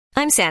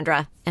I'm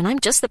Sandra, and I'm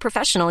just the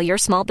professional your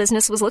small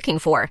business was looking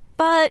for.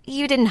 But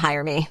you didn't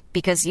hire me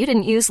because you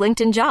didn't use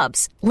LinkedIn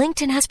Jobs.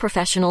 LinkedIn has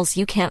professionals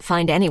you can't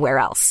find anywhere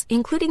else,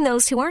 including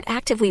those who aren't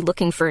actively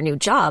looking for a new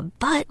job,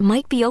 but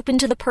might be open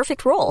to the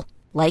perfect role,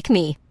 like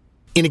me.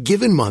 In a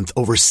given month,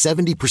 over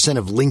 70%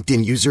 of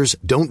LinkedIn users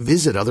don't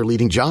visit other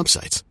leading job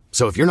sites.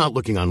 So if you're not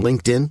looking on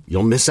LinkedIn,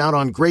 you'll miss out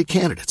on great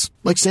candidates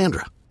like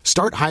Sandra.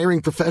 Start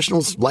hiring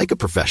professionals like a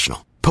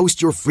professional.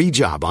 Post your free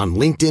job on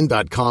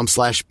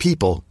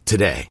linkedin.com/people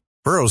today.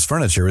 Burrow's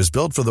furniture is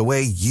built for the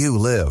way you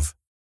live.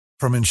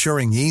 From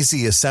ensuring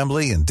easy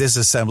assembly and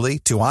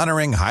disassembly to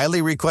honoring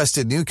highly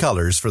requested new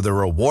colors for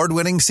their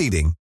award-winning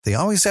seating, they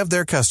always have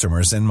their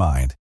customers in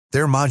mind.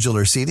 Their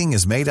modular seating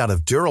is made out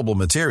of durable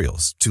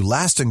materials to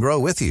last and grow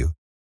with you.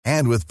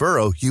 And with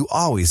Burrow, you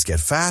always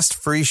get fast,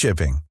 free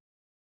shipping.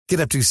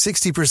 Get up to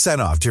 60%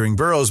 off during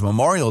Burrow's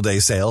Memorial Day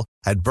sale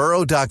at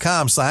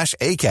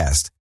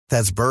burrow.com/ACAST.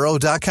 That's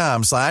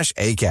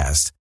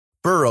burrow.com/ACAST.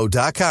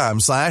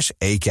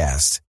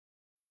 burrow.com/ACAST.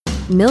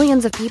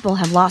 Millions of people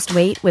have lost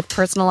weight with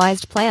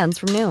personalized plans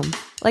from Noom.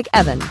 Like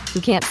Evan, who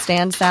can't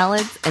stand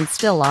salads and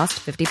still lost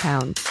 50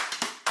 pounds.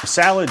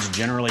 Salads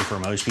generally for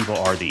most people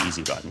are the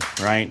easy button,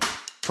 right?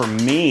 For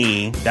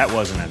me, that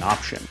wasn't an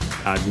option.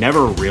 I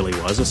never really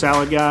was a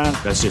salad guy.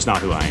 That's just not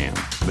who I am.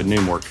 But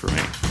Noom worked for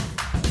me.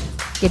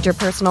 Get your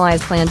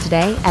personalized plan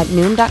today at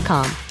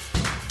Noom.com.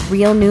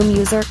 Real Noom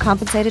user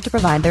compensated to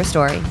provide their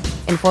story.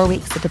 In 4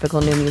 weeks, the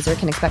typical Noom user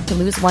can expect to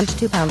lose 1 to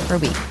 2 pounds per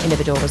week.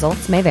 Individual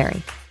results may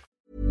vary.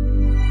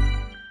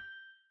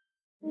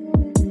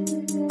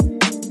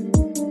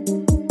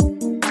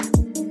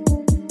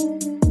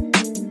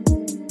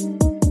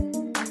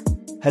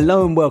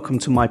 Hello and welcome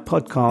to my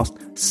podcast,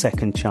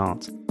 Second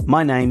Chance.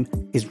 My name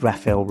is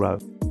Raphael Rowe.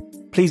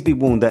 Please be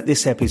warned that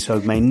this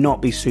episode may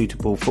not be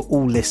suitable for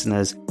all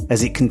listeners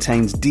as it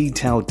contains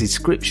detailed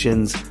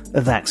descriptions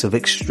of acts of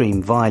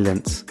extreme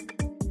violence.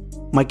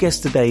 My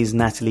guest today is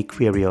Natalie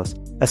Quirios,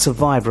 a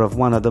survivor of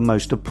one of the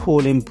most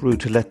appalling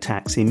brutal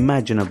attacks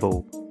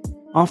imaginable.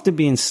 After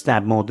being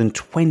stabbed more than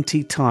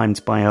 20 times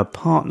by her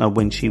partner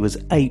when she was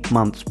 8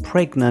 months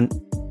pregnant,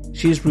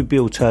 she has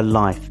rebuilt her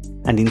life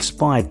and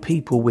inspired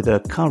people with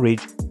her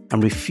courage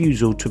and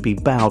refusal to be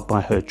bowed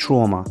by her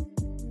trauma.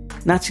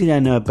 Natalie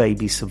and her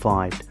baby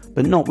survived,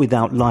 but not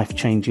without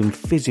life-changing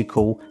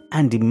physical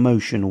and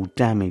emotional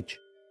damage.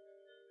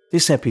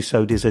 This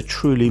episode is a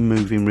truly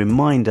moving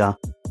reminder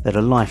that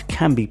a life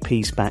can be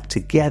pieced back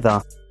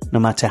together no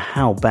matter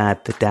how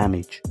bad the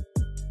damage.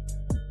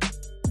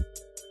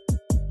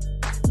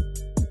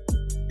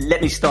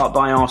 Let me start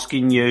by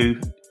asking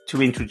you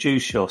to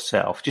introduce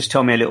yourself. Just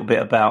tell me a little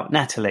bit about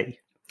Natalie.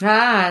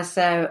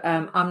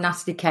 I'm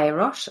Natalie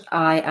Quirios.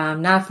 I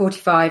am now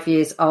 45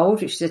 years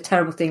old, which is a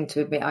terrible thing to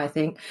admit, I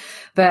think.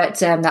 But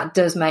that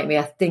does make me,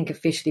 I think,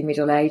 officially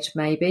middle-aged,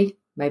 maybe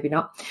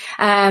not.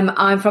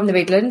 I'm from the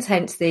Midlands,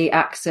 hence the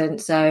accent.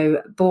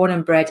 So born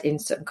and bred in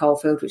Sutton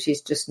Coldfield, which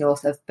is just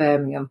north of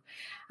Birmingham.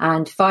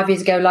 And 5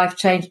 years ago, life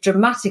changed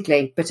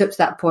dramatically. But up to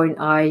that point,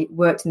 I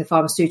worked in the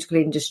pharmaceutical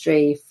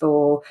industry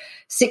for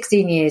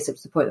 16 years up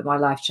to the point that my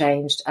life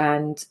changed.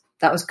 And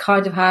that was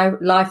kind of how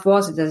life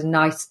was. It was a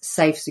nice,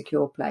 safe,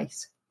 secure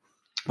place.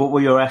 What were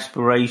your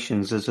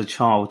aspirations as a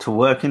child? To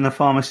work in the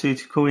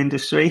pharmaceutical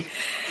industry?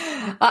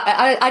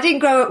 I didn't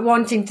grow up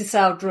wanting to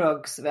sell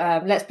drugs.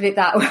 Let's put it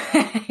that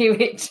way,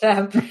 which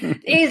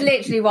is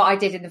literally what I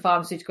did in the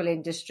pharmaceutical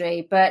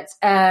industry. But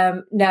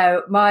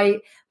no, my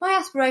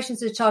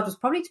aspirations as a child was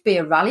probably to be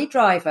a rally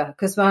driver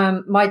because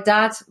my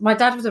dad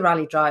was a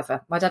rally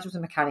driver. My dad was a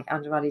mechanic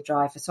and a rally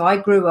driver. So I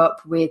grew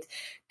up with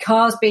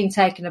cars being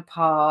taken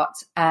apart.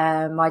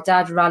 My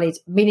dad rallied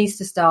minis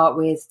to start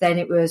with. Then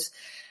it was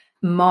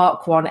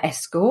Mark I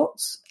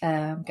Escorts,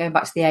 going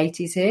back to the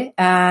 80s here.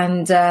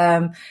 And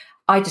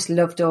I just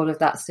loved all of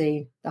that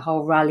scene, the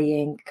whole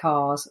rallying,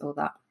 cars, all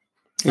that.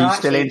 Are you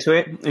still into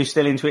it? Are you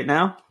still into it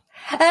now?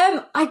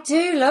 I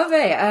do love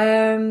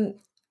it.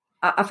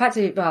 I've had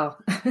to,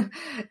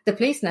 the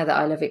police know that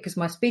I love it because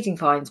my speeding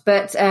fines,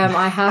 but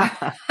I have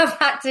I've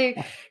had to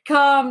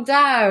calm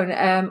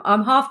down.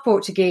 I'm half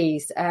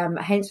Portuguese,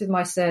 hence with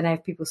my surname,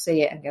 people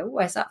see it and go, oh,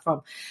 where's that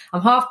from?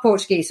 I'm half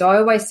Portuguese. So I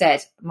always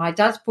said my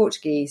dad's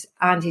Portuguese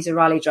and he's a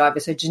rally driver.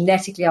 So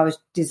genetically I was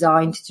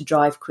designed to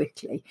drive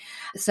quickly.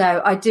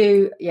 So I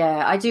do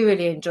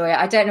really enjoy it.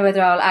 I don't know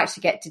whether I'll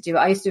actually get to do it.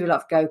 I used to do a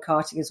lot of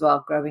go-karting as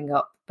well growing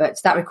up.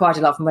 But that required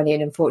a lot of money,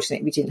 and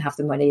unfortunately, we didn't have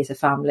the money as a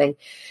family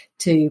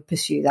to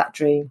pursue that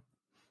dream.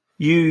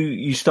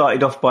 You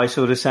started off by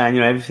sort of saying,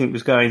 everything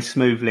was going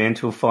smoothly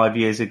until 5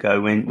 years ago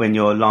when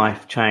your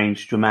life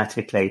changed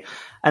dramatically.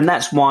 And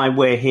that's why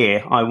we're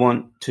here. I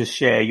want to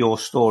share your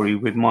story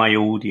with my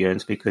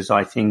audience because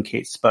I think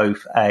it's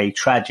both a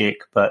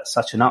tragic but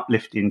such an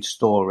uplifting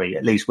story,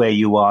 at least where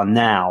you are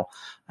now.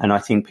 And I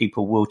think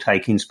people will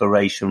take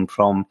inspiration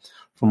from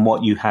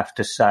what you have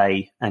to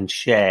say and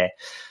share.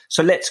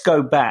 So let's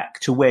go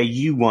back to where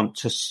you want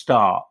to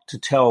start to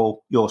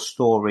tell your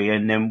story,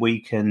 and then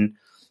we can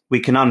we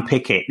can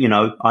unpick it. You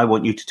know, I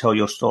want you to tell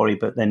your story,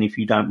 but then if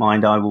you don't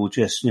mind, I will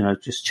just, you know,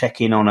 just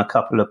check in on a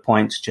couple of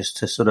points just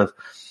to sort of,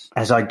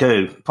 as I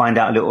do, find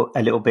out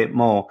a little bit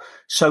more.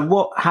 So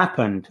what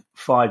happened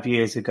 5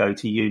 years ago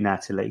to you,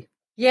 Natalie?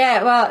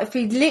 Yeah, well, if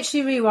we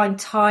literally rewind a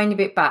tiny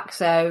bit back,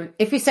 so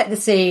if we set the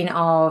scene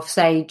of,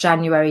 say,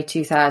 January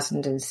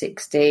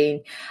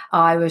 2016,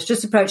 I was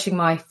just approaching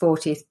my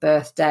 40th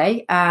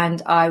birthday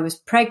and I was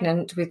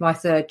pregnant with my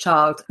third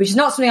child, which is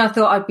not something I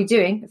thought I'd be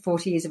doing at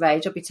 40 years of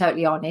age, I'll be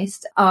totally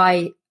honest.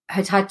 I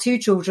had 2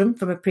 children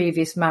from a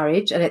previous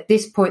marriage, and at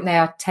this point they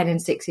are 10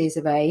 and 6 years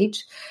of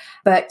age.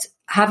 But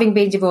having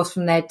been divorced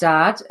from their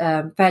dad,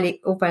 fairly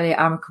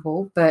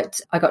amicable,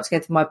 but I got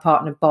together with my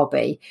partner,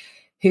 Bobby,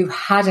 who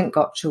hadn't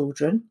got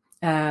children.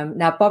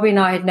 Now, Bobby and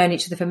I had known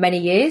each other for many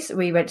years.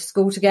 We went to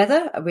school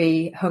together.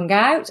 We hung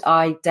out.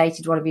 I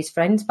dated one of his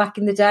friends back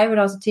in the day when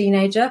I was a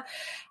teenager.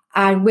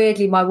 And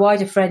weirdly, my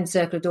wider friend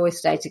circle had always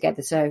stayed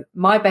together. So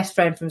my best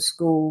friend from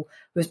school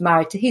was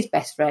married to his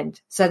best friend.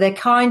 So they're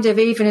kind of,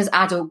 even as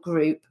adult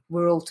group,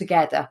 we're all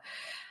together.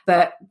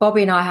 But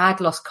Bobby and I had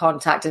lost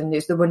contact, and it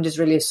was the wonders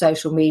really of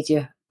social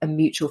media and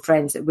mutual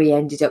friends that we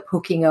ended up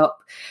hooking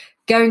up,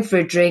 going for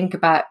a drink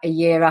about a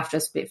year after I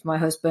split from my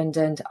husband,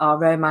 and our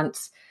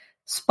romance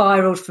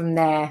spiraled from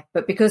there.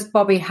 But because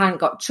Bobby hadn't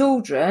got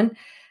children,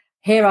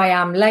 here I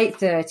am, late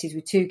 30s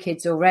with 2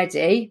 kids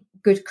already,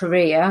 good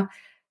career,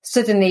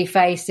 suddenly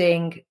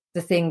facing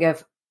the thing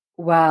of,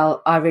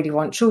 well, I really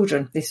want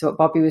children. This is what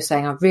Bobby was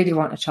saying. I really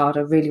want a child.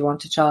 I really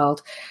want a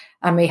child.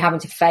 And me having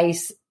to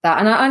face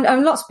that.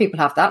 And lots of people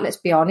have that, let's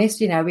be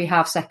honest. You know, we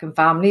have second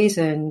families,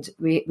 and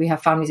we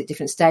have families at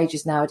different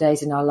stages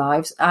nowadays in our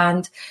lives.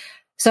 And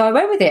so I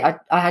went with it.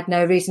 I had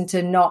no reason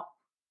to not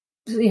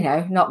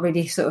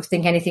really sort of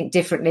think anything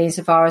differently,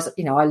 insofar as,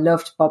 you know, I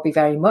loved Bobby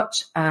very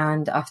much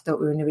and I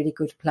thought we were in a really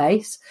good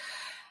place.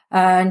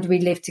 And we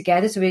lived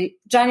together. So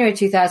January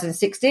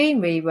 2016,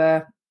 we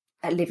were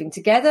living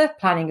together,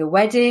 planning a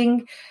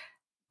wedding,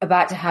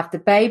 about to have the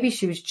baby.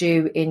 She was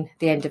due in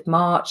the end of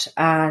March.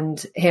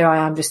 And here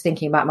I am just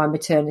thinking about my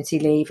maternity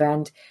leave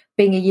and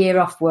being a year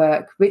off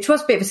work, which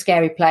was a bit of a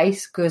scary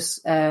place because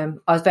I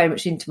was very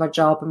much into my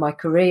job and my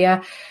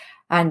career.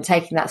 And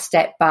taking that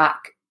step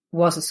back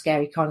was a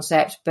scary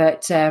concept.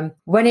 But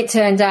when it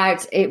turned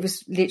out, it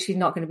was literally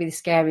not going to be the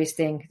scariest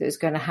thing that was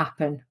going to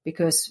happen,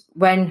 because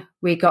when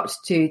we got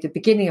to the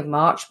beginning of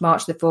March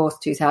the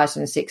 4th,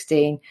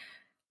 2016,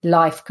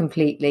 life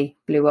completely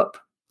blew up.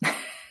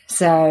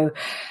 So,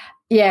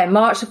 yeah,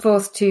 March the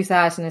 4th,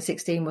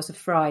 2016 was a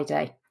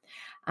Friday.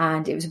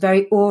 And it was a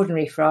very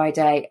ordinary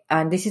Friday.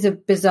 And this is a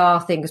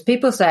bizarre thing, because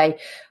people say,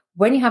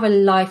 when you have a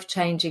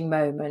life-changing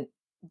moment,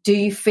 do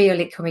you feel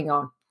it coming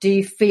on? Do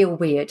you feel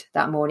weird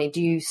that morning?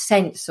 Do you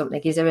sense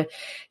something? Is there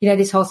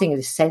this whole thing of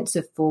a sense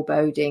of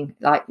foreboding?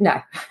 Like, no.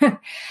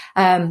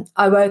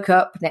 I woke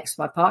up next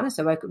to my partner.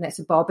 So I woke up next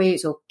to Bobby.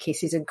 It's all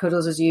kisses and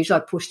cuddles as usual. I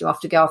pushed him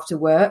off to go off to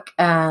work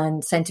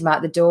and sent him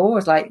out the door. I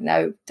was like,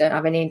 no, don't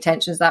have any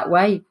intentions that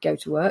way. Go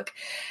to work.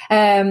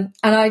 And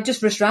I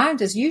just rushed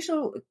around as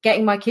usual,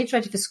 getting my kids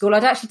ready for school.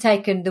 I'd actually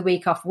taken the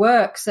week off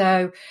work.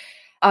 So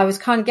I was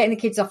kind of getting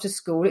the kids off to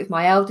school. It was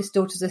my eldest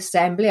daughter's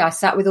assembly. I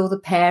sat with all the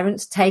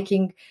parents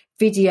taking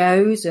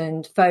videos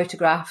and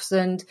photographs.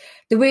 And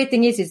the weird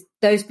thing is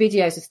those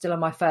videos are still on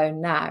my phone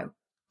now.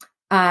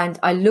 And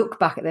I look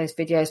back at those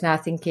videos now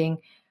thinking,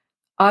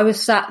 I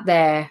was sat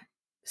there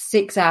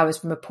 6 hours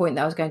from a point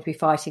that I was going to be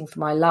fighting for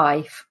my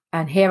life.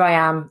 And here I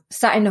am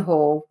sat in the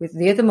hall with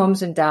the other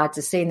mums and dads,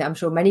 a scene that I'm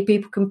sure many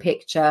people can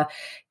picture,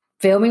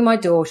 filming my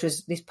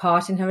daughter's this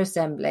part in her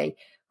assembly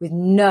with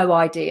no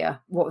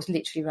idea what was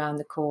literally around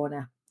the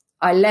corner.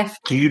 I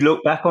left. Do you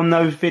look back on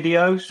those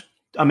videos?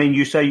 I mean,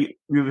 you say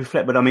you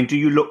reflect, but I mean, do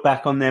you look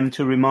back on them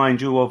to remind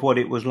you of what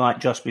it was like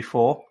just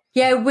before?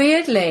 Yeah,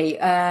 weirdly,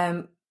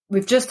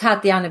 we've just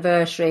had the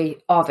anniversary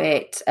of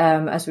it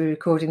as we're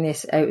recording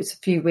this. It was a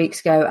few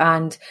weeks ago.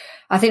 And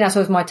I think that's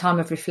always my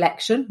time of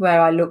reflection where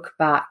I look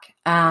back.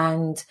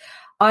 And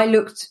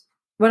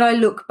when I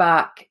look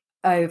back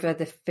over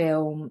the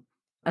film,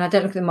 and I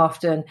don't look at them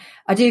often,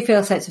 I do feel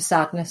a sense of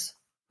sadness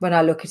when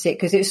I look at it,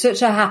 because it was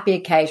such a happy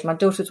occasion. My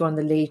daughter was one of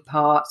the lead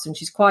parts, and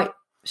she's quite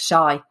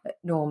shy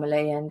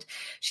normally, and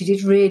she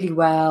did really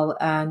well.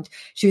 And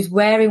she was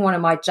wearing one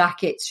of my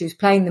jackets. She was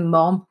playing the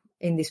mom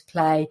in this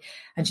play,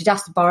 and she'd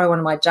asked to borrow one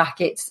of my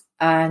jackets.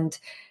 And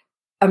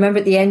I remember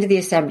at the end of the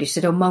assembly, she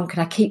said, "Oh, Mum, can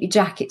I keep your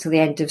jacket till the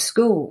end of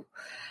school?"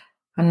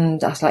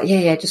 And I was like,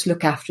 yeah, just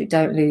look after it,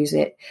 don't lose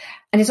it.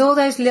 And it's all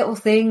those little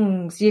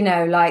things,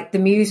 like the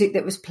music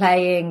that was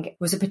playing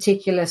was a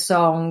particular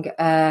song,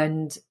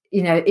 and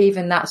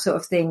even that sort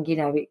of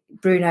thing,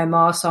 Bruno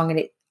Mars song,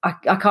 and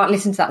I can't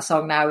listen to that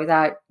song now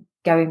without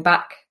going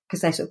back,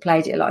 because they sort of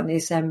played it a lot in the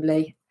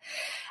assembly.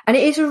 And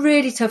it is a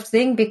really tough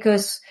thing,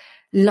 because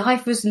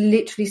life was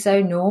literally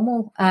so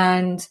normal.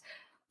 And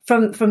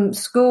from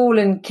school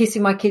and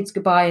kissing my kids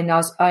goodbye, and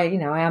I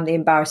am the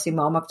embarrassing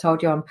mom. I've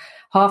told you I'm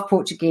half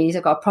Portuguese.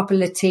 I've got a proper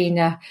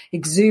Latina,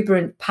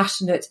 exuberant,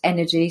 passionate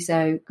energy.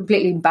 So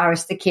completely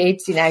embarrassed the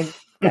kids,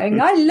 going,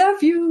 I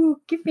love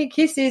you, give me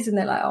kisses. And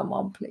they're like, oh,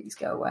 Mom, please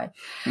go away.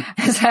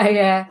 So,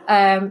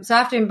 yeah. So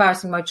after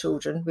embarrassing my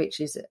children, which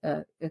is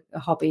a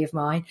hobby of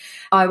mine,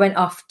 I went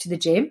off to the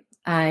gym.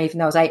 Even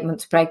though I was 8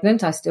 months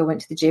pregnant, I still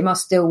went to the gym. I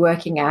was still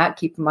working out,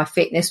 keeping my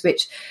fitness,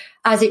 which,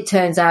 as it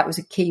turns out, was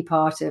a key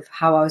part of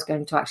how I was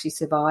going to actually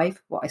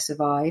survive what I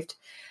survived.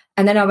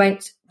 And then I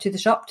went to the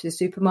shop, to the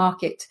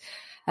supermarket,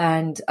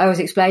 and I always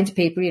explained to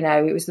people,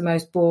 it was the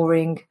most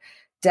boring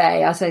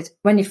day. I said,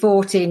 when you're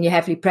 40 and you're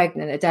heavily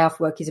pregnant, a day off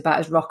work is about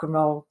as rock and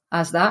roll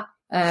as that.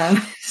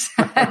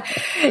 So,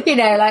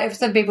 like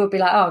some people would be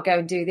like, oh, go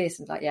and do this.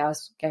 And like, yeah, I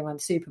was going around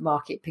the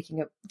supermarket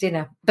picking up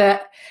dinner.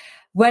 But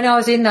when I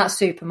was in that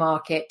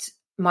supermarket,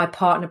 my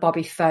partner,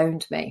 Bobby,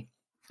 phoned me.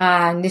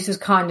 And this was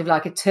kind of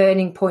like a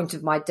turning point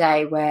of my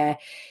day where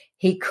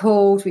he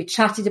called, we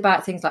chatted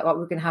about things like what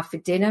we were going to have for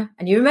dinner.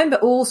 And you remember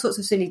all sorts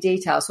of silly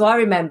details. So I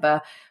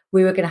remember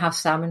we were going to have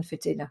salmon for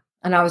dinner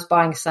and I was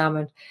buying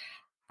salmon.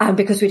 And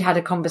because we'd had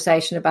a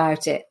conversation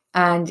about it,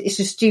 and it's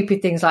just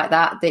stupid things like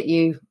that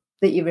you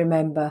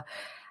remember.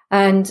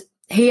 And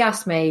he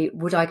asked me,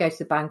 would I go to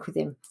the bank with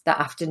him that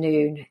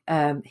afternoon?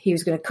 He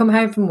was going to come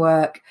home from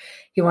work.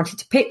 He wanted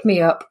to pick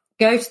me up,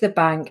 go to the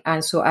bank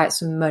and sort out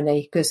some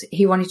money because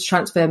he wanted to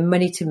transfer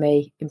money to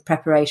me in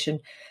preparation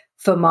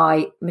for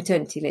my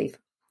maternity leave.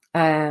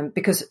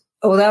 Because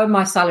although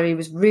my salary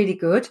was really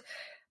good,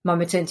 my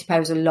maternity pay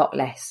was a lot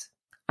less.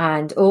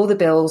 And all the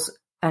bills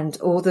and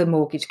all the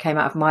mortgage came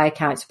out of my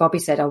account. So Bobby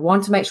said, I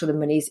want to make sure the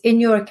money's in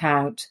your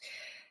account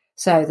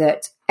so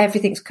that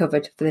everything's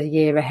covered for the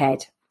year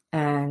ahead.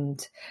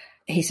 And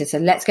he said, so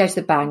let's go to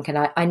the bank and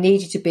I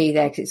need you to be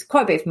there because it's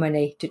quite a bit of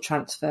money to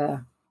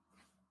transfer.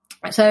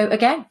 So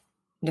again,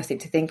 nothing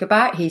to think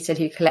about. He said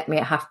he'd collect me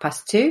at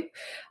 2:30.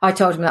 I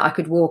told him that I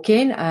could walk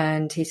in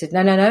and he said,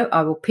 no,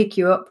 I will pick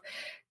you up.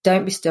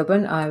 Don't be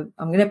stubborn. I'm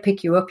going to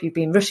pick you up. You've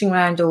been rushing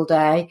around all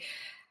day.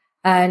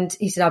 And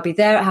he said, I'll be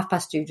there at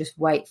 2:30. Just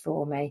wait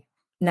for me.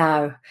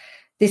 Now,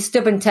 this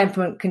stubborn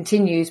temperament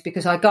continues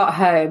because I got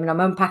home and I'm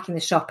unpacking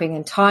the shopping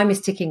and time is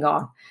ticking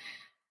on.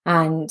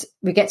 And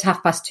we get to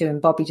 2:30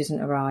 and Bobby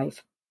doesn't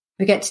arrive.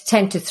 We get to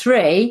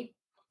 2:50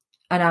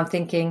 and I'm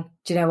thinking,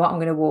 do you know what? I'm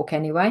going to walk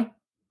anyway.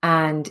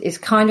 And it's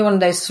kind of one of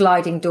those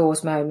sliding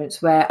doors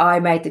moments where I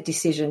made the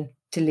decision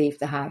to leave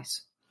the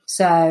house.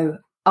 So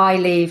I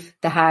leave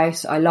the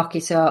house, I lock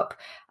it up,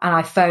 and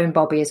I phone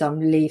Bobby as I'm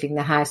leaving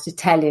the house to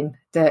tell him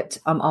that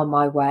I'm on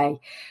my way.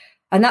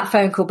 And that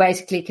phone call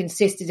basically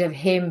consisted of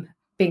him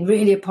being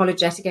really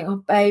apologetic, going, oh,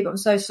 babe, I'm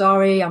so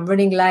sorry. I'm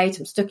running late.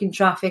 I'm stuck in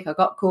traffic. I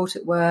got caught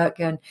at work,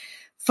 and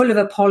full of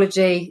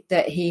apology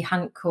that he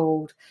hadn't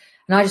called.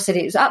 And I just said,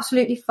 it was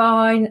absolutely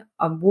fine.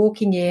 I'm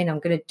walking in. I'm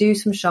going to do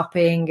some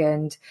shopping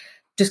and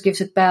just give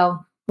us a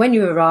bell when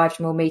you arrived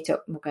and we'll meet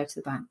up and we'll go to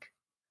the bank.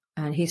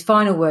 And his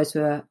final words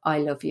were, I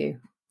love you.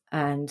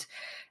 And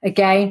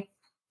again,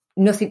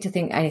 nothing to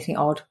think anything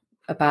odd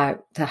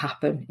about to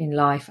happen in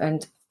life.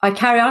 And I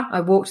carry on.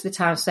 I walk to the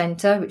town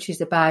centre, which is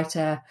about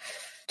a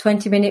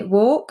 20-minute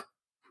walk.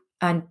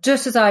 And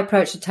just as I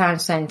approach the town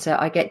centre,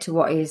 I get to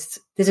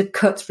there's a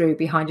cut through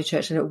behind a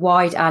church and a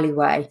wide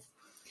alleyway.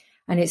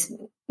 And it's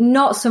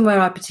not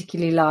somewhere I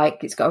particularly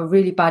like. It's got a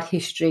really bad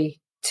history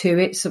to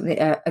it.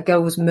 A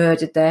girl was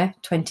murdered there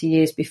 20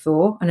 years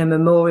before, and a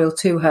memorial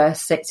to her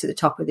sits at the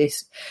top of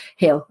this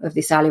hill, of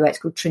this alleyway. It's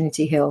called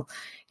Trinity Hill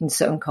in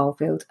Sutton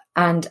Coldfield.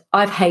 And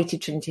I've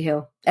hated Trinity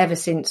Hill ever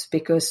since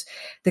because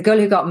the girl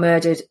who got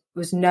murdered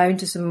was known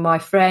to some of my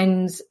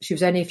friends. She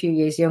was only a few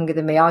years younger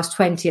than me. I was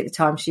 20 at the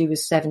time. She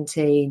was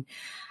 17.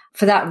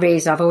 For that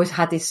reason, I've always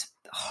had this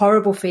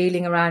horrible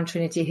feeling around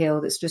Trinity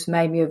Hill that's just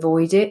made me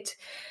avoid it.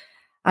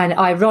 And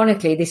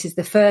ironically, this is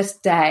the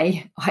first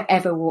day I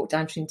ever walked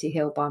down Trinity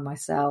Hill by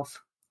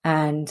myself.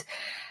 And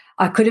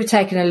I could have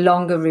taken a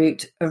longer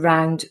route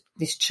around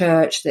this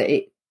church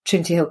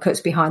Trinity Hill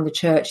cuts behind the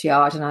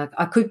churchyard. And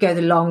I could go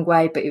the long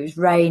way, but it was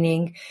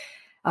raining.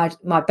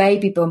 My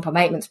baby bump, I'm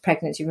 8 months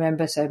pregnant, you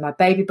remember? So my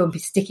baby bump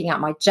is sticking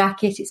out my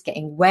jacket. It's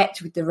getting wet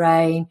with the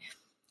rain.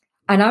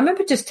 And I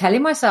remember just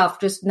telling myself,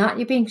 Nat,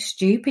 you're being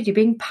stupid. You're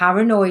being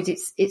paranoid. It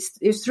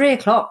was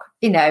 3:00,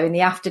 in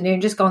the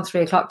afternoon, just gone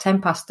 3:00,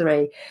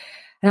 3:10.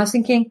 And I was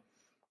thinking,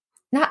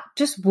 Nat,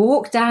 just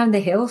walk down the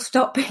hill.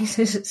 Stop being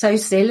so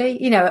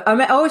silly.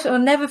 I'll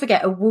never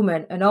forget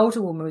an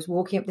older woman was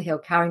walking up the hill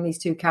carrying these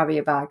 2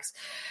 carrier bags.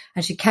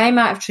 And she came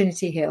out of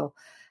Trinity Hill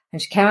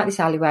and she came out this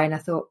alleyway. And I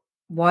thought,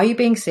 why are you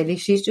being silly?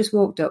 She's just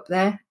walked up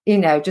there.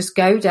 Just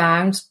go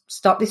down,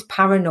 stop this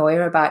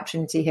paranoia about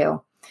Trinity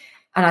Hill.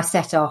 And I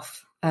set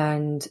off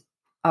and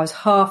I was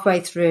halfway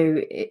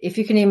through. If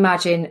you can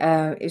imagine,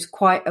 it was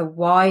quite a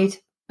wide,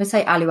 let's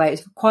say alleyway. It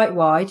was quite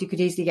wide. You could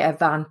easily get a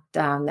van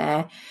down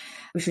there,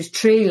 which was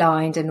tree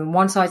lined. And on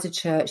one side is a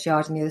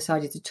churchyard and the other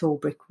side is a tall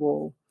brick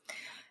wall.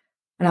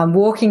 And I'm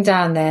walking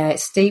down there,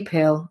 it's steep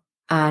hill,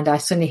 and I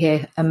suddenly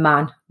hear a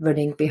man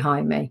running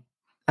behind me.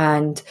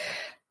 And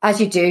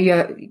as you do,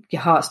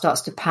 your heart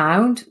starts to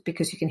pound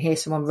because you can hear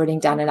someone running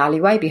down an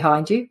alleyway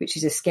behind you, which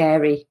is a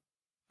scary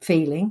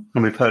feeling.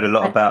 And we've heard a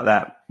lot about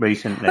that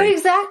recently. Well,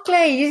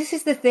 exactly. This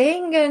is the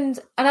thing. And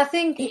I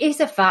think it is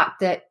a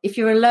fact that if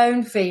you're a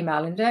lone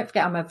female, and don't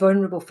forget I'm a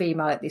vulnerable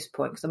female at this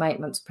point because I'm 8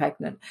 months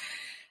pregnant,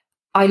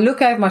 I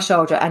look over my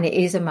shoulder and it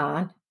is a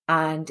man,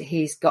 and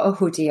he's got a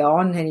hoodie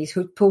on and his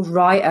hood pulled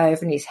right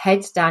over and his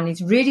head's down.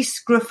 He's really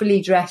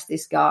scruffily dressed,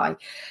 this guy.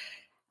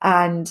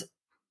 And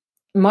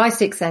my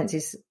sixth sense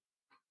is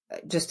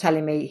just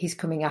telling me he's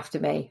coming after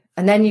me.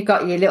 And then you've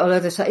got your little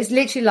other side. It's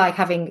literally like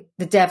having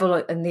the devil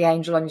and the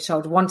angel on your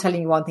shoulder, one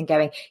telling you one thing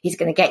going, he's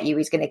going to get you,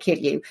 he's going to kill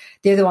you.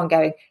 The other one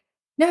going,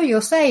 no,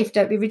 you're safe,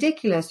 don't be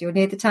ridiculous, you're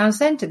near the town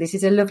centre, this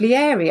is a lovely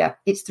area,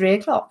 it's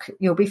 3:00,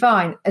 you'll be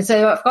fine. And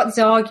so I've got this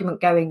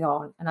argument going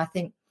on, and I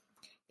think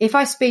if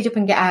I speed up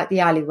and get out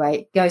the alleyway,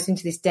 it goes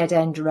into this dead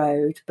end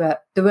road,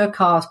 but there were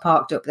cars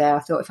parked up there. I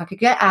thought if I could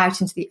get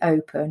out into the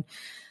open,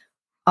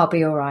 I'll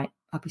be all right,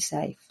 I'll be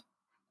safe.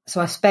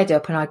 So I sped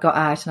up and I got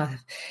out, and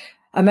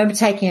I remember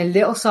taking a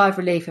little sigh of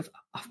relief of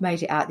I've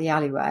made it out the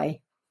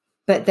alleyway.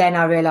 But then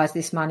I realised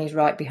this man is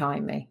right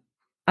behind me.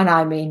 And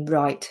I mean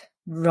right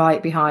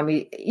behind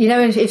me. You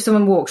know, if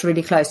someone walks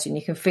really close to you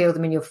and you can feel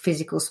them in your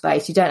physical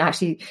space, you don't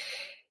actually,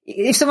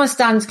 if someone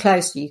stands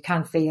close to you, you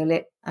can feel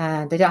it.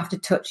 They don't have to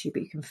touch you,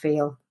 but you can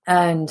feel.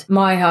 And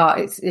my heart,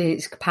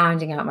 it's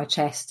pounding out my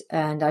chest.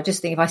 And I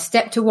just think if I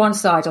step to one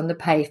side on the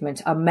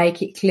pavement, I'll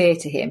make it clear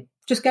to him.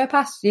 Just go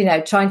past, you know,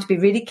 trying to be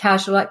really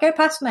casual, like, go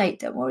past, mate,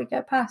 don't worry,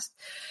 go past.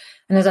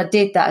 And as I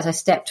did that, as I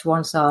stepped to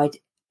one side,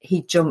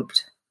 he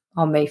jumped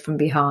on me from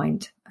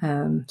behind.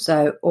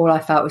 So all I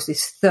felt was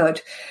this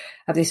thud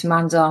of this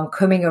man's arm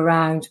coming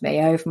around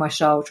me over my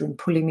shoulder and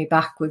pulling me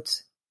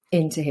backwards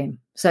into him.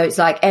 So it's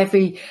like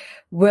every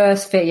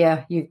worst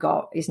fear you've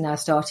got is now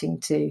starting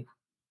to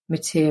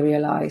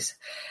materialise.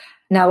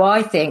 Now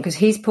I think, because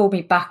he's pulled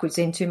me backwards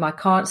into him, I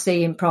can't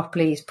see him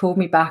properly, he's pulled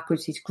me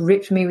backwards, he's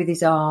gripped me with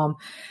his arm,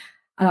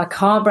 and I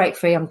can't break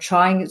free. I'm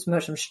trying as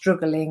much, I'm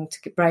struggling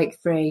to break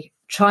free,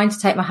 trying to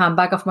take my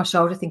handbag off my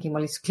shoulder, thinking,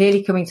 well, he's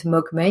clearly coming to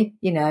mug me.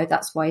 You know,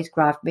 that's why he's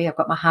grabbed me. I've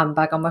got my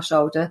handbag on my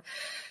shoulder.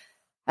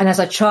 And as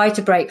I try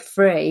to break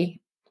free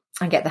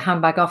and get the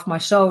handbag off my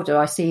shoulder,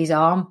 I see his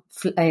arm,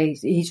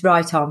 his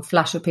right arm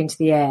flash up into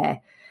the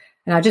air.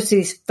 And I just see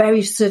this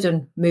very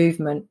sudden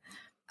movement.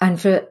 And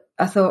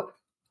I thought,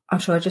 I'm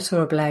sure I just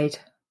saw a blade.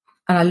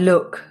 And I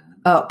look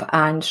up,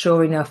 and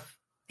sure enough,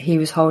 he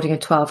was holding a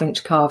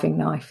 12-inch carving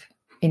knife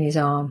in his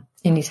arm,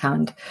 in his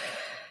hand.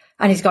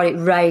 And he's got it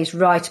raised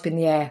right up in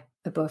the air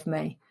above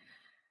me.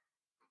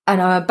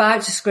 And I'm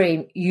about to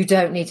scream, you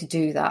don't need to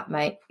do that,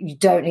 mate. You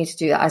don't need to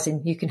do that, as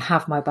in, you can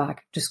have my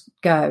bag. Just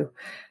go.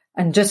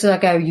 And just as I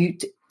go,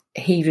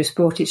 he just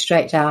brought it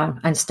straight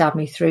down and stabbed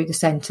me through the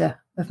centre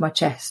of my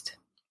chest.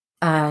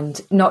 And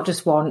not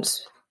just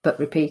once, but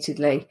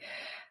repeatedly.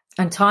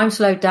 And time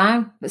slowed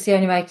down. That's the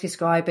only way to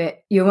describe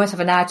it. You almost have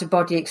an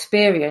out-of-body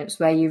experience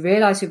where you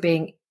realise you're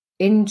being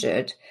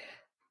injured.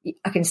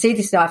 I can see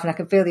this knife and I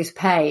can feel this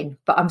pain,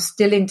 but I'm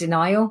still in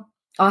denial.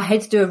 Our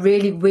heads do a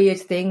really weird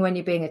thing when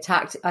you're being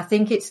attacked. I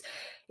think it's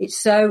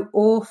so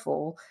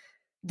awful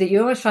that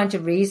you're almost trying to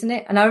reason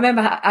it. And I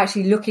remember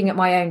actually looking at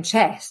my own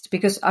chest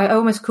because I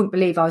almost couldn't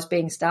believe I was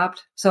being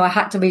stabbed. So I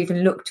had to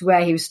even look to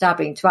where he was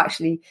stabbing to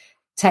actually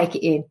take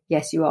it in.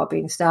 Yes, you are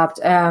being stabbed.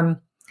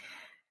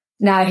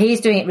 Now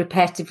he's doing it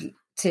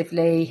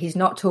repetitively. He's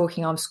not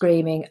talking. I'm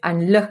screaming.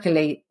 And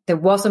luckily there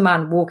was a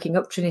man walking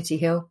up Trinity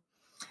Hill.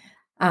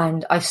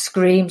 And I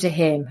screamed to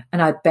him and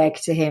I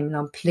begged to him and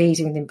I'm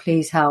pleading with him,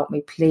 please help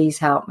me, please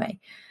help me.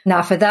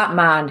 Now for that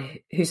man,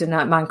 who's a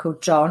man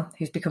called John,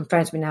 who's become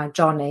friends with me now,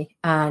 Johnny,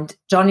 and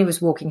Johnny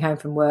was walking home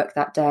from work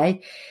that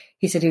day.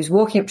 He said he was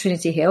walking up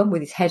Trinity Hill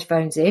with his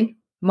headphones in,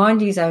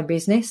 minding his own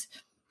business.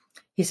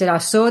 He said, I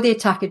saw the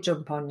attacker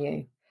jump on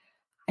you.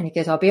 And he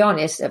goes, I'll be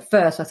honest, at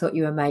first I thought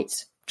you were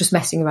mates, just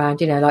messing around,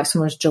 you know, like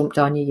someone's jumped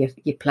on you,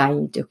 you're playing,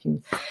 you're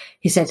ducking.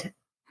 He said,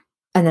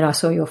 and then I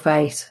saw your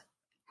face.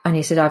 And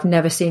he said, I've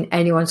never seen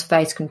anyone's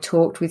face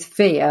contorted with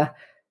fear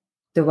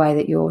the way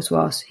that yours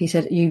was. He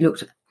said, you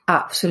looked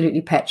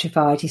absolutely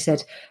petrified. He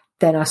said,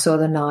 then I saw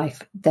the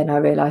knife. Then I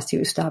realised he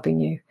was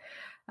stabbing you.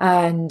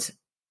 And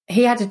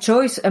he had a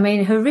choice. I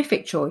mean,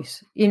 horrific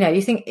choice. You know,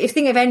 you think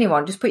of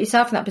anyone, just put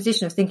yourself in that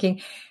position of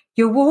thinking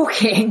you're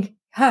walking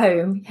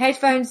home,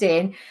 headphones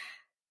in,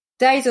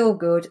 day's all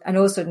good. And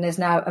all of a sudden there's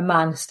now a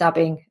man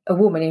stabbing a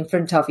woman in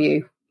front of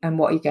you. And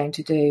what are you going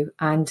to do?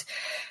 And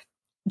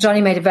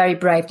Johnny made a very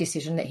brave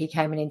decision that he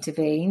came and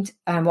intervened.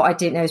 And what I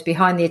didn't know is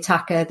behind the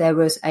attacker, there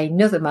was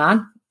another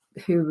man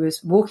who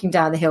was walking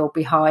down the hill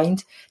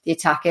behind the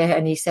attacker.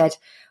 And he said,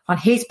 on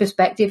his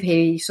perspective,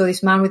 he saw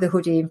this man with a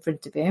hoodie in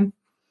front of him.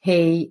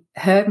 He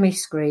heard me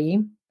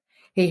scream.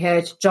 He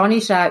heard Johnny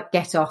shout,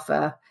 get off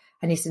her.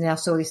 And he said, I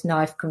saw this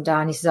knife come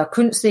down. He says, I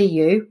couldn't see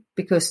you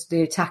because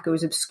the attacker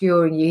was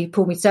obscuring you. He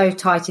pulled me so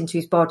tight into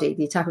his body.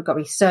 The attacker got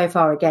me so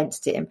far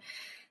against him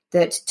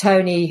that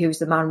Tony, who was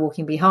the man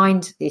walking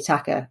behind the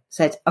attacker,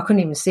 said, I couldn't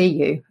even see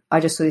you. I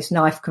just saw this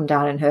knife come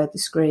down and heard the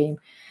scream.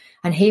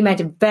 And he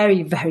made a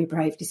very, very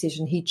brave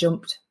decision. He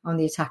jumped on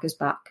the attacker's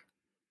back.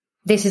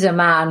 This is a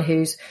man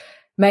who's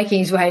making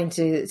his way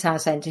into the town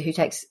centre, who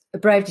takes a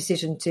brave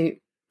decision to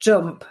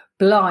jump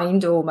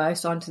blind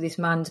almost onto this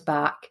man's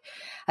back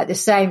at the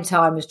same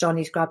time as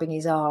Johnny's grabbing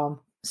his arm.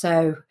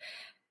 So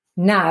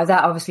now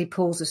that obviously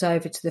pulls us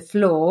over to the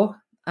floor,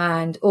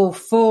 and all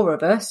four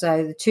of us,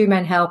 so the two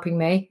men helping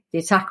me, the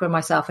attacker and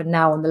myself, are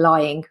now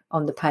lying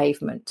on the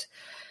pavement.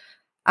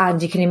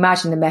 And you can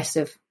imagine the mess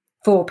of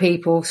four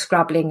people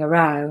scrabbling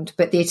around,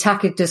 but the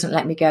attacker doesn't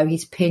let me go.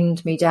 He's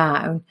pinned me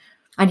down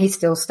and he's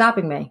still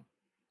stabbing me.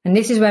 And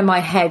this is when my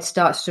head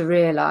starts to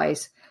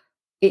realise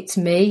it's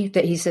me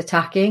that he's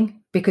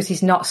attacking, because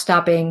he's not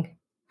stabbing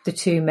the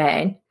two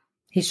men.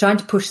 He's trying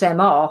to push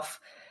them off,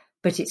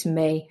 but it's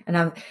me.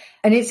 And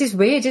it's just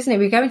weird, isn't it?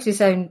 We go into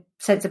this own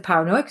sense of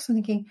paranoia, because I'm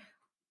thinking,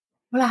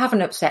 well, I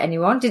haven't upset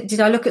anyone.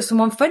 Did I look at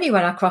someone funny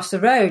when I crossed the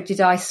road?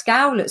 Did I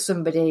scowl at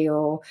somebody?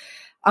 Or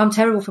I'm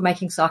terrible for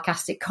making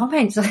sarcastic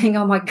comments. I think,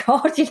 oh my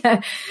God,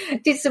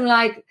 did some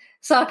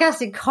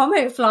sarcastic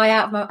comment fly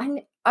out?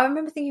 And I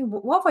remember thinking,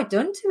 what have I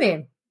done to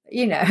him?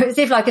 As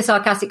if a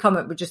sarcastic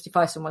comment would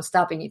justify someone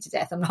stabbing you to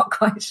death. I'm not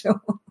quite sure.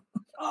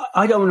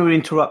 I don't want to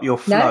interrupt your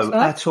flow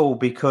at all,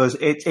 because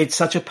it's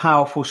such a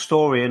powerful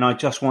story, and I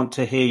just want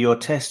to hear your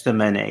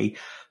testimony.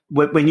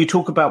 When you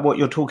talk about what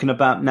you're talking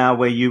about now,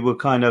 where you were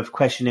kind of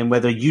questioning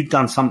whether you'd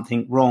done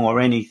something wrong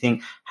or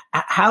anything,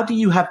 how do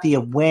you have the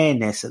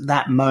awareness at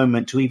that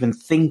moment to even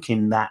think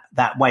in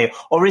that way?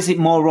 Or is it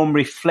more on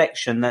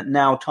reflection that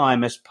now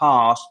time has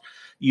passed,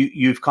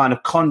 you've kind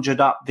of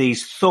conjured up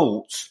these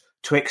thoughts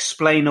to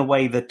explain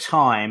away the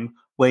time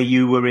where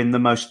you were in the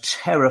most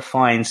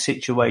terrifying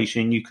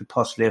situation you could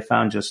possibly have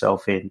found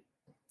yourself in?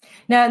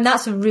 No, and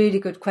that's a really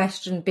good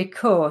question,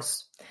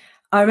 because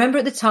I remember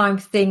at the time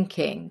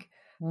thinking,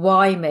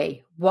 why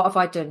me? What have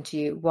I done to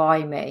you?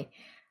 Why me?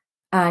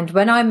 And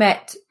when I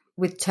met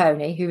with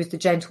Tony, who was the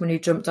gentleman who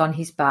jumped on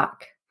his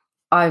back,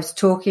 I was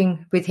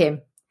talking with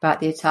him about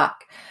the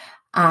attack.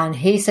 And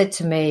he said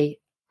to me,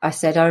 I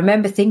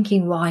remember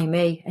thinking, why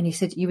me? And he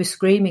said, you were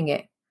screaming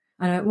it.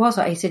 And it was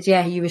like, he said,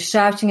 yeah, you were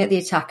shouting at the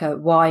attacker,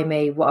 why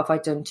me? What have I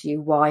done to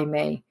you? Why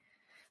me?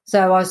 So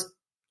I was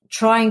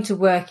trying to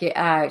work it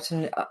out.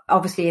 And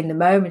obviously in the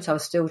moment, I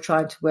was still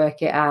trying to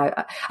work it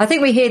out. I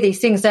think we hear these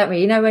things, don't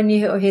we? When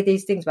you hear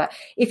these things about,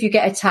 if you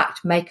get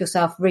attacked, make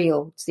yourself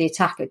real to the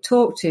attacker,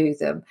 talk to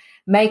them,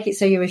 make it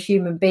so you're a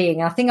human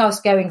being. And I think I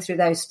was going through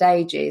those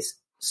stages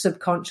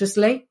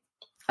subconsciously.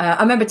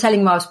 I remember telling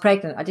him I was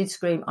pregnant. I did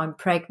scream, I'm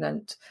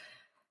pregnant.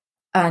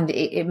 And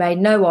it made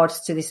no odds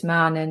to this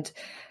man. And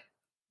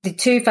the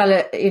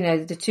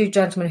two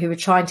gentlemen who were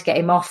trying to get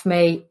him off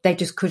me, they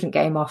just couldn't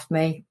get him off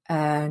me.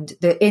 And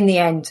in the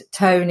end,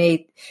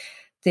 Tony,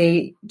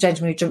 the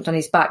gentleman who jumped on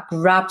his back,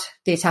 grabbed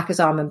the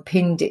attacker's arm and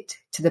pinned it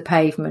to the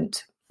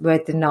pavement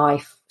with the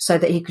knife, so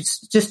that he could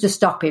just to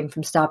stop him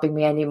from stabbing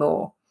me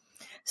anymore.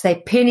 So they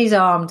pin his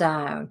arm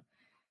down.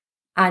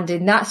 And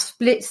in that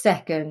split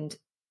second,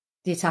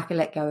 the attacker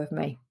let go of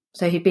me.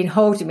 So he'd been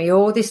holding me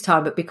all this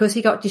time, but because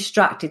he got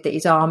distracted that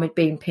his arm had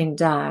been pinned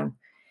down,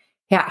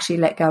 he actually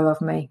let go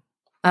of me.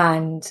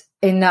 And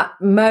in that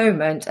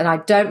moment, and I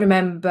don't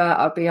remember,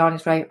 I'll be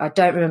honest, Ray, I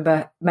don't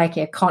remember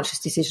making a conscious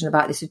decision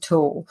about this at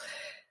all,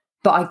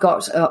 but I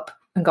got up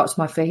and got to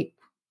my feet,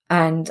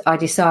 and I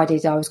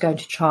decided I was going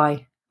to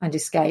try and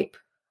escape.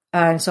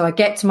 And so I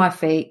get to my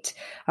feet,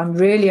 I'm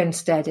really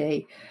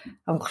unsteady,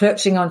 I'm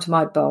clutching onto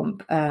my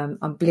bump,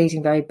 I'm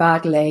bleeding very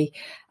badly,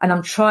 and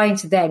I'm trying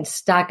to then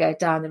stagger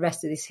down the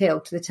rest of this hill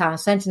to the town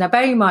centre. Now,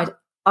 bearing in mind,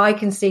 I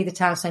can see the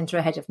town centre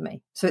ahead of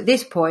me. So at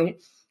this point,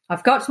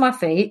 I've got to my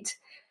feet,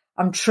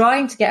 I'm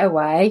trying to get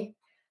away,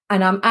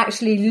 and I'm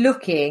actually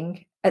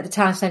looking at the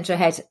town centre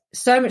ahead.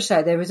 So much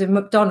so, there was a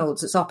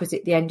McDonald's that's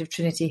opposite the end of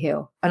Trinity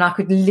Hill, and I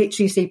could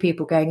literally see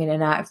people going in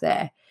and out of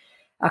there.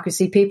 I could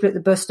see people at the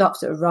bus stops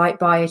that were right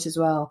by it as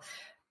well.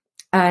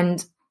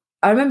 And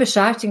I remember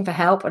shouting for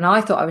help, and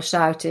I thought I was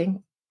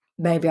shouting.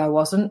 Maybe I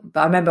wasn't,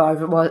 but I remember I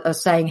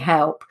was saying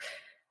help,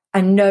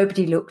 and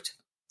nobody looked.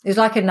 It was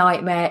like a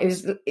nightmare.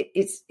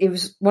 It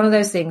was one of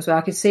those things where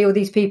I could see all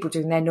these people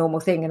doing their normal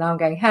thing, and I'm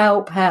going,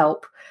 help,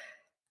 help,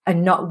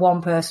 and not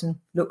one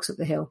person looks at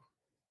the hill.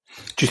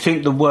 Do you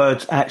think the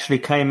words actually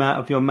came out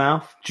of your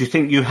mouth? Do you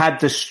think you had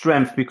the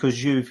strength,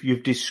 because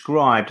you've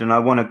described, and I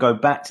want to go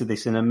back to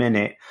this in a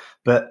minute,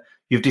 but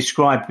you've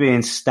described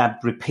being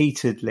stabbed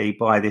repeatedly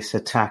by this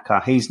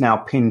attacker. He's now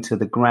pinned to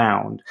the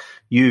ground.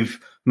 You've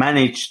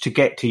managed to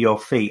get to your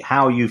feet.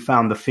 How you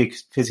found the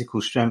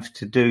physical strength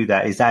to do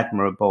that is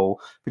admirable.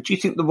 But do you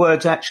think the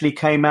words actually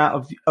came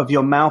out of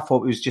your mouth,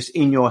 or it was just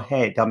in your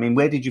head? I mean,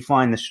 where did you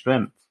find the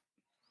strength?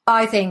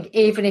 I think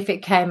even if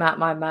it came out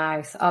my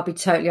mouth, I'll be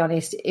totally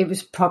honest, it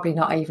was probably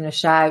not even a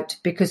shout,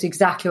 because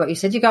exactly what you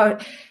said. You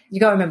got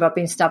to remember, I've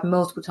been stabbed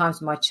multiple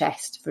times in my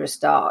chest for a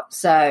start.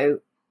 So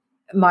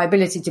my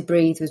ability to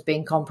breathe was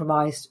being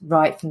compromised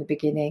right from the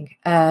beginning.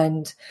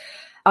 And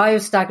I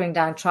was staggering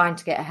down, trying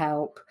to get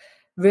help,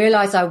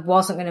 realised I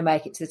wasn't going to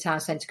make it to the town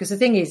centre. Because the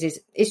thing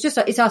is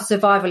it's our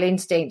survival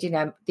instinct.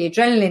 The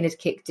adrenaline had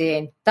kicked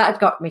in. That had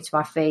got me to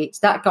my feet.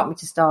 That got me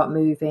to start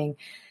moving.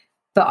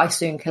 But I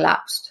soon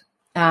collapsed.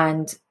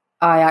 And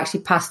I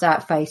actually passed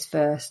out face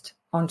first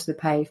onto the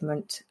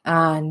pavement.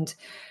 And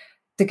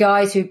the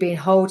guys who'd been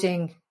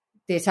holding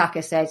the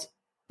attacker said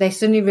they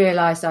suddenly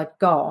realised I'd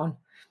gone.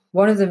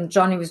 One of them,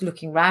 Johnny, was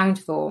looking round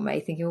for me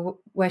thinking, well,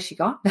 where's she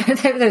gone?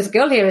 There was a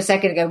girl here a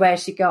second ago,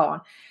 where's she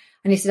gone?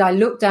 And he said, I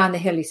looked down the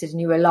hill, he said,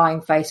 and you were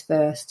lying face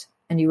first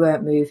and you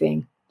weren't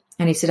moving.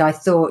 And he said, I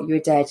thought you were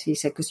dead. He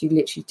said, because you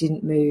literally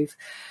didn't move.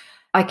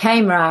 I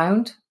came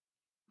round,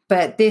 but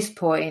at this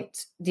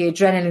point, the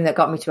adrenaline that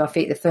got me to my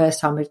feet the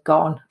first time had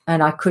gone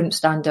and I couldn't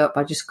stand up.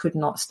 I just could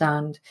not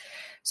stand.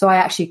 So I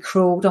actually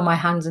crawled on my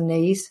hands and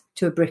knees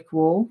to a brick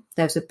wall.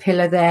 There was a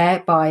pillar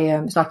there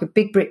it's like a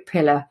big brick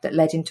pillar that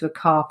led into a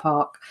car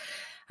park.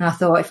 And I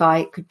thought if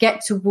I could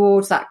get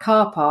towards that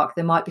car park,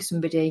 there might be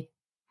somebody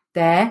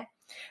there.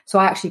 So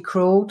I actually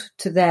crawled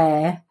to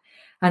there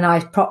and I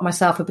propped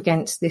myself up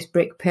against this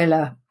brick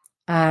pillar.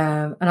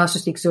 And I was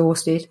just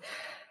exhausted.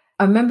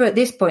 I remember at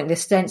this point,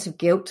 this sense of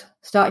guilt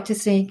started to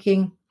sink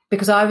in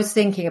because I was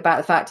thinking about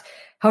the fact,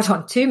 hold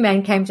on, 2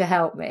 men came to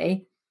help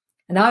me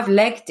and I've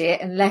legged it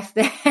and left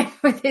there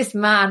with this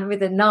man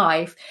with a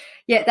knife.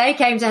 Yet they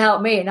came to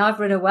help me and I've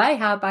run away.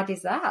 How bad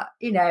is that?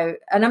 And I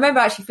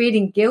remember actually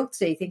feeling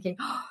guilty, thinking,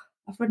 oh,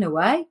 I've run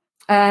away.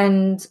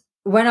 And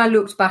when I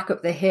looked back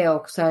up the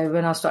hill, so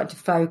when I was starting to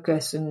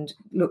focus and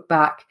look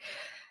back,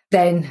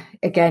 then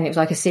again, it was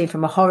like a scene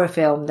from a horror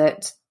film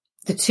that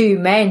the 2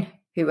 men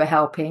who were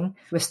helping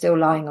were still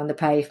lying on the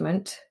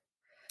pavement,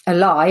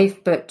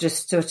 alive, but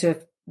just sort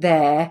of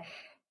there.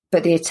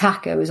 But the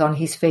attacker was on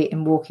his feet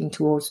and walking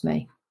towards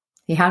me.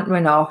 He hadn't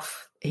run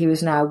off. He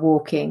was now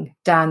walking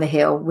down the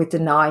hill with the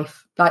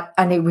knife.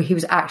 He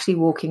was actually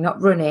walking,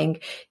 not running.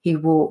 He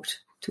walked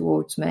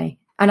towards me.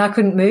 And I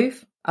couldn't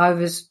move. I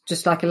was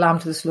just like a lamb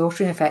to the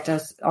slaughter. In effect, I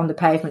was on the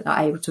pavement, not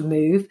able to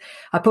move.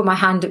 I put my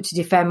hand up to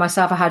defend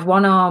myself. I had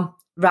one arm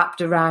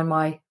wrapped around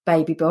my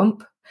baby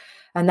bump.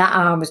 And that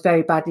arm was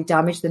very badly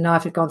damaged. The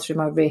knife had gone through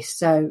my wrist,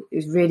 so it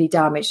was really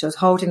damaged. So I was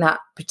holding that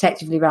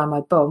protectively around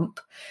my bump.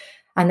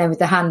 And then with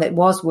the hand that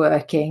was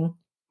working,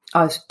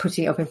 I was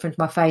putting it up in front of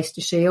my face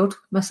to shield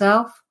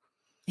myself.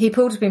 He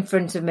pulled up in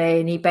front of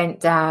me and he bent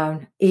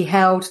down. He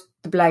held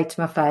the blade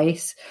to my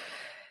face.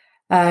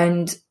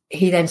 And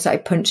he then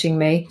started punching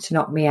me to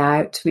knock me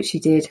out, which he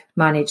did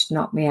manage to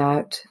knock me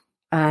out.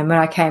 And when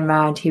I came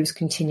round, he was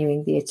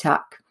continuing the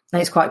attack. And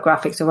it's quite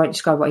graphic, so I won't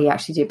describe what he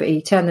actually did, but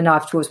he turned the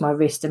knife towards my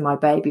wrist and my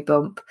baby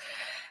bump.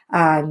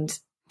 And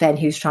then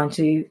he was trying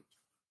to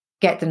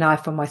get the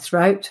knife on my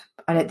throat.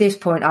 And at this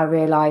point, I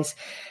realised,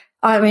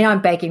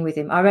 I'm begging with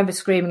him. I remember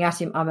screaming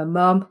at him, I'm a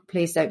mum,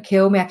 please don't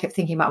kill me. I kept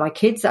thinking about my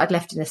kids that I'd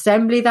left in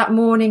assembly that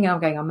morning. And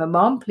I'm going, I'm a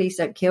mum, please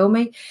don't kill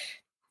me.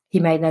 He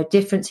made no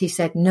difference. He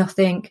said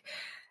nothing.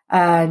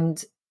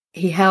 And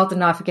he held the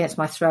knife against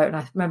my throat. And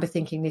I remember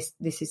thinking,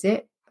 this is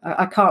it.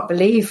 I can't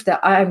believe that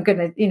I'm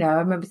going to, I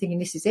remember thinking,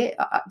 this is it.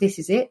 This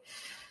is it.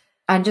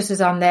 And just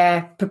as I'm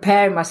there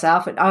preparing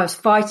myself, and I was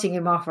fighting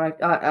him off,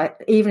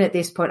 even at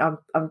this point,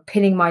 I'm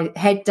pinning my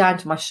head down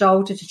to my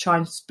shoulder to try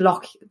and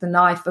block the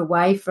knife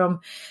away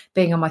from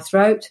being on my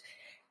throat.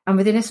 And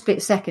within a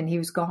split second, he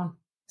was gone.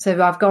 So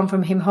I've gone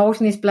from him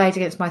holding this blade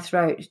against my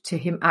throat to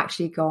him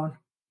actually gone.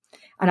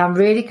 And I'm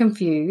really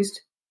confused.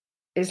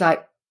 It's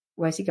like,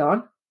 where's he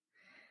gone?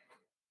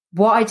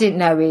 What I didn't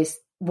know is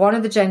one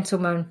of the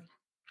gentlemen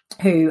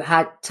who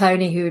had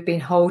Tony, who had been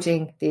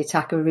holding the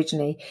attacker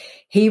originally,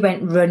 he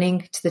went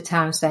running to the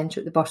town centre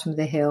at the bottom of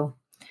the hill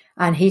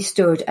and he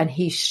stood and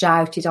he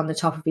shouted on the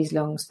top of his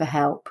lungs for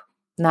help.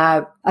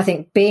 Now, I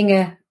think being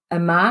a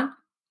man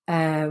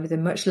with a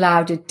much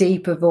louder,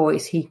 deeper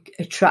voice, he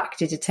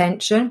attracted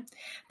attention.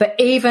 But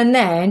even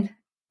then,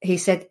 he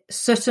said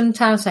Sutton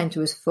town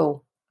centre was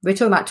full. We're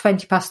talking about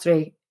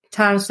 3:20,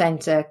 town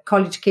centre,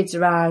 college kids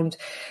around,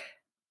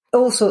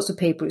 all sorts of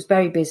people. It was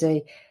very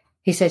busy.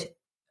 He said,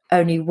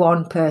 only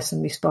one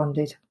person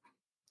responded.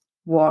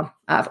 One.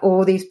 Out of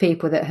all these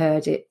people that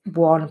heard it,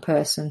 one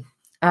person.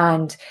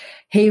 And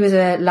he was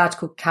a lad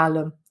called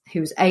Callum,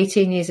 who was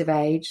 18 years of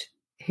age,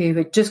 who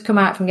had just come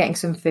out from getting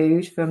some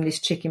food from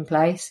this chicken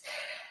place.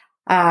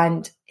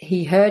 And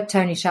he heard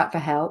Tony shout for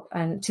help.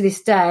 And to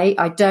this day,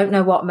 I don't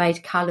know what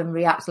made Callum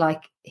react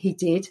like he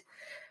did.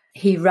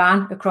 He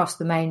ran across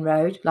the main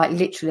road, like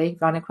literally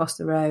ran across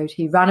the road.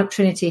 He ran up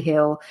Trinity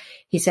Hill.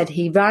 He said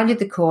he rounded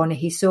the corner.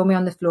 He saw me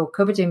on the floor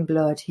covered in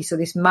blood. He saw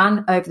this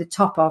man over the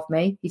top of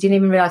me. He didn't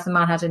even realise the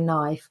man had a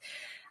knife.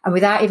 And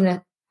without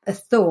even a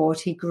thought,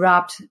 he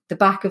grabbed the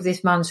back of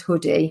this man's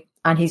hoodie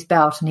and his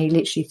belt and he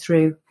literally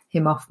threw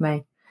him off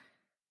me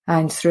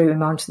and threw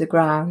him onto the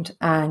ground.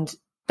 And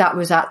that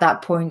was at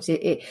that point.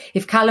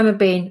 If Callum had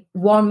been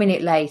 1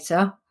 minute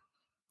later,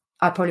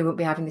 I probably wouldn't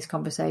be having this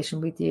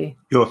conversation with you.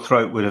 Your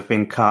throat would have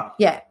been cut.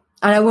 Yeah.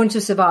 And I wouldn't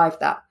have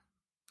survived that.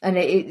 And,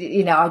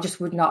 I just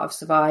would not have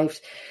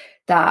survived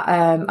that.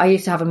 I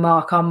used to have a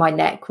mark on my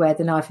neck where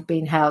the knife had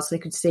been held so they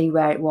could see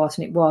where it was.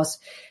 And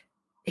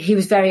he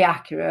was very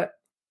accurate.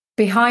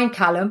 Behind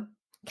Callum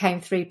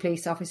came 3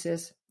 police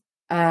officers,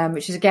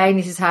 which is, again,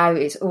 this is how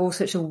it's all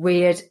such a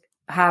weird,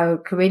 how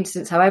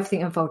coincidence, how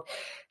everything unfolded.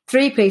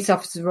 3 police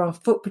officers were on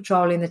foot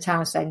patrol in the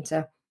town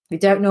centre. We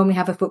don't normally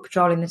have a foot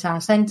patrol in the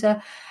town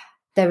centre.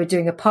 They were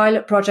doing a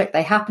pilot project.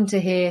 They happened to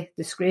hear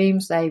the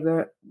screams. They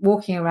were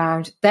walking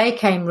around. They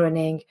came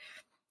running.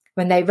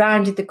 When they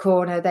rounded the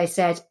corner, they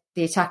said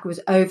the attacker was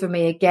over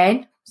me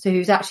again. So he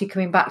was actually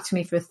coming back to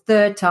me for a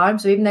third time.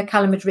 So even though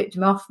Callum had ripped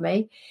him off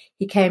me,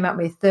 he came at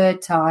me a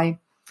third time.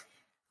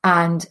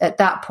 And at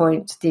that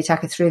point, the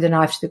attacker threw the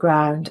knife to the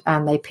ground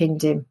and they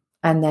pinned him.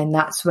 And then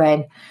that's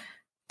when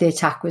the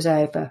attack was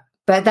over.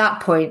 But at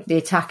that point, the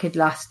attack had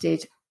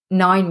lasted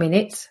 9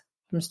 minutes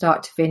from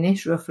start to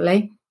finish,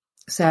 roughly.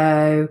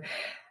 So,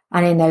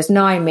 and in those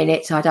 9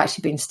 minutes, I'd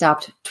actually been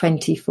stabbed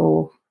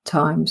 24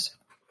 times.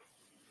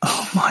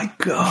 Oh, my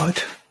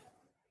God.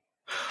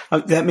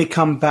 Let me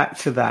come back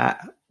to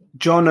that.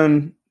 John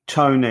and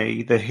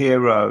Tony, the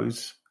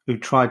heroes who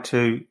tried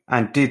to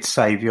and did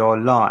save your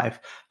life,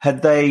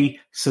 had they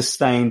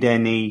sustained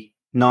any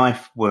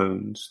knife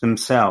wounds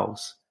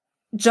themselves?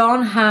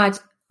 John had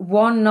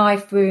one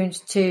knife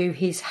wound to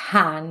his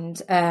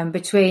hand,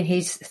 between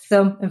his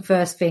thumb and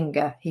first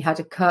finger. He had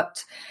a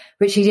cut,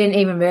 which he didn't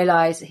even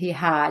realise he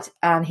had.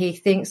 And he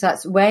thinks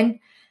that's when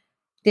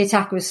the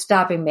attacker was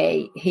stabbing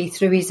me, he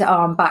threw his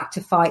arm back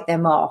to fight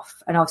them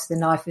off. And obviously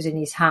the knife was in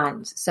his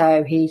hand.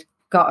 So he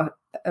got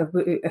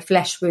a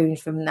flesh wound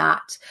from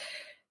that.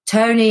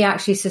 Tony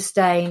actually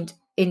sustained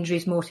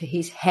injuries more to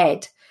his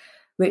head,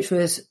 which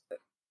was,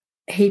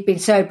 he'd been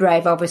so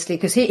brave, obviously,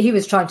 because he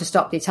was trying to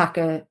stop the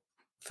attacker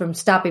from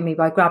stabbing me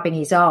by grabbing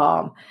his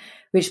arm,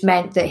 which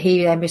meant that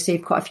he then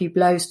received quite a few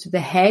blows to the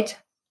head.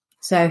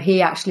 So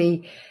he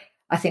actually,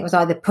 I think, was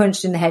either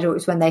punched in the head or it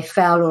was when they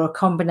fell, or a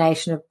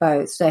combination of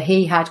both. So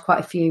he had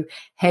quite a few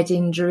head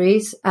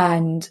injuries.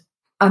 And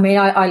I mean,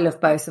 I love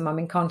both of them. I'm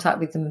in contact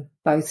with them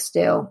both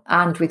still,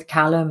 and with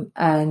Callum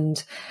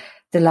and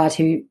the lad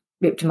who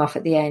ripped him off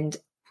at the end.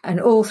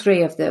 And all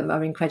three of them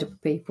are incredible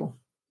people.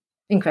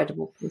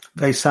 Incredible people.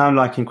 They sound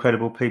like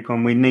incredible people,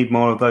 and we need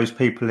more of those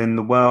people in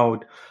the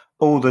world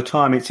all the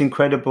time. It's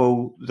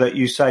incredible that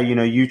you say, you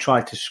know, you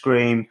tried to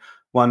scream,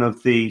 one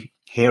of the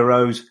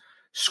heroes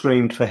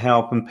screamed for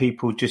help and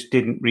people just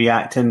didn't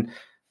react. And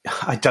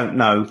I don't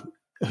know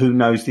who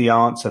knows the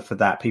answer for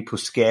that. People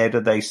scared?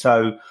 Are they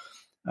so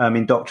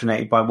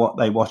indoctrinated by what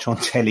they watch on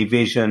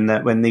television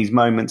that when these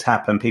moments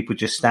happen, people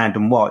just stand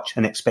and watch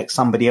and expect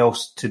somebody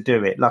else to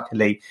do it?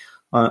 Luckily,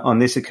 on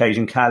this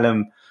occasion,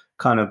 Callum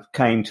kind of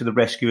came to the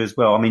rescue as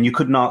well. I mean, you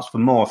couldn't ask for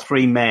more.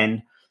 3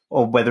 men,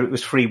 or whether it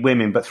was 3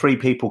 women, but 3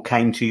 people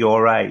came to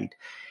your aid.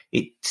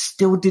 It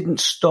still didn't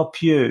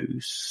stop you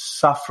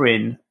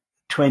suffering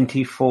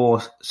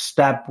 24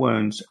 stab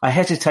wounds. I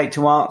hesitate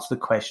to answer the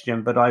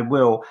question, but I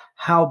will.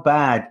 How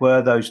bad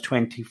were those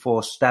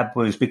 24 stab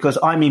wounds? Because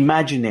I'm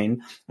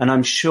imagining, and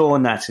I'm sure,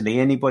 Natalie,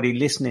 anybody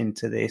listening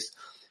to this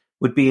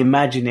would be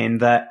imagining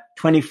that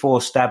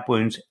 24 stab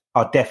wounds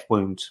are death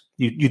wounds.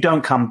 You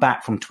don't come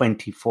back from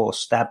 24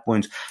 stab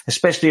wounds,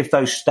 especially if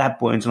those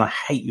stab wounds, and I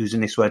hate using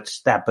this word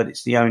stab, but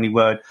it's the only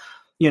word,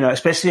 you know,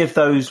 especially if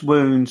those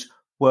wounds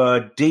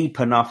were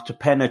deep enough to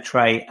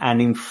penetrate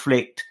and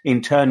inflict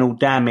internal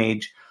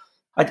damage.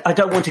 I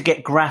don't want to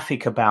get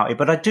graphic about it,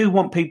 but I do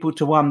want people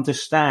to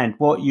understand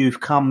what you've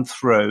come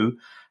through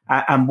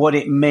and what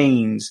it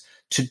means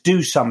to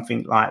do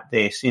something like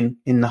this in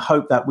the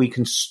hope that we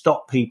can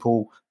stop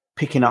people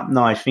picking up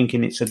knives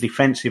thinking it's a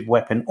defensive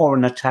weapon or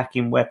an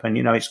attacking weapon.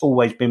 You know, it's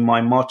always been my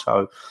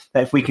motto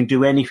that if we can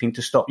do anything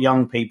to stop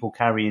young people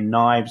carrying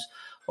knives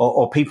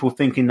or people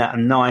thinking that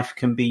a knife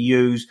can be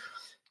used.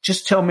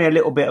 Just tell me a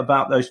little bit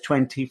about those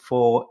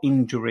 24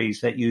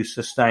 injuries that you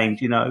sustained,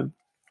 you know.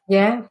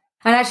 Yeah.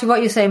 And actually what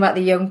you're saying about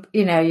the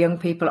young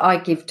people, I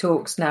give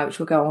talks now, which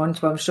we'll go on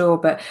to, I'm sure,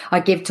 but I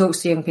give talks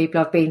to young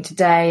people. I've been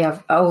today,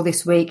 all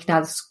this week,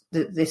 now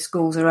the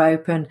schools are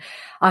open,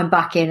 I'm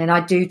back in, and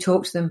I do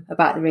talk to them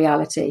about the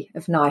reality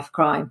of knife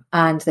crime,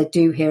 and they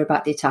do hear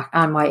about the attack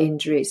and my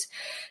injuries.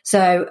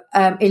 So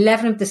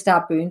 11 of the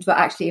stab wounds were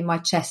actually in my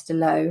chest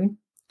alone,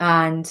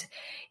 and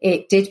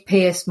it did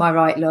pierce my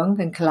right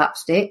lung and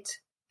collapsed it.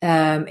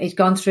 It's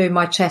gone through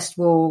my chest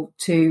wall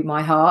to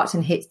my heart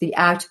and hit the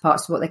outer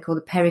parts of what they call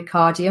the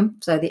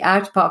pericardium. So the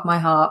outer part of my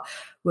heart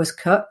was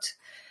cut.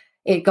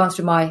 It'd gone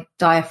through my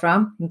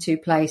diaphragm in 2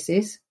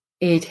 places.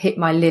 It hit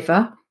my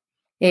liver.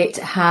 It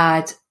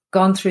had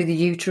gone through the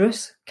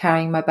uterus,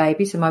 carrying my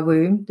baby, so my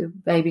womb, the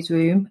baby's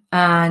womb.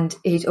 And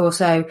it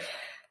also,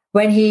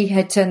 when he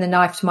had turned the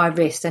knife to my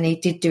wrist, and he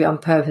did do it on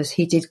purpose,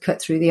 he did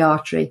cut through the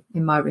artery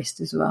in my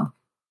wrist as well.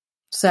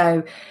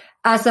 So,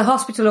 as the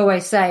hospital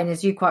always say, and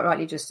as you quite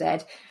rightly just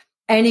said,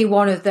 any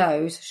one of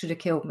those should have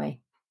killed me.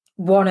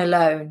 One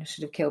alone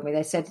should have killed me.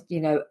 They said,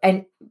 you know,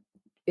 and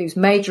it was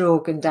major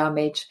organ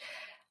damage.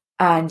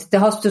 And the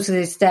hospital to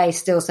this day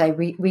still say,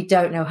 we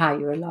don't know how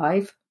you're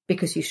alive,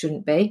 because you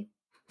shouldn't be.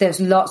 There's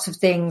lots of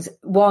things.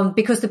 One,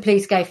 because the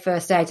police gave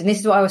first aid. And this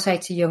is what I would say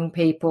to young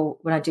people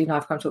when I do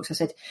knife crime talks. I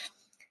said,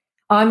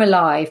 I'm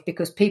alive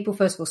because people,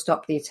 first of all,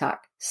 stopped the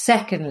attack.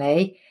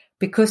 Secondly,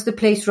 because the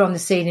police were on the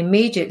scene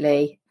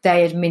immediately,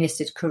 they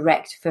administered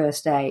correct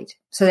first aid.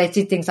 So they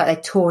did things like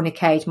they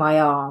tourniqueted my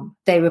arm.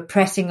 They were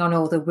pressing on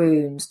all the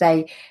wounds.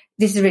 The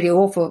this is really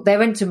awful. They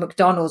went to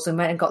McDonald's and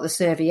went and got the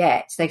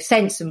serviettes. They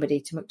sent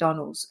somebody to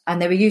McDonald's and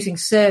they were using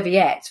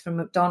serviettes from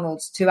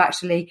McDonald's to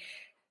actually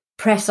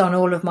press on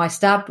all of my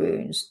stab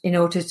wounds in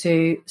order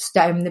to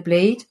stem the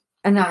bleed.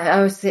 And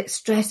I was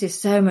stresses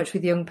so much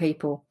with young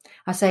people.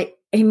 I say,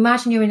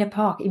 imagine you're in a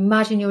park,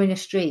 imagine you're in a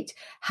street.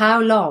 How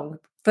long,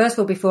 first of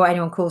all, before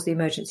anyone calls the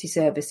emergency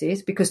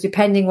services, because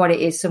depending what it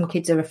is, some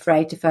kids are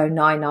afraid to phone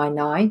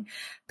 999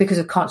 because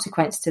of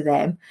consequence to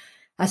them.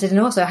 I said,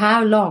 and also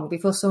how long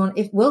before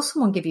will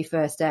someone give you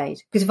first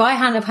aid? Because if I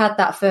hadn't have had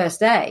that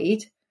first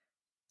aid,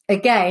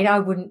 again, I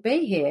wouldn't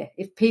be here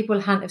if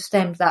people hadn't have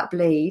stemmed that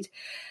bleed.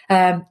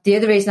 The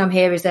other reason I'm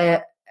here is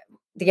that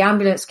the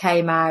ambulance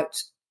came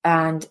out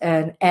and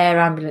an air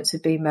ambulance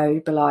had been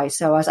mobilised.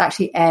 So I was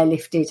actually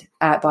airlifted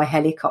out by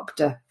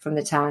helicopter from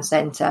the town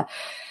centre.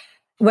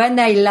 When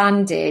they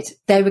landed,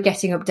 they were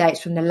getting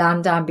updates from the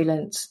land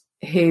ambulance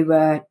who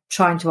were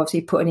trying to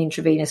obviously put an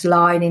intravenous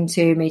line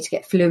into me to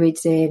get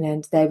fluids in,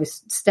 and they were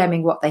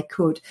stemming what they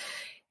could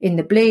in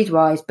the bleed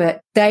wise,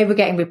 but they were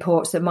getting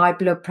reports that my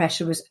blood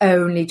pressure was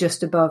only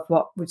just above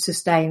what would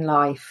sustain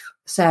life.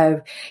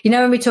 So,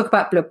 when we talk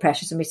about blood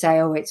pressures and we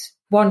say, oh, it's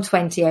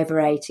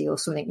 120/80 or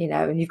something,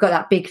 and you've got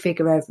that big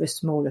figure over a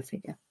smaller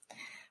figure.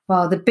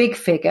 Well, the big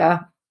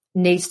figure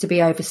needs to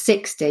be over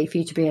 60 for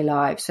you to be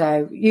alive.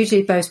 So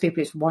usually most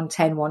people it's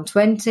 110,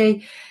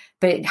 120,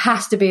 but it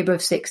has to be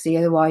above 60.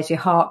 Otherwise your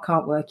heart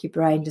can't work, your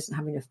brain doesn't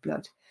have enough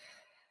blood.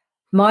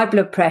 My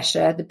blood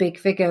pressure, the big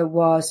figure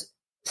was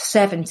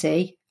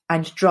 70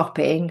 and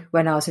dropping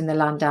when I was in the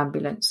land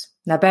ambulance.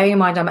 Now, bearing in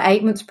mind, I'm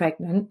 8 months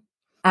pregnant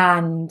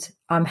and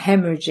I'm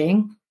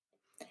hemorrhaging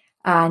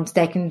and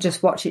they can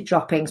just watch it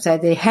dropping. So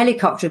the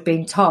helicopter had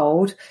been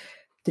told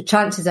the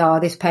chances are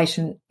this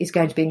patient is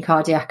going to be in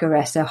cardiac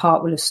arrest. Their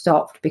heart will have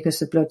stopped because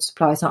the blood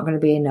supply is not going to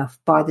be enough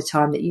by the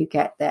time that you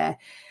get there.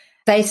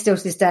 They still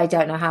to this day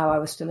don't know how I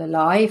was still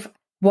alive.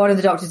 One of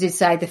the doctors did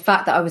say the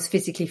fact that I was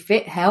physically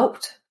fit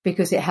helped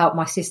because it helped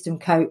my system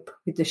cope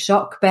with the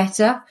shock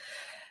better.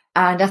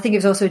 And I think it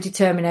was also a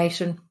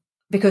determination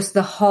because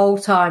the whole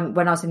time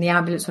when I was in the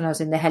ambulance, when I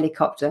was in the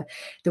helicopter,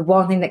 the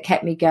one thing that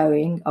kept me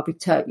going, I'll be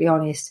totally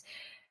honest,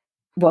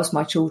 was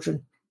my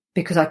children,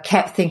 because I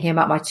kept thinking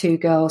about my 2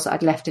 girls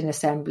I'd left in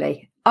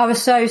assembly. I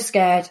was so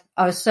scared.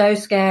 I was so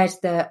scared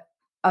that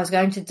I was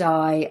going to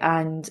die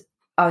and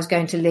I was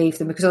going to leave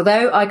them, because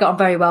although I got on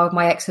very well with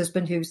my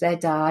ex-husband, who was their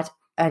dad,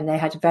 and they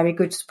had a very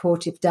good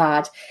supportive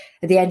dad,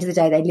 at the end of the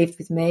day, they lived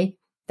with me.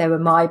 They were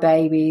my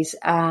babies.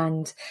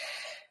 And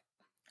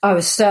I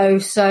was so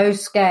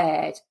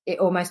scared. It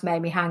almost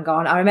made me hang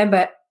on. I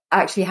remember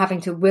actually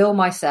having to will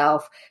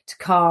myself to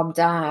calm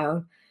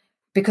down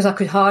because I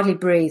could hardly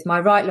breathe. My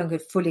right lung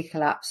had fully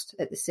collapsed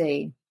at the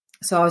scene.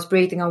 So I was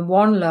breathing on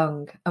one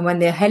lung. And when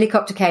the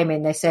helicopter came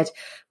in, they said,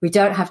 we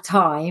don't have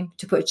time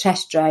to put a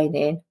chest drain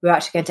in. We're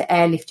actually going to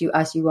airlift you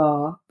as you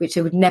are, which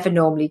they would never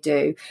normally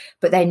do.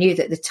 But they knew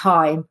that the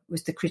time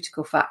was the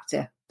critical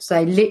factor. So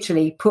they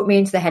literally put me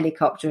into the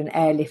helicopter and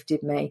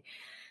airlifted me.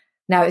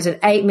 Now, it was an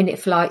 8-minute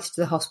flight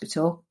to the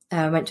hospital.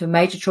 I went to a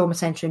major trauma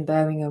centre in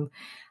Birmingham.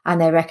 And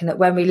they reckon that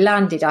when we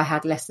landed, I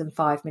had less than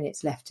 5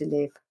 minutes left to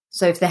live.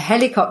 So if the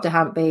helicopter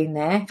hadn't been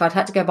there, if I'd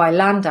had to go by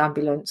land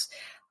ambulance,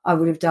 I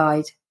would have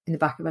died in the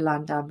back of a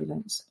land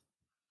ambulance.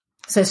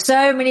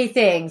 So many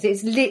things.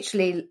 It's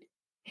literally,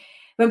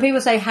 when people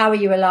say, how are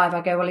you alive?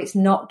 I go, well, it's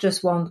not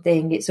just one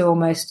thing. It's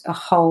almost a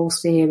whole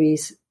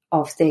series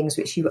of things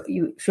which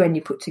you when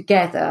you put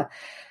together,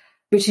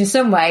 which in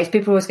some ways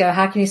people always go,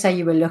 how can you say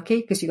you were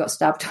lucky? Because you got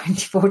stabbed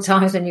 24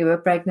 times when you were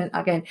pregnant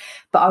again.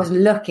 But I was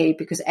lucky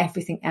because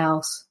everything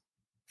else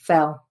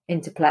fell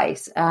into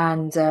place.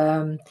 And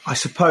I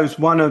suppose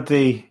one of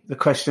the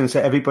questions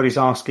that everybody's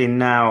asking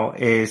now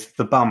is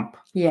the bump.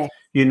 Yeah.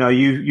 You know,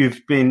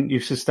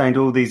 you've sustained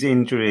all these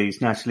injuries,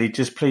 Natalie.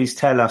 Just please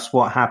tell us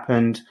what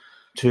happened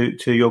to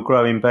your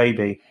growing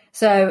baby.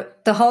 So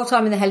the whole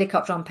time in the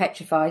helicopter, I'm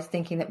petrified,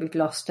 thinking that we've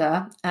lost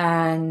her.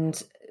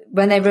 And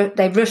when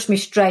they rushed me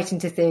straight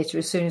into theatre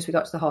as soon as we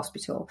got to the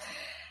hospital.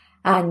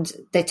 And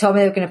they told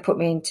me they were going to put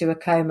me into a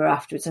coma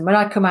afterwards. And when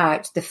I come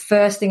out, the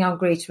first thing I'm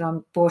greeted when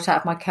I'm brought out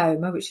of my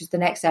coma, which is the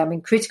next day, I'm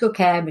in critical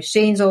care,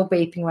 machines all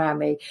beeping around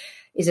me,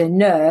 is a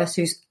nurse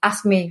who's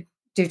asked me,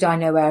 did I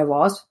know where I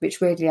was? Which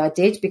weirdly I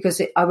did,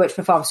 because I worked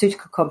for a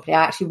pharmaceutical company.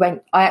 I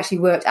actually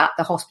worked at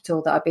the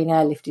hospital that I've been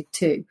airlifted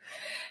to.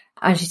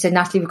 And she said,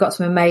 Natalie, we've got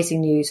some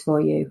amazing news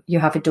for you. You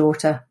have a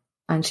daughter,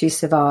 and she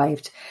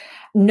survived.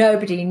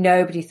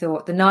 Nobody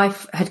thought the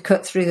knife had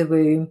cut through the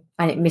womb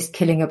and it missed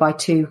killing her by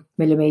 2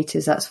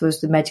 millimeters. That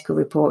was the medical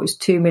report. It was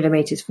 2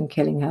 millimeters from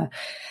killing her.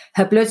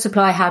 Her blood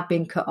supply had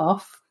been cut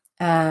off.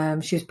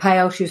 She was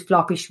pale, she was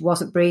floppy, she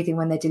wasn't breathing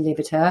when they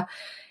delivered her.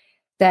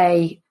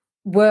 They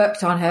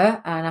worked on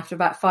her, and after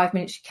about 5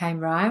 minutes she came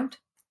round.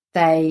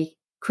 They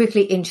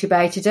quickly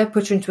intubated her,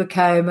 put her into a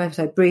coma,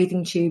 so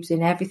breathing tubes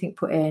in, everything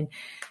put in.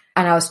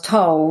 And I was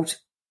told,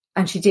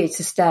 and she did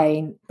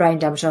sustain brain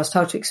damage, I was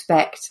told to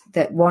expect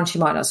that 1, she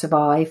might not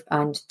survive,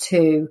 and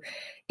 2,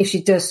 if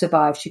she does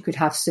survive, she could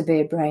have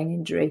severe brain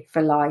injury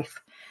for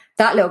life.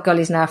 That little girl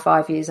is now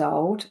 5 years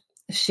old.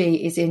 she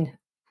is in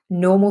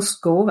normal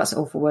school. That's an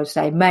awful word to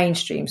say,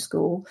 mainstream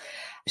school.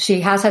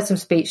 She has had some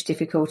speech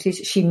difficulties.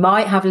 She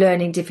might have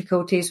learning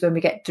difficulties when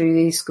we get through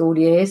these school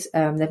years.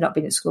 They've not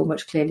been at school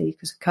much, clearly,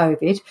 because of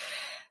COVID.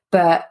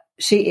 But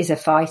she is a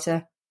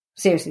fighter.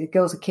 Seriously, the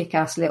girl's a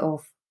kick-ass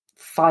little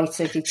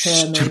fighter,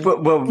 determined.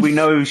 Well, we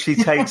know who she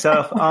takes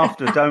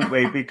after, don't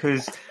we?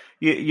 Because,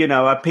 you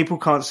know, people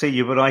can't see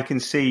you, but I can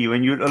see you.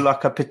 And you look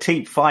like a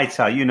petite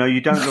fighter. You know,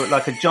 you don't look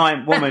like a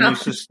giant woman who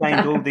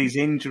sustained all these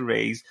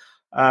injuries.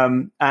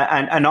 And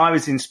I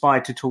was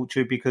inspired to talk to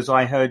you because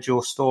I heard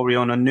your story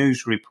on a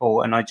news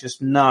report, and I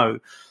just know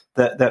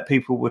that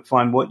people would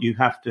find what you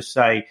have to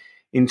say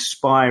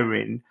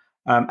inspiring.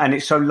 And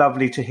it's so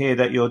lovely to hear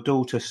that your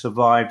daughter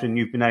survived and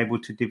you've been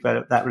able to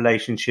develop that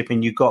relationship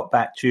and you got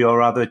back to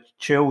your other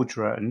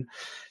children.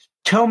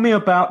 Tell me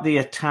about the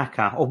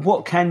attacker, or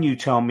what can you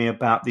tell me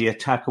about the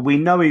attacker? We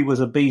know he was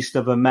a beast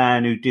of a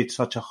man who did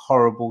such a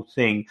horrible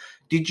thing.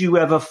 Did you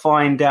ever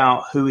find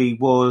out who he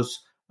was?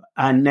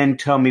 And then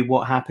tell me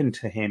what happened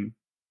to him.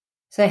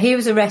 So he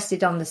was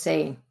arrested on the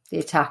scene, the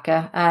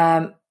attacker.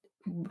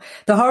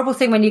 The horrible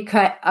thing when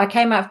I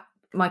came out of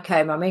my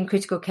coma, I'm in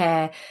critical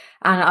care,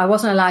 and I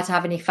wasn't allowed to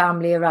have any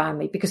family around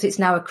me because it's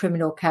now a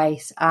criminal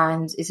case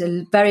and it's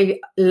a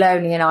very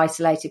lonely and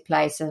isolated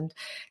place. And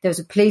there was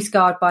a police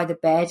guard by the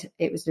bed.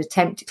 It was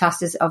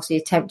classed as obviously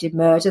attempted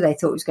murder. They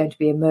thought it was going to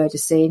be a murder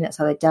scene. That's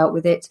how they dealt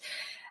with it.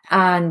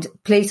 And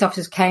police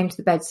officers came to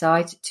the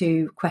bedside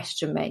to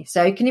question me.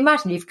 So you can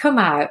imagine, you've come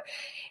out,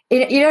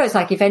 you know, it's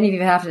like if any of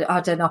you have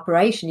had an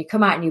operation, you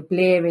come out and you're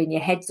bleary and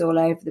your head's all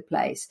over the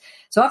place.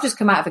 So I've just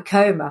come out of a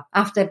coma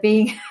after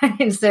being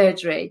in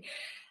surgery.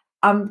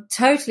 I'm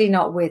totally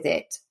not with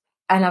it.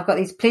 And I've got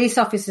these police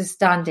officers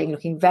standing,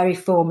 looking very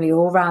formally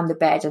all around the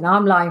bed. And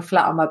I'm lying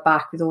flat on my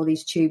back with all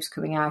these tubes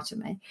coming out of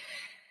me.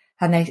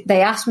 And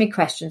they ask me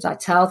questions. I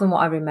tell them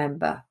what I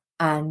remember.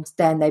 And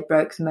then they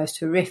broke the most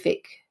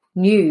horrific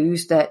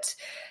news that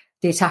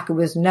the attacker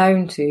was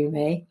known to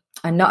me,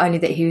 and not only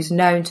that he was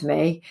known to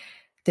me,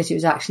 that it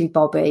was actually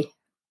Bobby,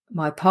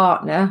 my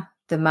partner,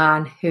 the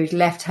man who'd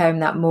left home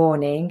that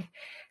morning,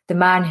 the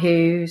man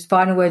whose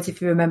final words,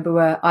 if you remember,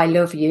 were, "I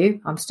love you,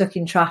 I'm stuck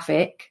in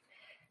traffic,"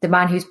 the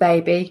man whose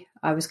baby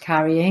I was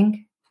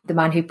carrying, the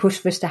man who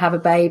pushed for us to have a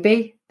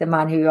baby, the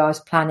man who I was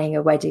planning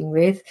a wedding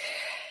with.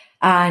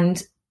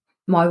 And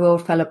my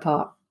world fell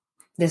apart.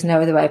 There's no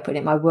other way of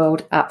putting it. My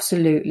world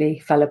absolutely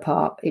fell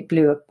apart. It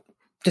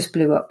just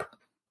blew up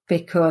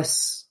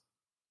because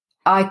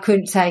I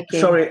couldn't take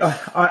it. Sorry,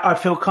 I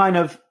feel kind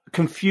of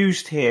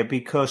confused here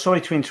because, sorry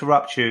to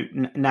interrupt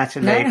you,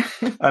 Natalie.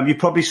 No. You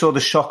probably saw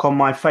the shock on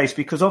my face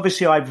because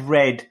obviously I've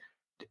read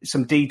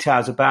some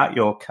details about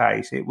your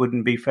case. It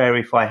wouldn't be fair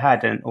if I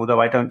hadn't,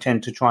 although I don't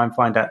tend to try and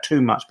find out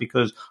too much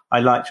because I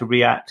like to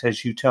react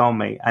as you tell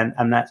me.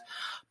 And that's,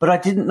 but I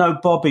didn't know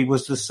Bobby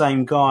was the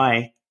same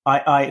guy.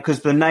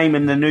 Because the name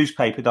in the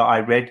newspaper that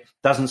I read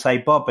doesn't say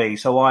Bobby.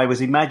 So I was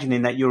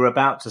imagining that you were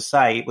about to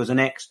say it was an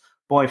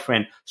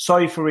ex-boyfriend.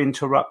 Sorry for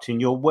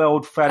interrupting. Your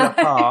world fell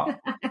apart.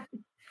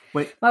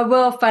 My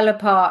world fell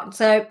apart.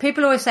 So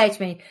people always say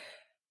to me,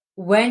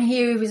 when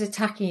he was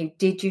attacking you,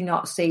 did you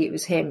not see it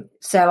was him?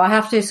 So I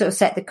have to sort of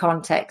set the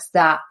context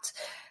that,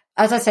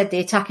 as I said, the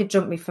attacker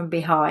jumped me from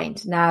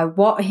behind. Now,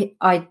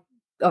 I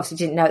obviously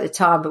didn't know at the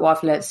time, but what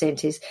I've learned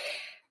since is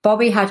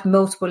Bobby had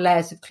multiple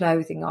layers of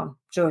clothing on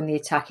during the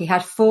attack. He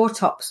had 4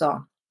 tops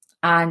on.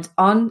 And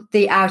on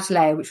the outer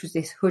layer, which was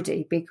this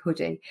hoodie, big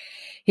hoodie,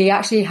 he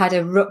actually had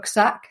a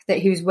rucksack that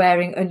he was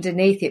wearing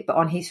underneath it, but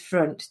on his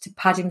front to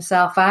pad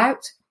himself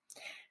out.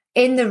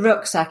 In the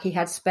rucksack, he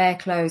had spare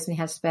clothes and he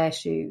had spare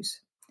shoes.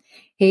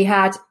 He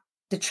had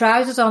the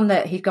trousers on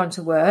that he'd gone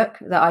to work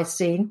that I'd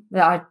seen,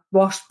 that I'd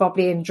washed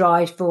Bobby and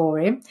dried for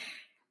him.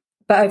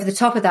 But over the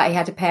top of that, he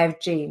had a pair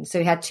of jeans. So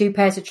he had 2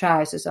 pairs of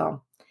trousers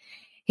on.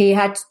 He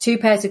had 2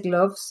 pairs of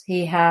gloves.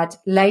 He had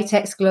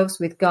latex gloves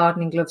with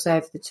gardening gloves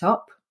over the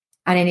top.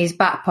 And in his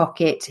back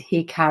pocket,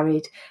 he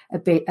carried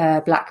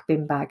a black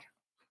bin bag.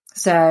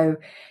 So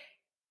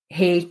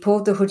he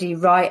pulled the hoodie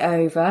right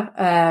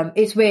over.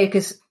 It's weird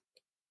because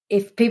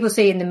if people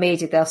see in the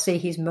media, they'll see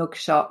his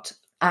mugshot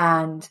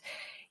and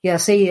you'll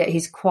see that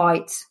he's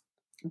quite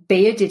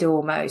bearded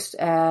almost,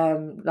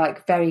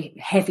 like very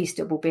heavy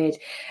stubble beard.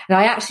 And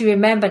I actually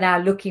remember now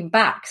looking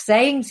back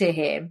saying to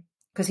him,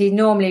 because he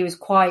normally was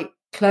quite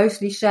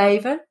closely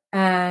shaven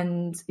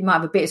and he might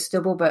have a bit of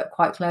stubble, but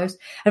quite close.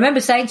 I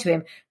remember saying to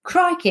him,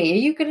 "Crikey, are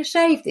you going to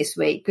shave this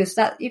week? Because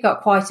you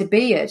got quite a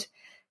beard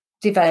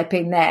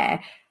developing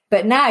there."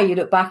 But now you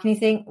look back and you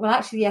think, well,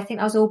 actually, I think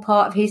that was all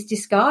part of his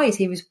disguise.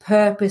 He was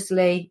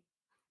purposely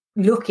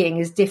looking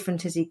as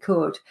different as he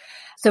could.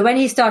 So when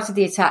he started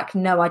the attack,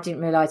 no, I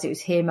didn't realise it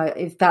was him.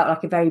 It felt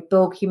like a very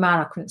bulky man.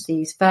 I couldn't see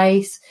his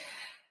face.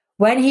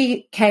 When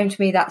he came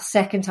to me that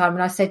second time,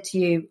 and I said to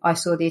you, I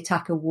saw the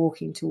attacker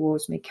walking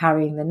towards me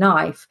carrying the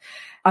knife,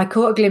 I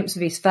caught a glimpse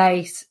of his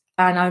face.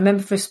 And I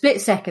remember for a split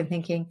second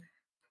thinking,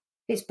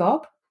 it's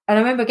Bob. And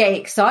I remember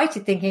getting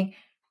excited thinking,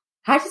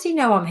 how does he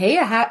know I'm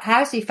here?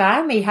 How's he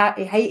found me?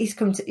 He's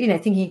come to,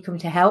 thinking he'd come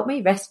to help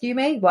me, rescue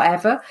me,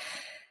 whatever.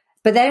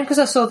 But then because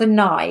I saw the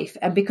knife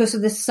and because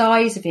of the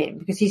size of him,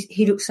 because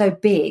he looked so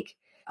big,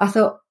 I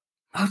thought,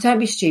 oh, don't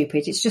be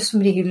stupid. It's just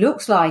somebody who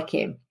looks like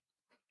him.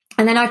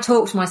 And then I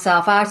talked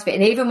myself out of it.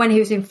 And even when he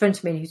was in front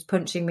of me and he was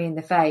punching me in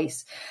the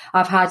face,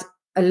 I've had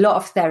a lot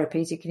of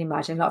therapy, as you can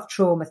imagine, a lot of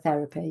trauma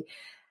therapy.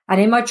 And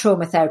in my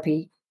trauma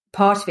therapy,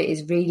 part of it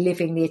is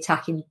reliving the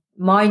attack in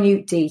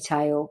minute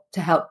detail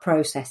to help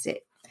process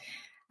it.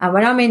 And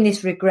when I'm in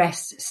this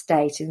regressed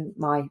state in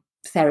my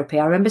therapy,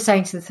 I remember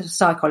saying to the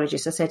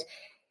psychologist, I said,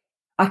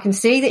 I can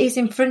see that he's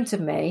in front of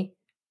me,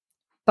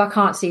 but I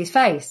can't see his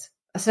face.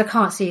 I said, I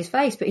can't see his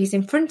face, but he's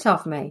in front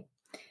of me.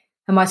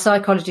 And my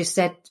psychologist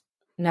said,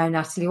 no,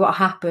 Natalie, what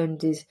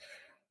happened is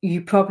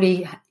you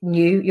probably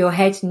knew, your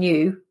head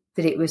knew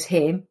that it was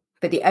him,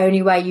 but the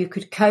only way you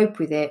could cope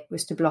with it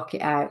was to block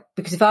it out.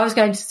 Because if I was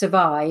going to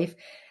survive,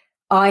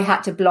 I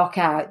had to block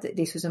out that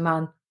this was a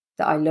man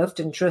that I loved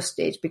and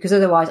trusted, because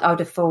otherwise I would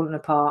have fallen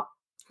apart.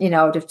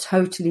 I would have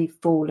totally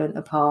fallen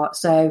apart.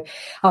 So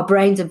our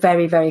brains are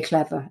very, very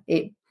clever.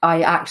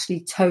 I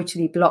actually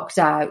totally blocked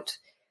out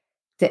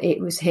that it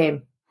was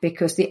him,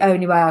 because the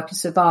only way I could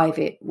survive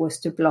it was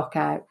to block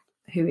out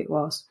who it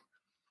was.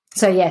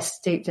 So yes,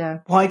 deep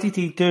down. Why did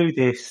he do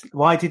this?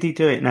 Why did he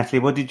do it, Natalie?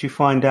 What did you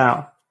find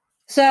out?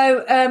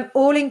 So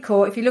all in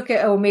court, if you look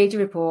at all media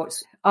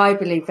reports, I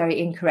believe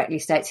very incorrectly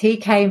states he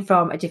came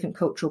from a different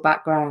cultural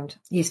background.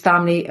 His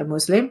family are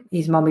Muslim.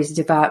 His mum is a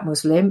devout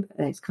Muslim.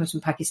 It comes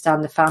from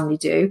Pakistan, the family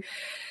do.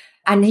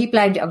 And he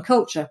blamed it on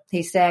culture.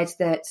 He said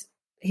that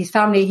his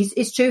family,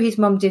 it's true, his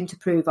mum didn't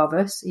approve of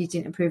us. He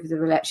didn't approve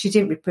of she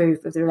didn't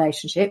approve of the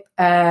relationship.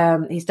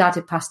 His dad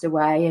had passed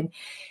away and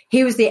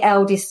he was the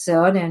eldest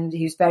son and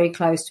he was very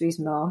close to his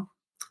mum.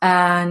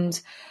 And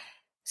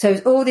so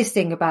it's all this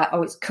thing about,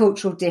 it's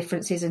cultural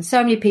differences. And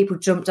so many people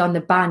jumped on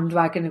the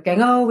bandwagon of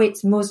going,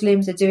 it's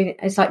Muslims are doing it.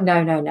 It's like, no.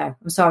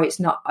 I'm sorry, it's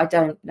not. I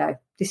don't know.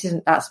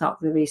 That's not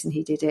the reason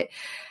he did it.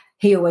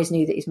 He always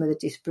knew that his mother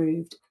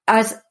disapproved.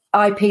 As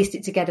I pieced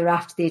it together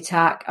after the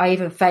attack, I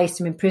even faced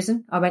him in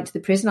prison. I went to the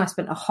prison. I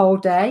spent a whole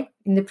day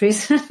in the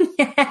prison.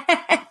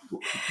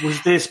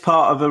 Was this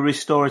part of a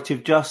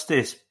restorative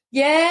justice?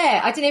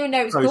 Yeah, I didn't even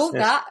know it was process. Called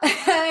that.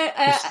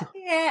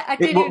 I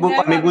didn't even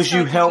know. I mean, was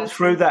you helped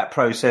through that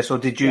process, or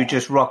did you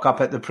just rock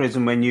up at the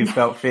prison when you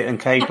felt fit and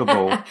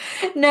capable?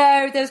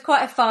 No, there was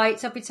quite a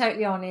fight, I'll be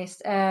totally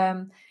honest.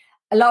 A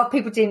lot of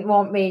people didn't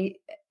want me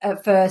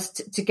at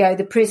first to go.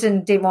 The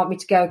prison didn't want me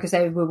to go because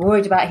they were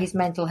worried about his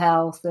mental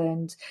health,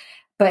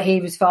 but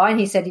he was fine.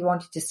 He said he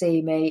wanted to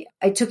see me.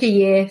 It took a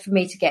year for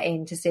me to get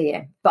in to see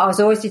him, but I was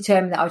always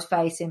determined that I would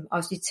face him. I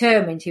was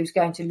determined he was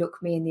going to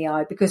look me in the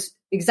eye, because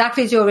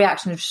exactly as your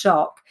reaction of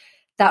shock,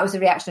 that was the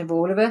reaction of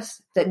all of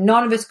us, that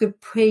none of us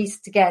could piece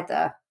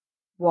together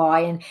why.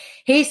 And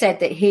he said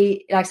that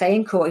like I say,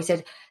 in court, he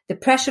said the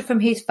pressure from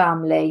his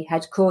family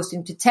had caused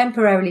him to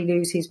temporarily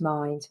lose his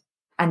mind,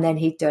 and then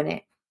he'd done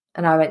it.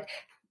 And I went,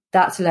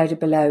 that's a load of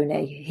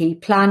baloney. He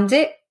planned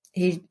it.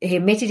 He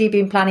admitted he'd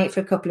been planning it for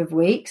a couple of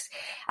weeks.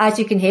 As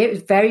you can hear, it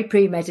was very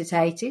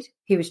premeditated.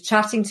 He was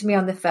chatting to me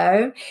on the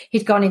phone.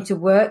 He'd gone into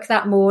work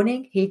that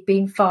morning. He'd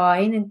been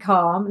fine and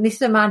calm. And this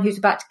is a man who's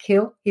about to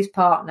kill his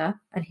partner,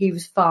 and he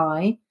was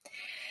fine.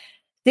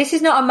 This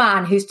is not a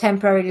man who's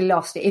temporarily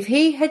lost it. If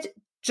he had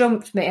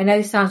jumped me, I know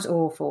this sounds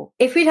awful,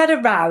 if we'd had a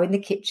row in the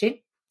kitchen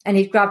and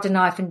he'd grabbed a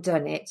knife and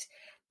done it,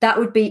 that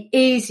would be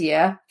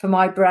easier for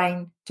my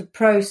brain to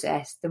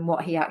process than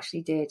what he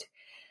actually did.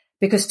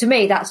 Because to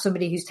me, that's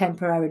somebody who's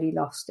temporarily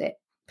lost it,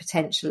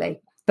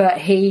 potentially. But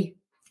he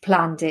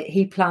planned it.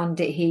 He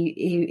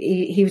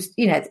was,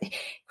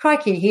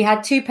 crikey, he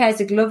had 2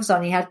 pairs of gloves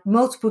on. He had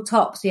multiple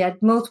tops. He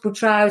had multiple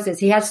trousers.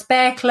 He had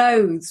spare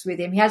clothes with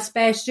him. He had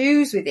spare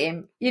shoes with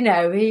him. He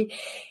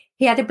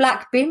had a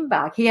black bin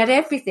bag. He had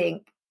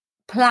everything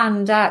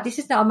planned out. This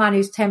is not a man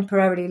who's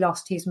temporarily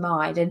lost his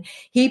mind. And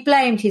he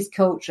blamed his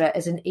culture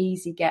as an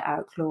easy get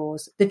out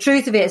clause. The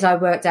truth of it is I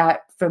worked out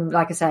from,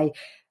 like I say,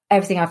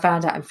 everything I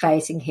found out in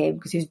facing him,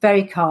 because he was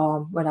very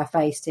calm when I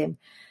faced him,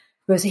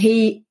 was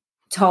he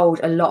told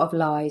a lot of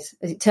lies.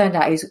 As it turned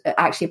out, he was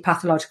actually a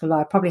pathological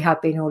liar, probably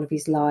had been all of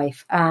his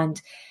life. And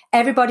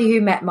everybody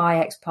who met my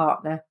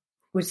ex-partner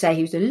would say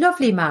he was a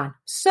lovely man,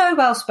 so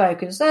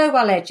well-spoken, so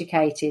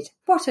well-educated.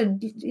 What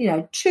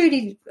a,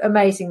 truly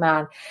amazing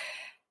man.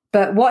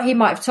 But what he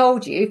might have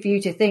told you, for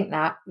you to think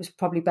that, was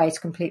probably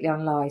based completely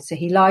on lies. So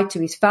he lied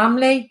to his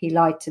family, he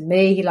lied to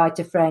me, he lied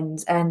to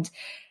friends, and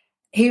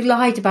he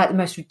lied about the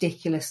most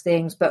ridiculous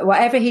things. But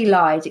whatever he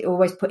lied, it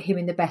always put him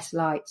in the best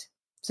light.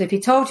 So if he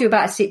told you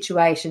about a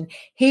situation,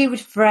 he would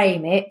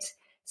frame it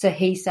so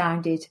he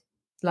sounded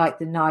like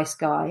the nice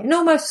guy, and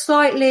almost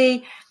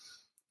slightly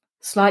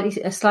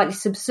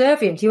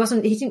subservient. He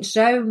didn't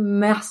show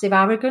massive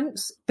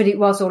arrogance, but it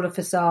was all a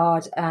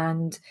facade.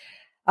 And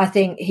I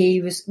think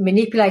he was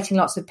manipulating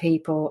lots of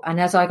people. And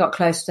as I got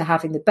closer to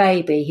having the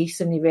baby, he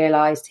suddenly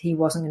realised he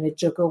wasn't going to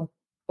juggle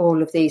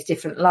all of these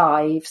different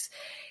lives.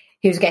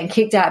 He was getting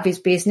kicked out of his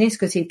business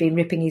because he'd been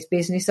ripping his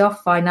business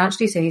off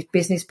financially. So his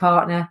business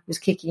partner was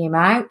kicking him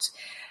out.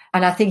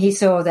 And I think he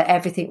saw that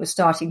everything was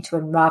starting to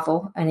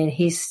unravel. And in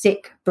his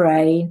sick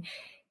brain,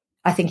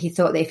 I think he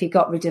thought that if he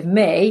got rid of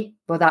me,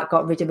 well, that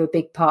got rid of a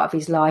big part of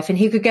his life, and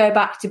he could go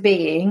back to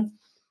being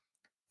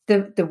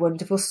the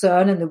wonderful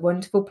son and the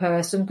wonderful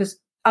person, because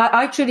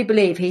I truly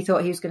believe he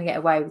thought he was going to get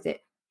away with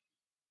it.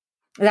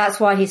 That's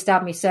why he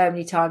stabbed me so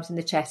many times in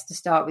the chest to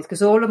start with,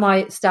 because all of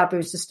my stab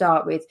wounds to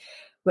start with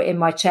were in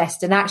my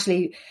chest. And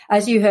actually,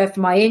 as you heard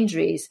from my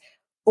injuries,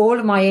 all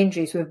of my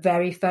injuries were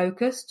very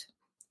focused.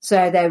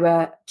 So they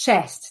were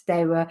chest,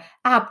 they were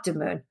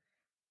abdomen.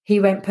 He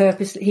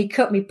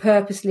cut me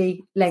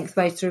purposely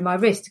lengthways through my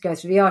wrist to go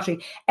through the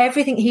artery.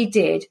 Everything he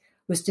did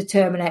was to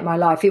terminate my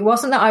life. It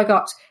wasn't that I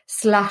got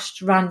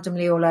slashed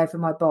randomly all over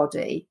my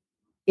body.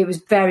 It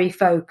was very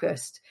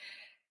focused.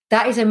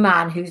 That is a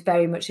man who's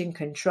very much in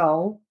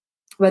control.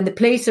 When the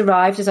police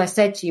arrived, as I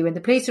said to you, when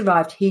the police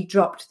arrived, he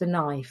dropped the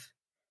knife.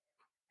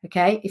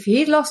 Okay? If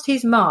he'd lost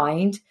his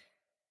mind,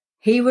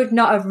 he would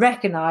not have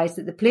recognised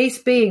that the police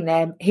being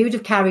there, he would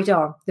have carried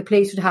on. The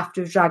police would have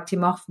to have dragged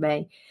him off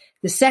me.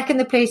 The second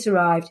the police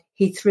arrived,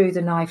 he threw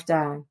the knife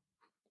down.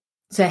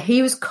 So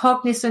he was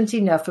cognizant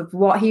enough of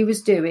what he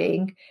was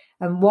doing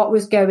and what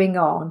was going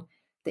on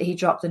that he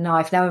dropped the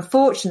knife. Now,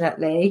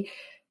 unfortunately,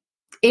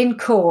 in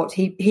court,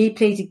 he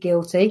pleaded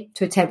guilty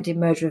to attempted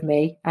murder of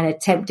me and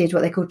attempted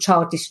what they call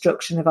child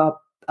destruction of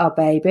our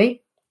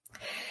baby.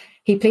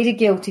 He pleaded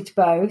guilty to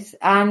both,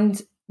 and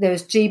there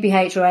was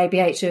GBH or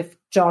ABH of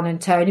John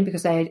and Tony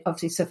because they had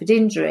obviously suffered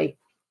injury.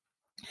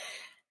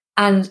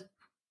 And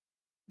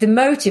the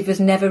motive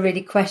was never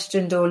really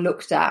questioned or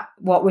looked at.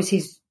 What was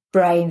his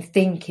brain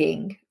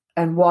thinking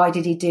and why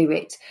did he do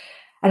it?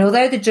 And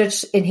although the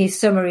judge in his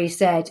summary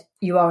said,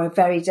 you are a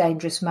very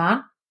dangerous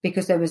man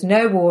because there was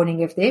no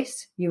warning of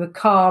this, you were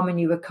calm and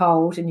you were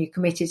cold and you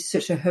committed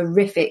such a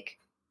horrific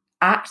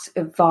act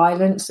of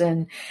violence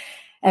and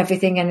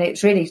everything. And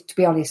it's really, to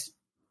be honest,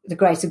 the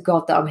grace of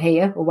God that I'm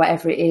here or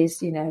whatever it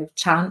is,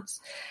 chance.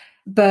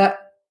 But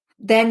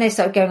then they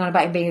started going on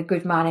about him being a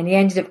good man, and he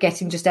ended up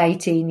getting just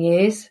 18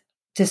 years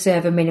to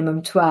serve a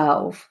minimum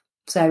 12.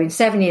 So in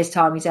 7 years'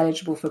 time, he's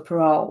eligible for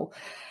parole.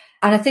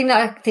 And the thing that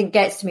I think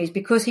gets to me is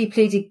because he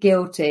pleaded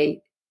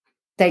guilty,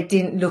 they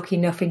didn't look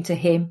enough into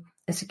him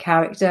as a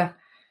character.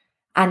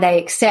 And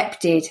they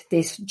accepted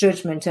this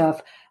judgment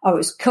of, it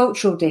was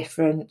cultural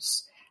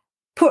difference,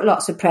 put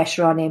lots of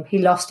pressure on him. He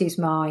lost his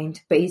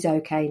mind, but he's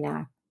okay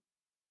now.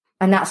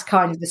 And that's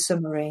kind of the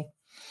summary.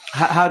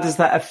 How does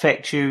that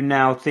affect you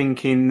now,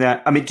 thinking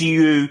that,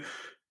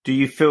 do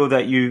you feel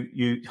that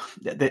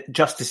that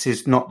justice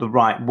is not the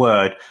right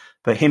word,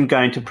 but him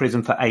going to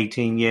prison for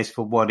 18 years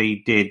for what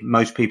he did,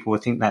 most people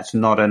would think that's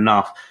not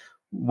enough.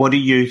 What do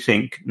you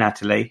think,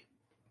 Natalie?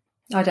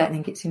 I don't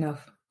think it's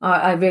enough.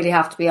 I really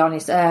have to be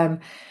honest.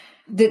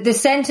 The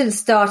sentence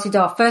started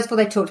off, first of all,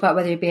 they talked about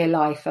whether he'd be a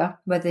lifer,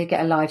 whether he'd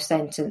get a life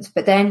sentence.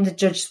 But then the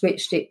judge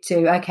switched it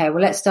to, okay,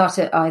 well, let's start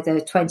at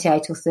either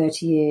 28 or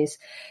 30 years.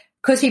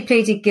 Because he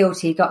pleaded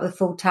guilty, he got the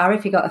full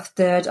tariff. He got a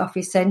third off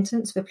his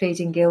sentence for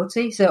pleading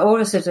guilty. So all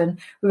of a sudden,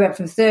 we went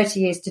from 30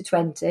 years to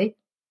 20.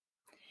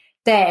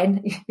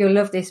 Then, you'll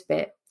love this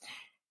bit,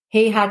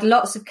 he had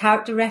lots of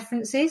character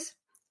references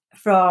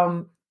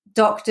from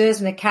doctors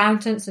and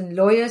accountants and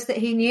lawyers that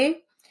he knew,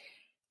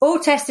 all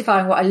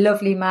testifying what a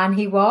lovely man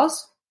he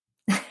was.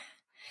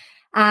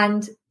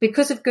 And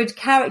because of good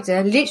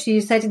character, literally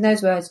you said in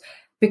those words,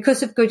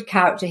 because of good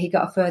character, he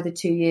got a further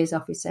 2 years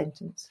off his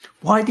sentence.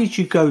 Why did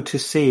you go to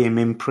see him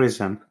in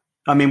prison?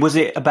 Was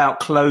it about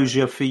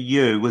closure for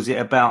you? Was it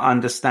about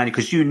understanding?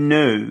 Because you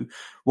knew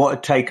what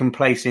had taken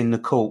place in the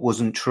court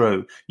wasn't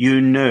true.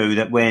 You knew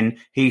that when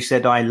he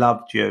said, I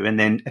loved you, and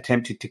then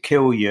attempted to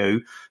kill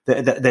you,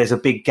 that there's a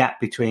big gap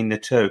between the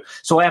two.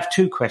 So I have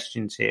two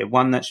questions here.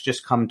 One that's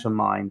just come to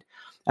mind,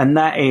 and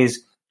that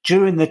is,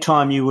 during the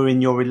time you were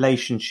in your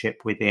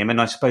relationship with him,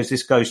 and I suppose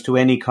this goes to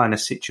any kind of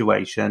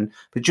situation,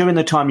 but during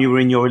the time you were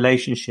in your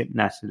relationship,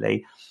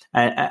 Natalie,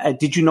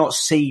 did you not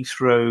see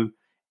through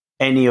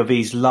any of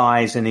his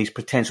lies and his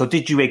pretense, or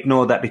did you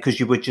ignore that because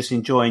you were just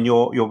enjoying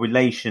your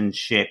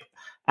relationship?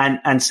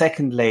 And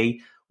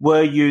secondly,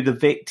 were you the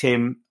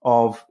victim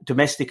of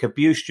domestic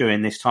abuse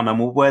during this time? And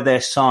were there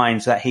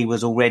signs that he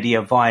was already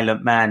a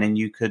violent man and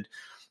you could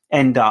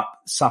end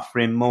up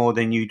suffering more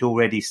than you'd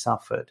already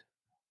suffered?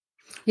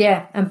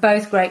 Yeah, and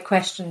both great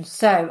questions.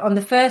 So on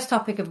the first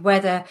topic of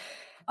whether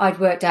I'd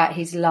worked out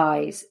his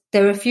lies,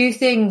 there were a few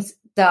things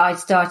that I'd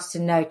started to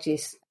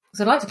notice.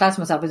 So I'd like to class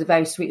myself as a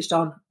very switched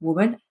on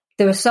woman.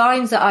 There were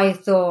signs that I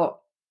thought,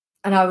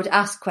 and I would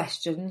ask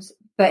questions,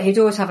 but he'd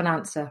always have an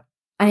answer.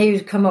 And he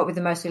would come up with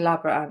the most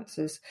elaborate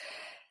answers.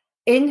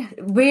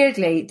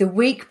 Weirdly, the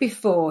week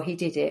before he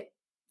did it,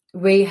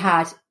 we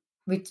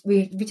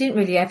didn't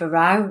really ever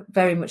row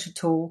very much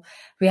at all.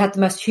 We had the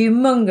most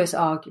humongous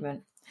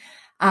argument.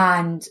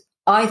 And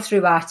I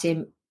threw at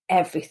him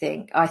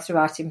everything. I threw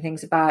at him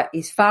things about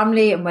his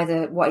family and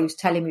whether what he was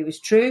telling me was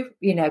true,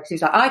 because he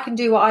was like, I can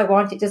do what I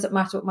want. It doesn't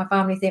matter what my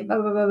family think,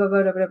 blah, blah, blah, blah,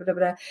 blah, blah, blah,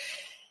 blah.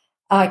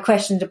 I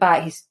questioned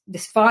about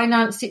this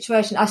finance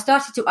situation. I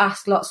started to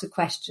ask lots of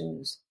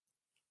questions.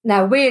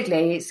 Now,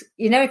 weirdly, it's,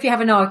 if you have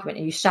an argument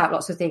and you shout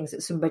lots of things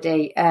at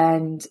somebody,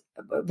 and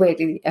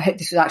weirdly,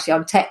 this was actually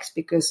on text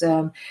because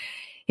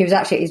he was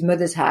actually at his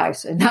mother's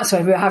house, and that's why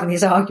we were having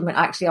this argument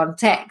actually on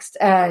text.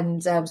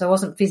 And so I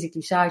wasn't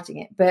physically shouting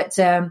it, but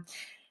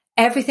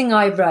everything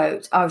I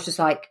wrote, I was just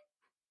like,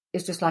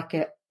 it's just like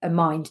a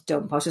mind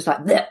dump. I was just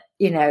like,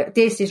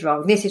 this is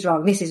wrong, this is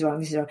wrong, this is wrong,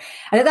 this is wrong.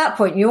 And at that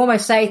point, you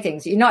almost say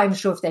things that you're not even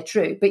sure if they're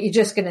true, but you're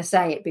just going to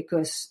say it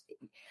because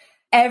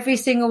every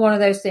single one of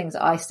those things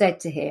that I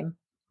said to him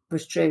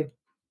was true,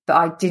 but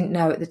I didn't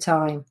know at the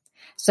time.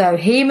 So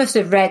he must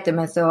have read them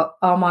and thought,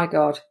 oh my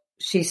God,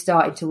 she's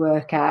starting to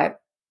work out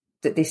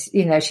that this,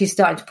 she's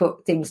starting to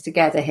put things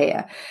together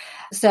here.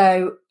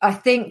 So I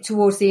think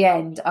towards the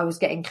end, I was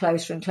getting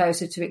closer and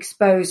closer to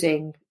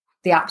exposing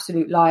the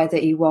absolute liar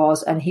that he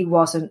was, and he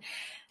wasn't.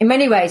 In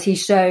many ways, he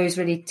shows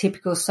really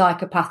typical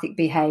psychopathic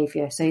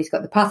behaviour. So he's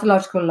got the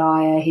pathological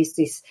liar. He's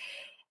this.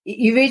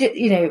 You read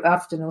it,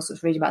 I've done all sorts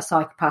of reading about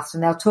psychopaths,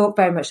 and they'll talk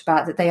very much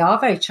about that they are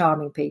very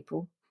charming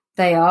people.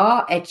 They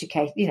are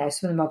educated,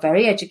 some of them are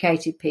very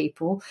educated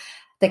people.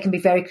 They can be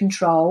very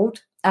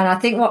controlled. And I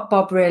think what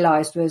Bob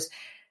realised was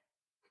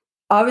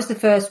I was the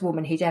first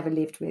woman he'd ever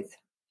lived with.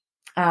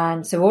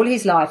 And so all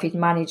his life he'd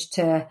managed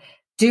to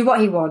do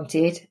what he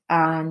wanted,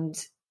 and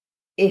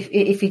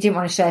if he didn't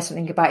want to share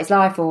something about his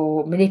life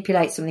or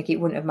manipulate something, it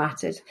wouldn't have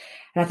mattered.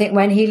 And I think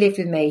when he lived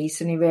with me, he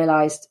suddenly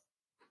realised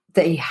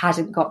that he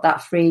hadn't got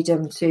that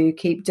freedom to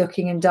keep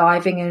ducking and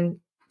diving and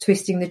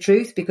twisting the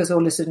truth, because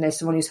all of a sudden there's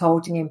someone who's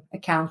holding him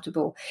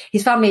accountable.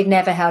 His family had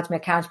never held him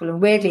accountable.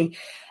 And weirdly,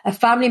 a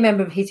family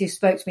member of his who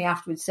spoke to me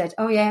afterwards said,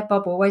 oh yeah,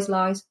 Bob always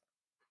lies.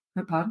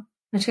 No pardon.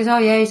 And she goes, oh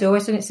yeah, he's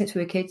always done it since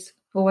we were kids.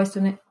 Always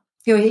done it.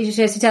 He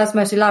tells the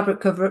most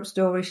elaborate cover-up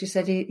story. She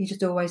said he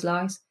just always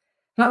lies.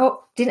 I'm like,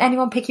 well, didn't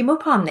anyone pick him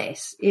up on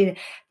this?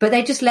 But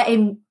they just let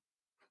him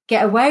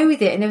get away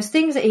with it. And there was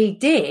things that he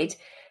did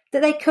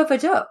that they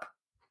covered up.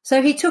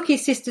 So he took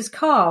his sister's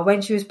car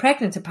when she was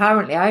pregnant,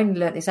 apparently. I only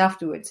learnt this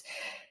afterwards.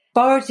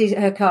 Borrowed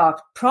her car,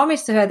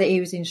 promised to her that he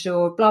was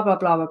insured, blah, blah,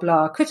 blah, blah,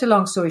 blah. Cut a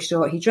long story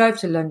short, he drove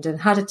to London,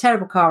 had a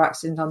terrible car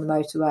accident on the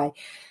motorway,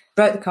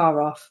 broke the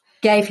car off,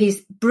 gave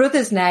his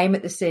brother's name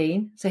at the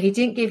scene. So he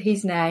didn't give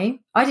his name.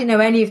 I didn't know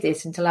any of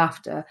this until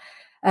after,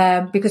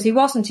 because he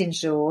wasn't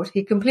insured.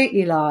 He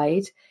completely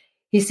lied.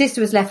 His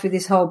sister was left with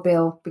this whole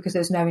bill because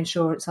there was no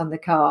insurance on the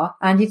car.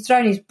 And he'd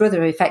thrown his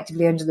brother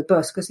effectively under the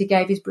bus because he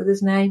gave his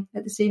brother's name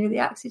at the scene of the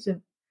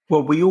accident.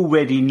 Well, we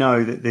already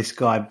know that this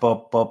guy,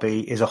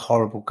 Bobby, is a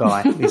horrible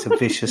guy. He's a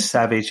vicious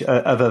savage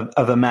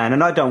of a man.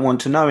 And I don't want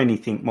to know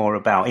anything more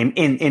about him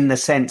in the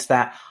sense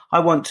that I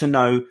want to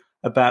know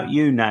about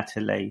you,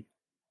 Natalie.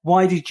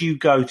 Why did you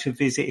go to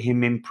visit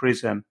him in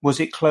prison? Was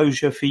it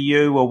closure for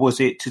you, or was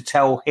it to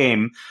tell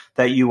him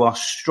that you are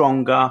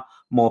stronger,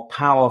 more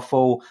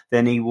powerful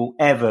than he will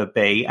ever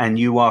be, and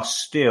you are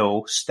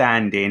still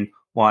standing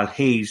while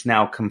he's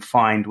now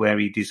confined where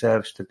he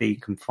deserves to be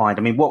confined?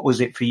 I mean, what was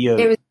it for you?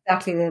 It was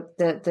exactly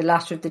the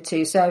latter of the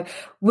two. So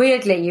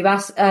weirdly, you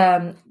asked,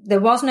 there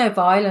was no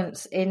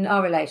violence in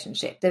our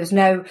relationship. There was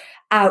no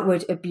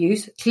outward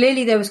abuse.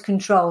 Clearly there was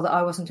control that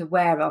I wasn't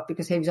aware of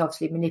because he was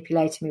obviously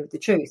manipulating me with the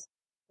truth.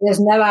 There's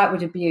no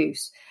outward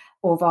abuse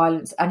or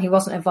violence, and he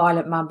wasn't a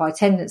violent man by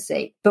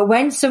tendency. But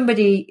when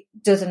somebody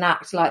does an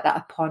act like that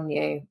upon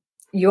you,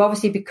 you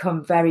obviously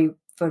become very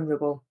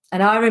vulnerable.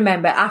 And I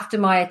remember after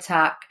my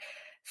attack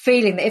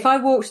feeling that if I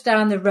walked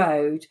down the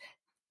road,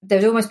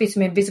 there'd almost be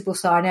some invisible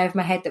sign over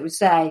my head that would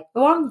say,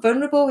 oh, I'm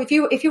vulnerable. If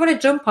you want to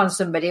jump on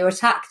somebody or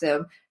attack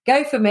them,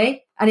 go for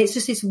me. And it's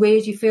just this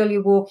weird, you feel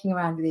you're walking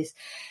around with this.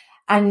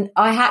 And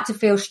I had to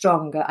feel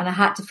stronger, and I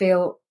had to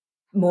feel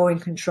more in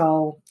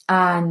control.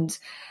 And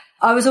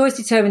I was always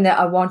determined that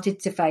I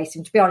wanted to face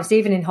him. To be honest,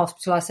 even in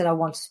hospital, I said I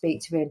want to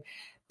speak to him.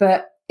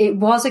 But it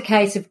was a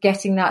case of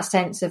getting that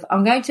sense of,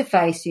 I'm going to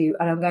face you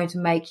and I'm going to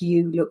make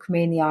you look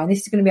me in the eye. And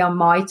this is going to be on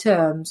my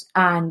terms.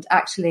 And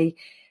actually,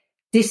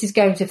 this is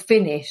going to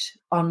finish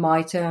on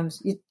my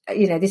terms.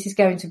 This is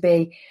going to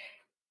be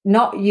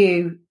not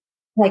you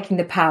taking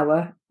the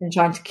power and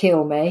trying to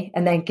kill me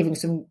and then giving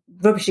some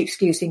rubbish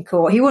excuse in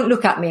court. He wouldn't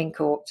look at me in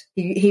court.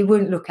 He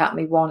wouldn't look at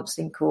me once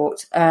in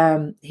court.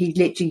 He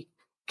literally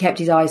kept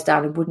his eyes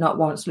down and would not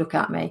once look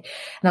at me. And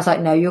I was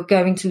like, no, you're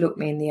going to look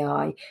me in the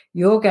eye.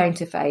 You're going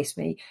to face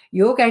me.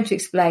 You're going to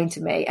explain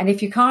to me. And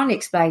if you can't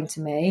explain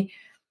to me,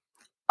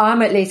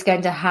 I'm at least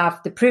going to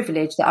have the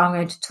privilege that I'm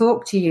going to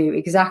talk to you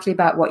exactly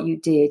about what you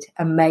did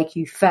and make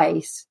you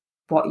face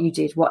what you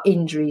did, what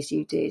injuries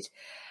you did.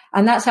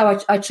 And that's how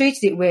I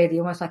treated it, weirdly,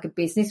 almost like a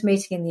business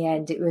meeting in the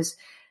end.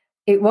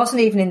 It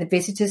wasn't even in the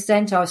visitors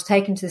centre. I was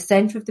taken to the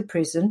centre of the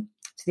prison,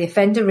 to the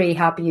offender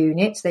rehab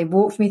unit. They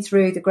walked me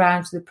through the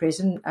grounds of the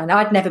prison, and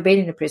I'd never been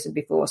in a prison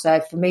before.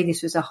 So for me,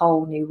 this was a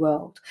whole new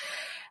world.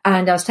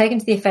 And I was taken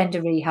to the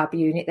offender rehab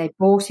unit. They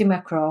brought him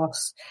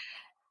across,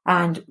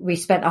 and we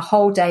spent a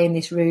whole day in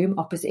this room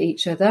opposite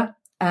each other.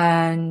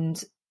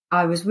 And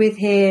I was with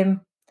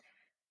him,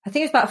 I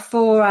think it was about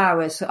 4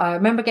 hours. I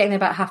remember getting there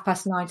about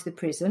 9:30 to the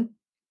prison.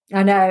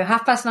 I know.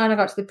 9:30, I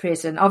got to the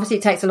prison. Obviously,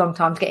 it takes a long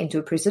time to get into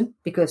a prison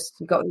because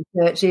you've got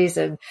your searches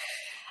and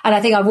I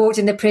think I walked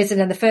in the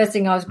prison and the first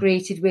thing I was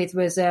greeted with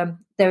was there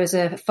was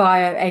a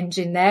fire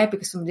engine there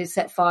because somebody had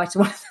set fire to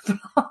one of the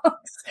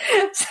blocks.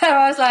 So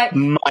I was like...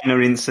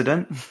 Minor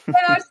incident. And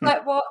I was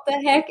like, what the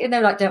heck? And they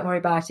were like, don't worry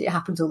about it. It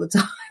happens all the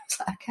time. I was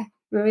like, okay,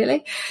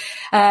 really?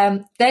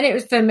 Then it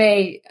was for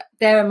me,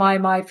 there are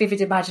my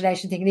vivid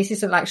imagination thinking this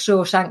isn't like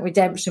Shawshank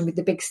Redemption with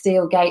the big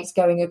steel gates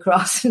going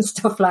across and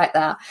stuff like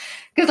that.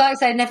 Because like I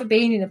say, I'd never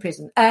been in a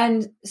prison.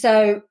 And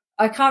so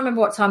I can't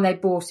remember what time they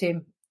brought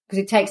him,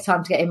 because it takes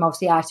time to get him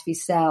obviously out of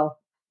his cell.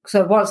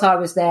 So once I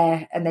was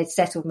there and they'd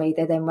settled me,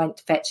 they then went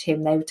to fetch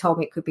him. They told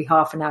me it could be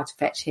half an hour to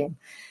fetch him.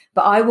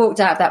 But I walked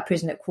out of that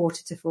prison at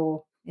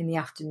 4:45 in the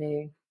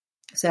afternoon.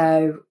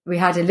 So we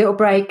had a little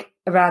break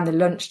around the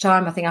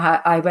lunchtime. I think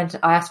I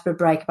asked for a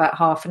break about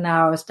half an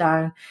hour. I was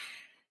down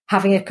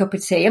having a cup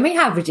of tea. I mean,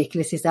 how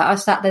ridiculous is that? I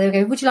sat there,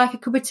 they go, would you like a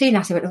cup of tea? And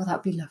I said, oh,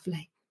 that'd be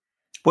lovely.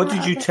 What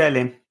did you tell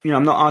him?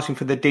 I'm not asking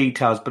for the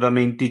details, but I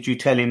mean, did you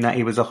tell him that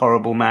he was a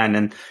horrible man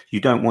and you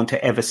don't want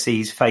to ever see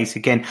his face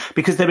again?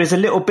 Because there is a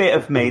little bit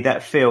of me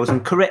that feels,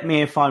 and correct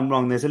me if I'm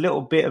wrong, there's a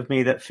little bit of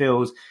me that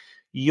feels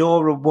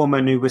you're a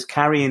woman who was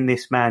carrying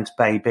this man's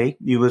baby.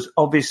 You was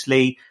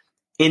obviously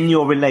in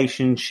your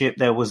relationship,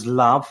 there was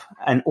love.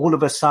 And all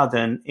of a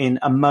sudden, in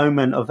a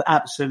moment of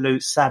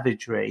absolute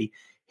savagery,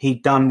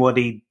 he'd done what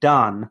he'd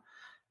done.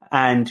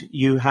 And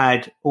you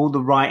had all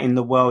the right in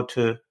the world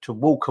to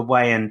walk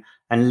away and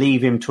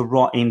leave him to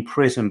rot in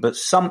prison. But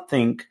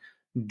something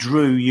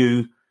drew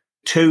you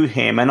to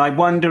him. And I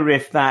wonder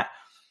if that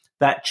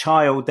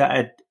child that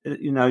had,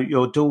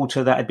 your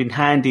daughter that had been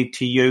handed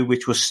to you,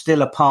 which was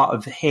still a part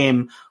of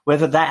him,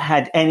 whether that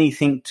had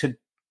anything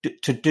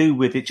to do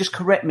with it. Just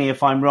correct me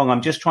if I'm wrong.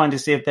 I'm just trying to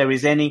see if there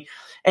is any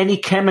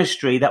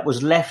chemistry that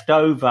was left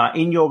over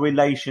in your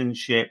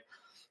relationship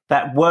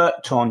that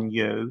worked on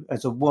you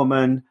as a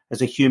woman,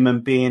 as a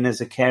human being,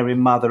 as a caring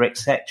mother,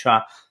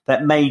 etc.,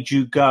 that made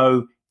you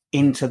go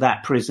into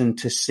that prison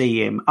to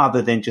see him,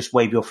 other than just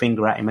wave your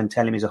finger at him and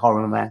tell him he's a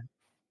horrible man?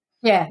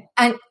 Yeah,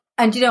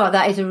 and you know what?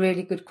 That is a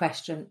really good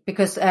question,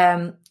 because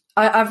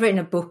I've written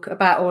a book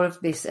about all of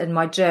this and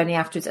my journey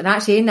afterwards. And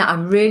actually in that,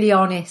 I'm really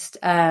honest.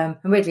 And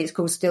weirdly, it's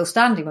called Still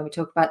Standing. When we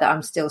talk about that,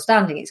 I'm still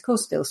standing. It's called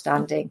Still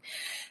Standing.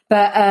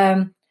 But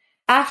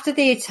after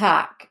the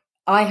attack,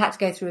 I had to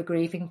go through a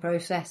grieving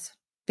process,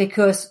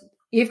 because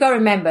you've got to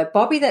remember,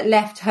 Bobby that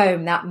left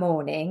home that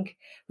morning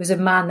was a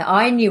man that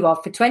I knew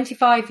of for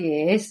 25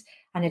 years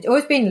and had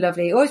always been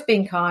lovely, always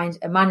been kind.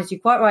 A man, as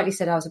you quite rightly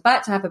said, I was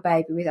about to have a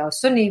baby with. I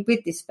was suddenly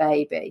with this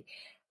baby.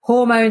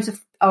 Hormones are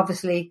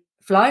obviously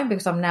flying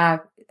because I'm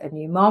now a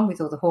new mom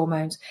with all the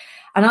hormones.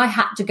 And I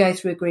had to go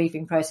through a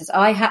grieving process.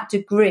 I had to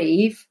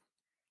grieve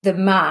the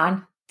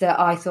man that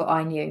I thought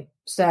I knew.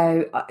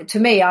 So to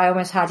me, I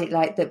almost had it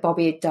like that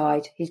Bobby had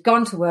died. He'd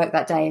gone to work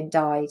that day and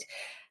died.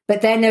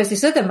 But then there was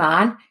this other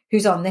man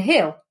who's on the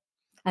hill.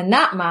 And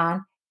that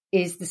man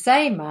is the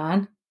same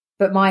man,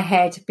 but my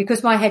head,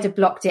 because my head had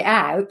blocked it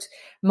out,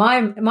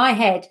 my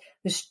head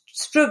was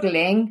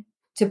struggling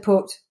to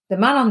put the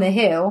man on the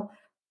hill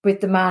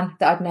with the man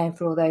that I'd known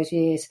for all those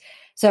years.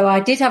 So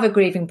I did have a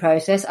grieving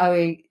process.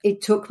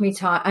 It took me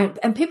time.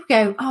 And people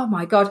go, oh,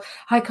 my God,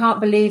 I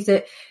can't believe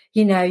that,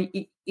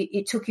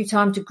 it took you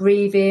time to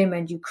grieve him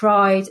and you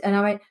cried. And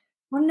I went,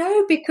 well,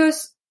 no,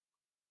 because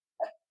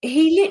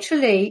he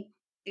literally,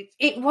 to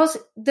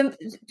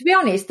be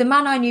honest, the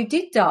man I knew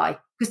did die,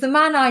 because the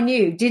man I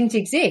knew didn't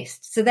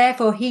exist. So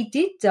therefore he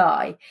did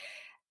die.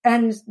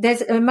 And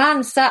there's a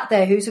man sat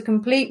there who's a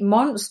complete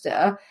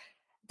monster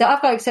that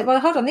I've got to accept, well,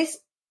 hold on, this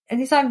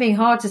ain't being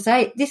hard to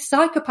say, this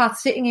psychopath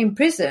sitting in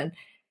prison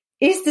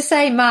is the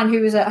same man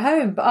who was at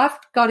home, but I've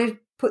got to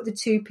put the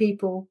two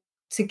people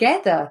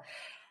together.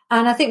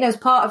 And I think there's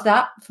part of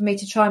that for me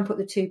to try and put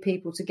the two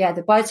people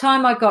together. By the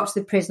time I got to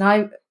the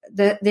prison,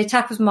 the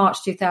attack was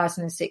March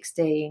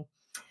 2016.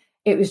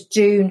 It was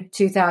June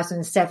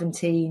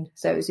 2017.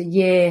 So it was a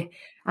year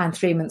and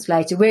 3 months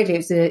later. Weirdly, it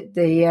was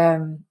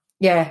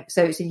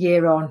so it's a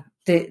year on.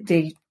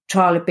 The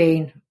trial had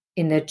been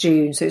in the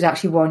June. So it was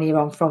actually 1 year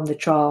on from the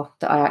trial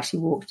that I actually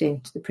walked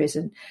into the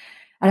prison.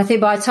 And I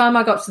think by the time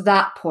I got to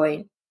that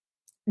point,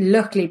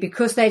 luckily,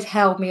 because they'd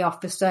held me off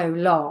for so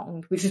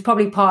long, which was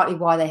probably partly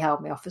why they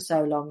held me off for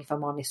so long, if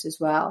I'm honest as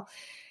well,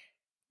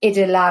 it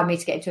allowed me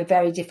to get into a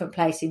very different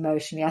place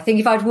emotionally. I think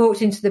if I'd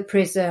walked into the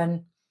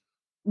prison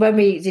when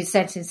we did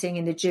sentencing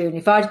in the June,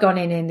 if I'd gone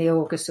in the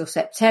August or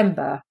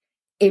September,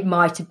 it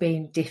might have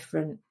been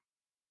different.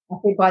 I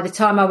think by the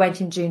time I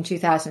went in June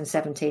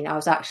 2017, I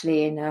was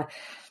actually in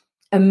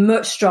a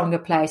much stronger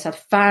place. I'd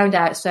found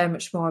out so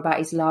much more about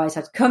his lies.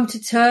 I'd come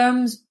to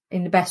terms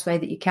in the best way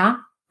that you can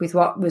with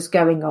what was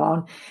going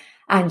on.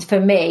 And for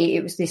me,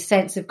 it was this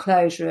sense of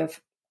closure of,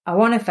 I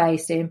want to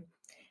face him.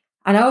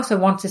 And I also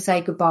want to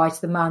say goodbye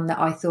to the man that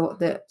I thought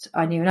that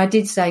I knew. And I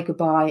did say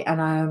goodbye.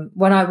 And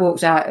when I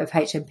walked out of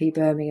HMP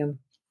Birmingham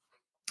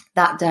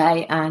that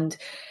day, and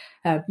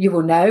you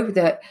will know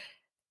that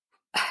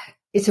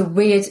it's a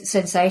weird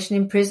sensation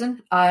in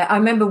prison. I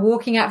remember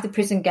walking out of the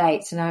prison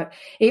gates, and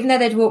even though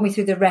they'd walked me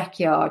through the rec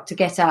yard to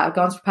get out, I'd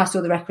gone past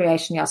all the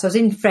recreation yards. So I was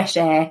in fresh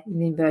air,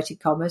 in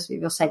inverted commas,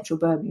 with your central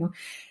Birmingham.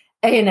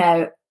 You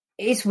know,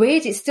 it's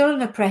weird. It's still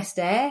an oppressed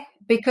air,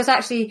 because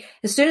actually,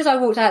 as soon as I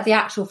walked out the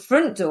actual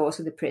front doors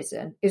of the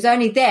prison, it was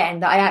only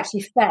then that I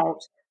actually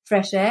felt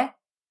fresh air.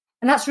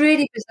 And that's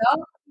really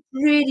bizarre.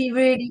 Really,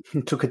 really.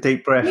 You took a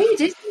deep breath. Weird,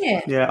 isn't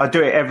it? Yeah, I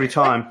do it every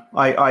time.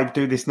 I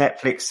do this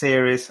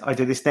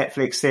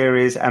Netflix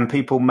series, and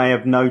people may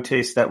have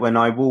noticed that when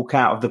I walk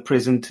out of the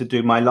prison to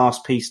do my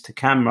last piece to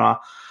camera,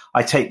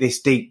 I take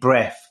this deep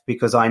breath,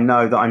 because I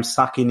know that I'm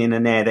sucking in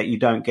an air that you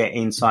don't get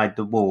inside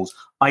the walls.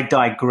 I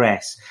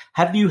digress.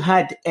 Have you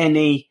had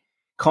any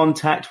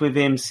contact with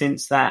him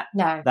since that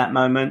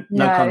moment?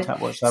 No contact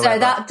whatsoever. So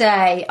that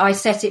day, I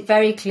set it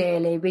very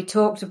clearly. We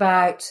talked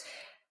about...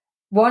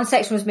 One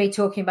section was me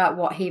talking about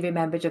what he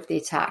remembered of the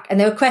attack. And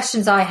there were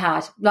questions I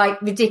had,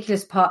 like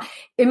ridiculous part.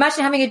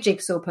 Imagine having a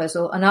jigsaw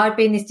puzzle, and I'd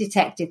been this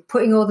detective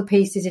putting all the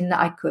pieces in that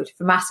I could,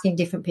 from asking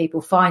different people,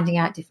 finding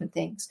out different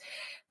things.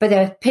 But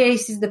there were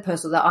pieces of the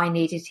puzzle that I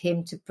needed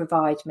him to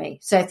provide me.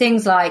 So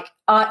things like,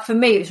 for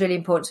me, it was really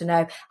important to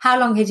know, how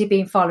long had he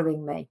been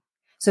following me?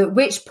 So at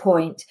which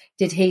point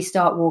did he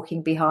start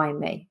walking behind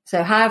me?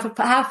 So how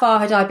far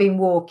had I been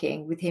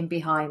walking with him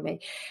behind me?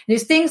 And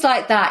it's things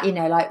like that, you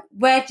know, like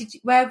where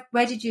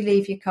did you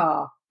leave your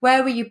car?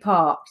 Where were you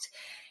parked?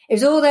 It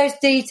was all those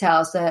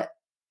details that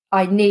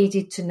I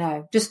needed to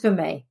know, just for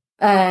me.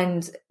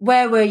 And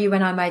where were you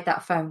when I made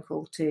that phone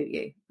call to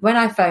you? When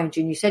I phoned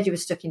you and you said you were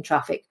stuck in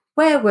traffic,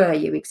 where were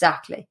you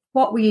exactly?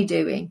 What were you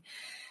doing?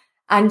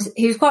 And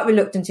he was quite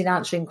reluctant in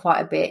answering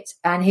quite a bit.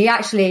 And he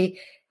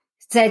actually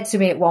said to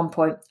me at one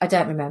point, I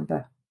don't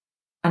remember.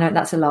 I know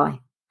that's a lie.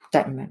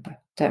 Don't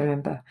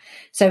remember.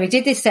 So we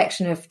did this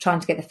section of trying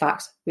to get the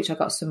facts, which I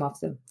got some of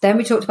them. Then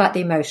we talked about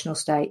the emotional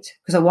state,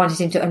 because I wanted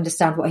him to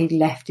understand what he'd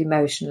left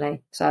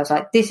emotionally. So I was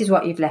like, this is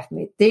what you've left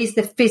me. These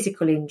are the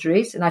physical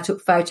injuries. And I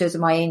took photos of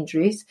my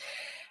injuries.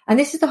 And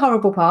this is the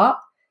horrible part.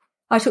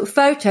 I took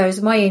photos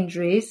of my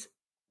injuries,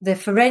 the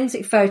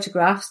forensic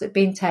photographs that had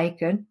been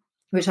taken,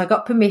 which I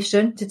got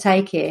permission to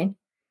take in.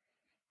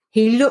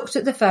 He looked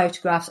at the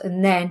photographs,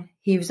 and then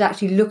he was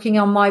actually looking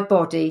on my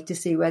body to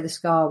see where the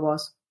scar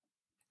was.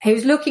 He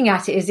was looking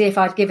at it as if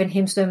I'd given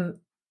him some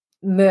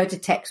murder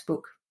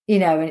textbook, you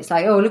know, and it's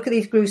like, oh, look at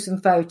these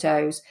gruesome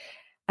photos.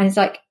 And it's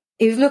like,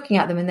 he was looking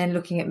at them and then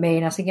looking at me,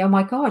 and I was thinking, oh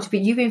my God, but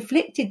you've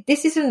inflicted,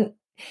 this isn't,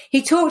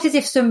 he talked as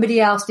if somebody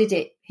else did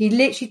it. He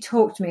literally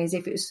talked to me as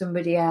if it was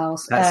somebody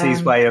else. That's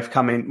his way of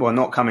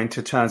not coming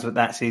to terms, but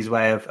that's his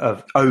way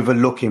of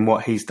overlooking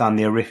what he's done,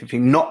 the horrific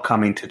thing. Not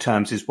coming to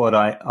terms is what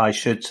I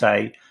should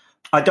say.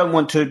 I don't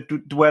want to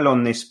dwell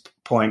on this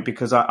point,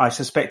 because I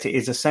suspect it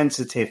is a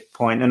sensitive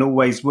point and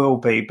always will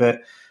be.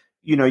 But,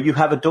 you know, you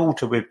have a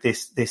daughter with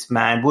this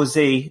man.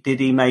 Did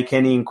he make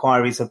any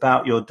inquiries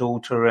about your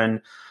daughter?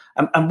 And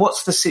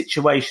what's the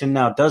situation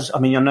now? I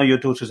know your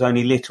daughter's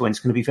only little, and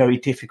it's going to be very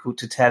difficult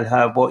to tell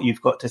her what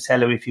you've got to tell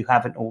her if you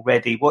haven't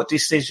already. What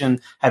decision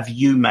have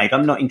you made?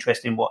 I'm not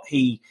interested in what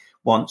he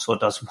wants or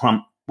doesn't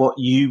want, what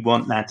you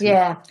want, Natalie.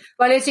 Yeah.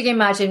 Well, as you can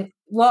imagine,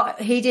 what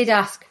he did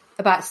ask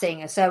about seeing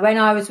her. So when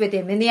I was with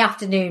him in the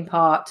afternoon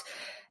part,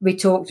 we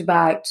talked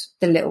about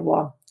the little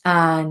one,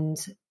 and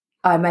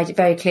I made it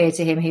very clear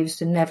to him he was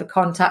to never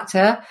contact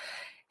her.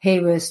 He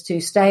was to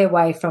stay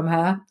away from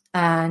her.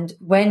 And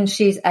when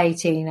she's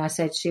 18, I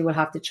said she will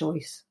have the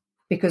choice,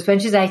 because when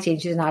she's 18,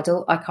 she's an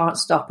adult. I can't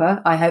stop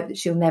her. I hope that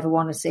she'll never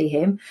want to see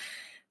him.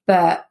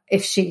 But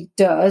if she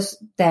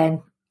does,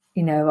 then,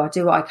 you know, I'll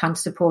do what I can to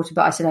support her.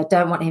 But I said, I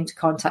don't want him to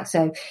contact.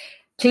 So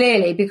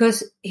clearly,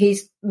 because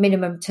his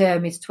minimum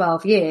term is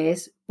 12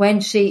 years, when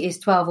she is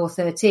 12 or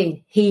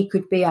 13, he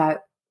could be out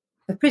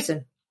of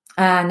prison.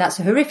 And that's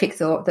a horrific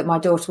thought, that my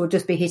daughter will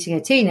just be hitting her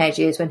teenage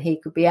years when he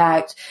could be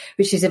out,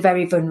 which is a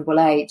very vulnerable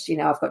age. You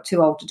know, I've got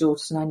two older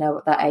daughters and I know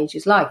what that age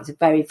is like. It's a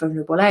very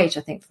vulnerable age,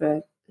 I think,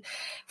 for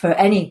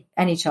any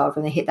child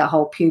when they hit that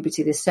whole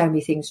puberty. There's so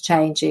many things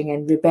changing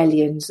and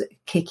rebellions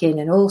kick in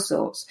and all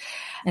sorts.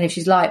 And if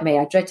she's like me,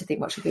 I dread to think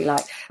what she'll be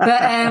like.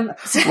 But I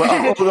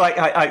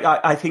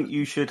think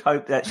you should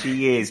hope that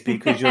she is,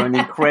 because you're an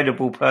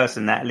incredible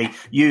person, Natalie.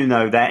 You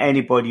know that.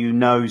 Anybody who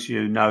knows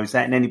you knows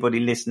that, and anybody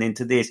listening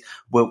to this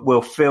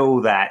will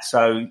feel that.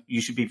 So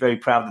you should be very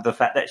proud of the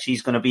fact that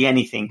she's going to be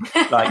anything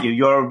like you.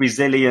 You're a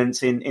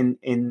resilience in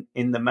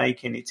the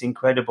making. It's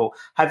incredible.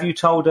 Have you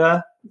told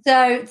her?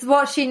 So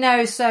what she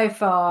knows so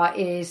far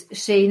is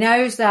she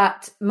knows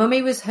that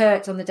Mummy was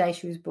hurt on the day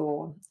she was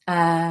born.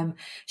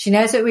 She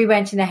knows that we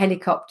went in a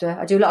helicopter.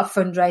 I do a lot of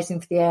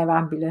fundraising for the air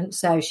ambulance.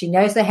 So she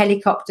knows the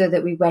helicopter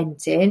that we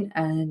went in,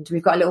 and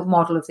we've got a little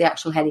model of the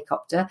actual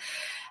helicopter.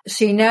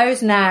 She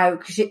knows now,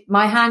 because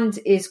my hand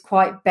is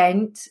quite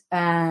bent,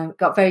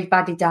 got very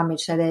badly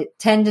damaged. So the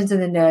tendons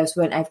and the nerves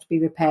weren't able to be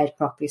repaired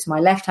properly. So my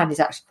left hand is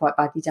actually quite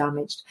badly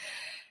damaged.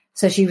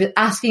 So she was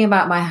asking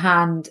about my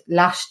hand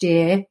last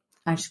year.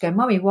 And she's going,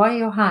 Mummy, why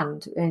your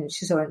hand? And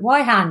she sort of went, why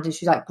hand? And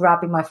she's like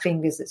grabbing my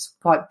fingers that's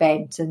quite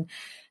bent. And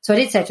so I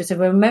did say to her, I said,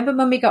 well, remember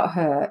Mummy got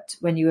hurt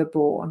when you were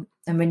born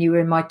and when you were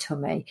in my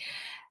tummy?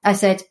 I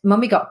said,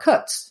 Mummy got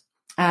cuts.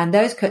 And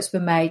those cuts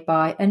were made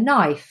by a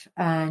knife.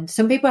 And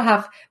some people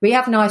we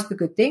have knives for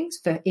good things,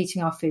 for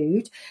eating our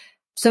food.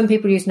 Some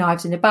people use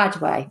knives in a bad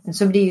way. And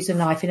somebody used a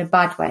knife in a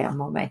bad way on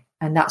Mummy.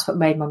 And that's what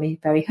made Mummy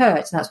very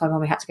hurt. And that's why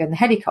Mummy had to go in the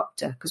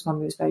helicopter, because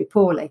Mummy was very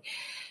poorly.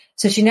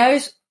 So she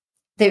knows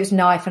that it was a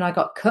knife and I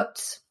got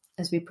cuts,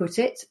 as we put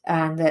it,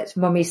 and that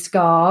Mummy's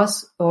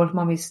scars, all of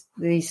Mummy's,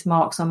 these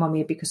marks on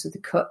Mummy are because of the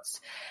cuts.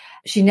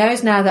 She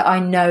knows now that I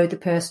know the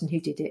person who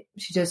did it.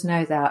 She does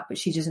know that, but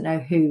she doesn't know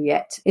who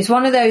yet. It's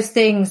one of those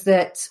things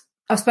that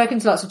I've spoken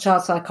to lots of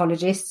child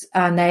psychologists,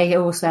 and they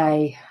all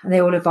say, and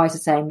they all advise the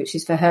same, which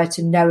is for her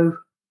to know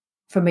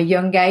from a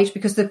young age,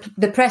 because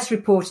the press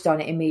reported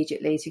on it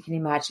immediately, as you can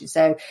imagine.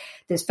 So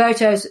there's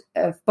photos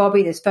of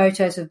Bobby, there's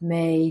photos of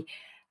me,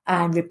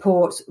 and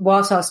reports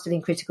whilst I was still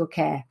in critical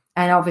care.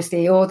 And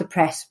obviously all the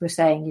press were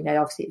saying, you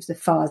know, obviously it was the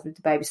father of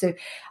the baby. So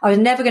I was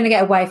never going to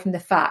get away from the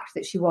fact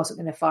that she wasn't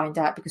going to find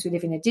out, because we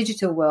live in a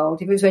digital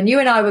world. If it was when you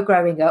and I were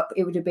growing up,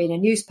 it would have been a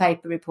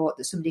newspaper report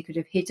that somebody could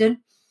have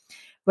hidden.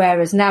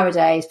 Whereas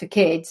nowadays for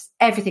kids,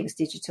 everything's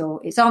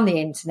digital. It's on the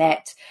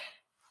internet.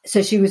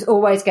 So she was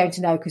always going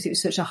to know, because it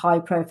was such a high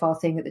profile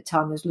thing at the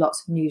time. There's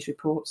lots of news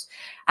reports,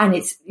 and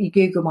you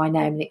Google my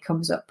name and it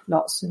comes up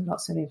lots and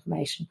lots of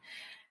information.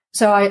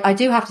 So I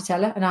do have to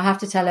tell her, and I have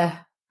to tell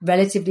her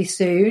relatively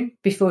soon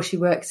before she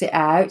works it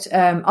out.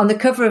 On the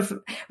cover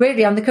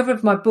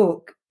of my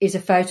book is a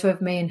photo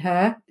of me and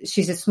her.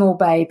 She's a small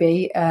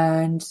baby,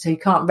 and so you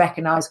can't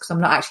recognise, because I'm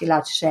not actually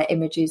allowed to share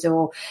images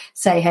or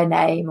say her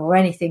name or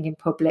anything in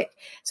public.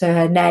 So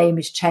her name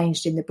is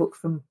changed in the book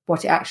from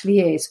what it actually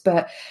is.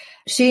 But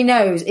she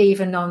knows,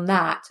 even on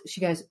that, she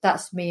goes,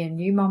 that's me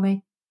and you,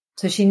 Mummy.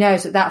 So she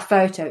knows that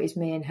photo is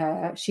me and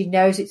her. She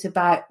knows it's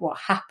about what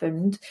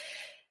happened.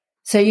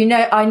 So, you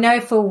know, I know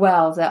full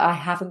well that I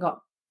haven't got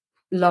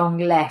long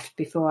left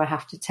before I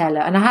have to tell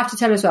her. And I have to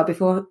tell her as well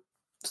before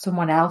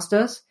someone else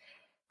does,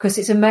 because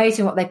it's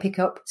amazing what they pick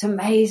up. It's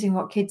amazing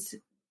what kids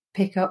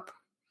pick up.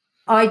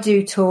 I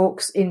do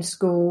talks in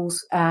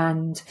schools,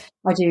 and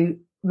I do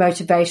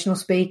motivational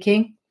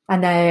speaking.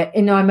 And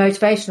in my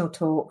motivational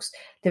talks,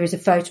 there is a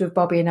photo of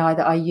Bobby and I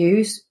that I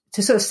use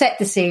to sort of set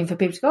the scene for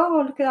people to go,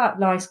 oh, look at that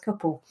nice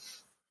couple.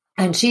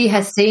 And she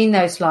has seen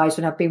those slides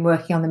when I've been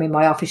working on them in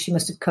my office. She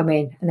must have come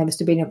in, and they must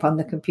have been up on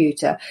the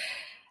computer.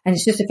 And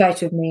it's just a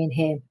photo of me and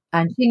him.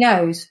 And she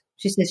knows.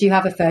 She says, you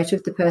have a photo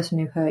of the person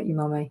who hurt you,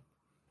 Mummy.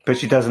 But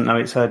she doesn't know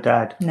it's her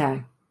dad.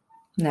 No,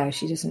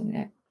 she doesn't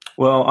know.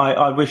 Well,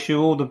 I wish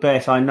you all the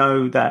best. I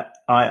know that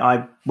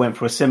I went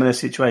for a similar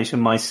situation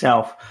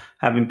myself,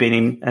 having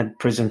been in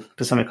prison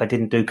for something I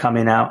didn't do,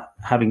 coming out,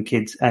 having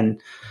kids,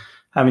 and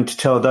having to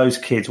tell those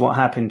kids what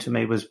happened to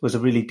me was a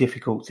really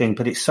difficult thing,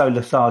 but it's so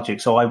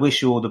lethargic. So I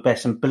wish you all the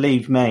best. And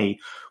believe me,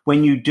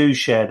 when you do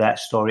share that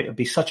story, it'll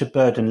be such a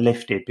burden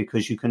lifted,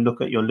 because you can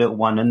look at your little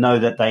one and know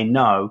that they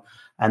know,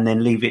 and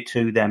then leave it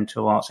to them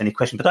to answer any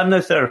questions. But I'm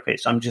no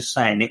therapist. I'm just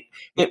saying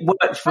it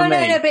works for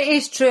me. No, but it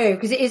is true,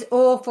 because it is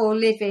awful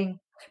living.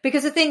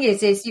 Because the thing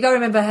is you got to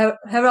remember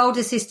her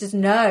older sisters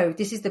know.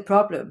 This is the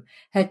problem.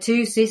 Her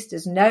two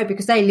sisters know,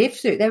 because they lived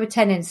through it. They were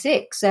 10 and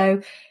 6.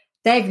 So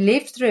they've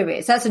lived through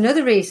it. So that's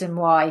another reason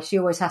why she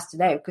always has to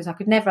know, because I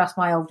could never ask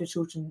my older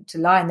children to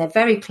lie. And they're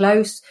very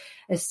close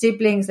as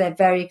siblings. They're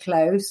very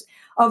close.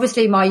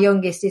 Obviously, my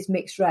youngest is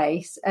mixed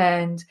race,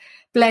 and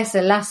bless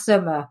her, last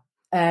summer,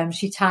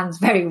 she tans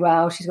very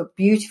well. She's got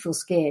beautiful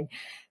skin.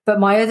 But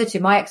my other two,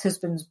 my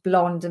ex-husband's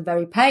blonde and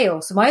very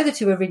pale. So my other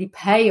two are really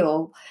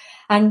pale.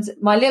 And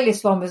my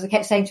littlest one I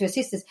kept saying to her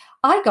sisters,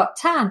 I got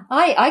tan.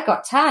 I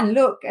got tan,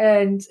 look.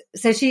 And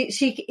so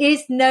she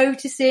is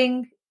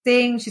noticing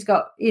things. She's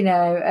got,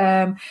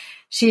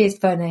 she is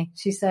funny.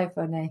 She's so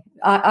funny.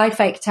 I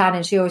fake tan,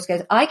 and she always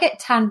goes, I get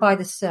tan by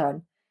the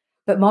sun,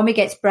 but Mommy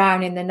gets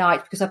brown in the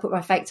night, because I put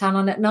my fake tan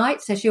on at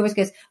night. So she always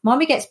goes,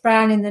 Mommy gets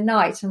brown in the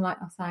night. I'm like,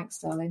 oh, thanks,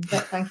 darling.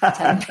 Thanks for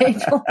telling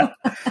people.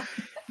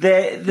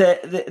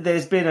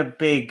 There's been a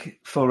big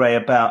foray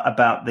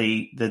about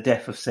the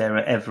death of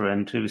Sarah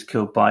Everard, who was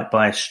killed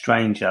by a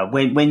stranger.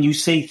 When you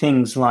see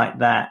things like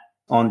that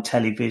on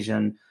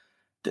television,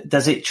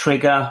 does it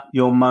trigger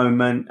your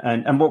moment?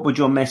 And what would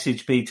your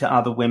message be to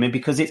other women?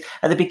 Because it's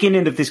at the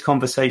beginning of this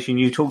conversation,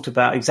 you talked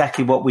about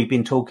exactly what we've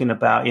been talking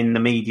about in the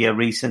media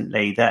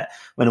recently, that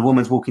when a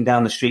woman's walking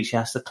down the street, she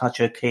has to clutch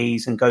her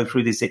keys and go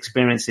through these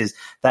experiences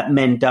that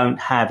men don't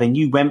have. And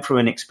you went through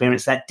an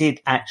experience that did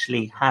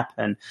actually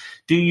happen.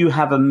 Do you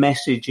have a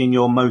message in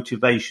your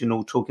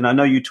motivational talking? I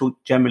know you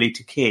talk generally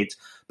to kids,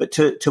 but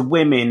to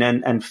women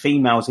and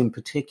females in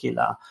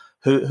particular,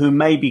 who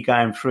may be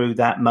going through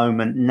that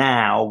moment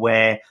now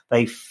where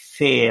they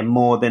fear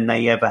more than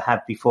they ever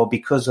have before,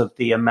 because of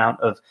the amount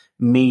of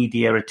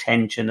media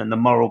attention and the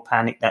moral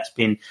panic that's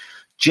been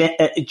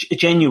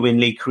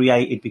genuinely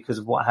created because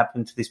of what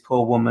happened to this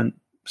poor woman,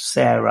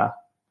 Sarah.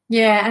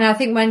 Yeah, and I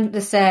think when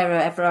the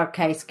Sarah Everard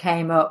case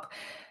came up,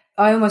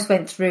 I almost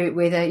went through it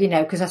with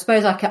because I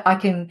suppose I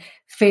can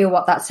feel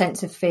what that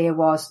sense of fear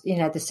was,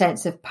 the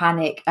sense of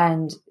panic,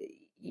 and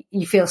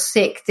you feel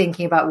sick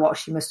thinking about what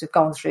she must have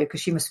gone through,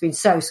 because she must have been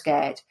so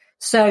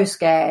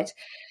scared.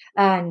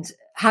 And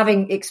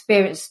having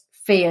experienced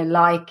fear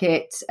like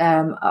it,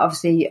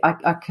 obviously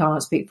I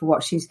can't speak for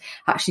what she's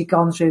actually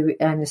gone through,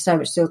 and there's so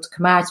much still to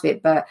come out of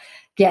it, but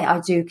yeah, I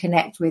do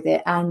connect with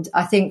it. And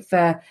I think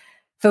for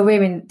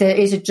women, there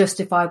is a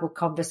justifiable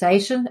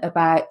conversation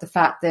about the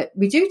fact that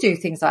we do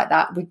things like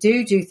that. We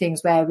do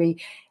things where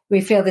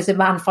we feel there's a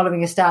man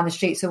following us down the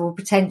street, so we'll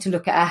pretend to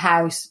look at our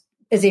house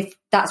as if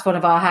that's one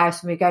of our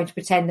house, and we're going to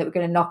pretend that we're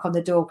going to knock on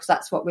the door because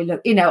that's what we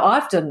look.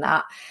 I've done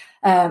that,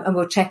 and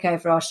we'll check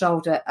over our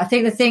shoulder. I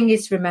think the thing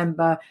is to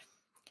remember,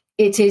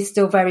 it is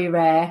still very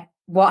rare.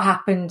 What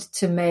happened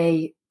to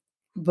me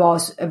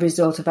was a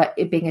result of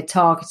it being a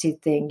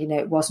targeted thing.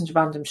 It wasn't a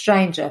random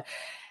stranger.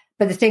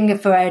 But the thing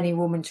for any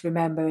woman to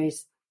remember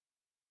is,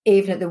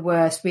 even at the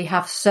worst, we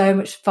have so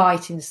much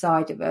fight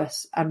inside of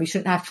us, and we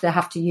shouldn't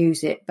have to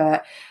use it.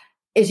 But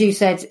as you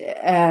said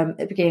at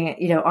the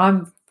beginning,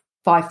 I'm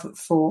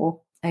 5'4",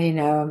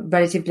 I'm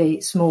relatively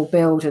small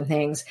build and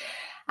things,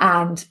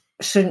 and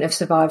shouldn't have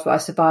survived what I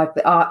survived.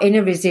 But our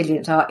inner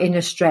resilience, our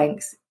inner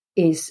strength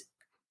is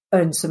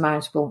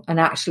unsurmountable. And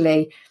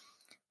actually,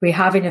 we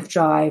have enough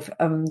drive,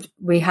 and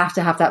we have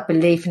to have that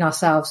belief in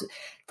ourselves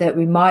that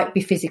we might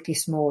be physically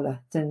smaller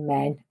than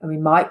men, and we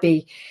might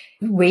be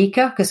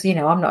weaker, because,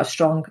 I'm not as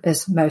strong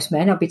as most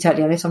men. I'll be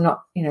totally honest. I'm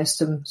not,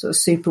 some sort of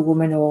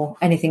superwoman or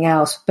anything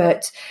else,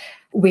 but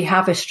we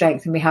have a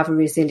strength and we have a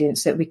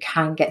resilience that we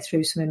can get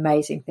through some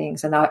amazing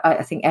things. And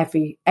I think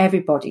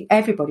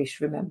everybody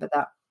should remember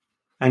that.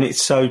 And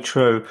it's so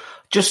true.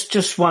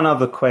 Just one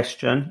other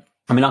question.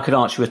 I mean, I could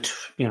answer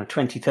you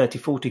 20, 30,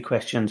 40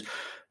 questions,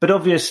 but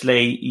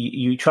obviously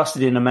you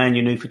trusted in a man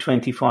you knew for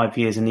 25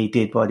 years, and he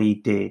did what he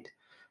did.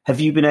 Have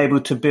you been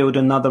able to build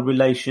another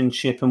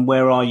relationship, and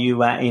where are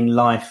you at in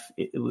life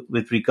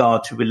with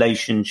regard to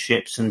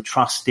relationships and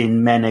trust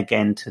in men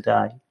again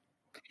today?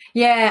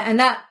 Yeah, and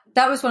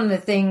that was one of the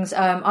things.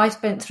 I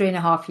spent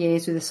 3.5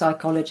 years with a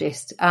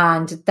psychologist,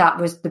 and that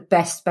was the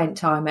best spent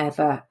time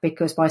ever,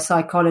 because my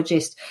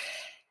psychologist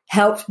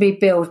helped me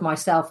build my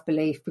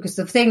self-belief, because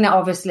the thing that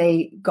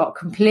obviously got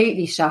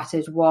completely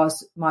shattered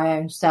was my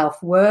own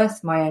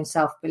self-worth, my own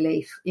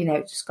self-belief.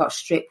 It just got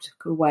stripped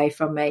away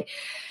from me.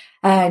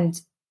 And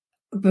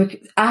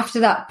after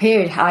that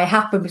period, I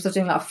happened, because I was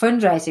doing a lot of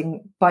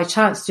fundraising, by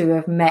chance to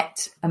have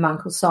met a man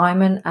called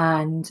Simon,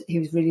 and he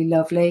was really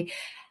lovely.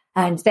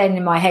 And then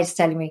in my head's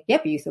telling me, yeah,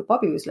 but you thought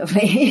Bobby was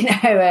lovely,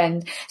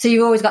 and so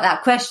you've always got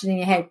that question in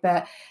your head.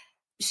 But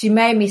she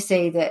made me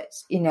see that,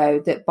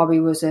 that Bobby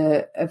was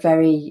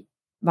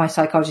my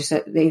psychologist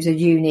said it was a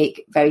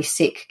unique, very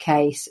sick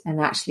case.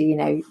 And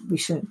actually, we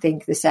shouldn't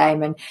think the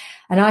same. And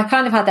I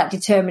kind of had that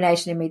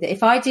determination in me that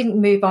if I didn't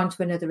move on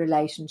to another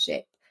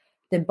relationship,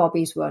 then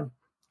Bobby's won.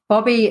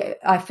 Bobby,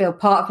 I feel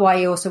part of why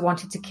he also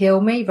wanted to kill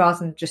me rather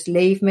than just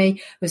leave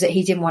me was that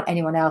he didn't want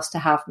anyone else to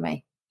have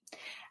me.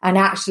 And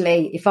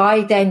actually, if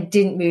I then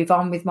didn't move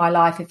on with my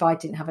life, if I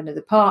didn't have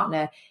another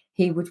partner,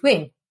 he would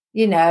win,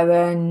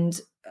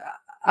 and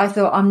I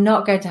thought, I'm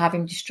not going to have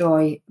him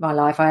destroy my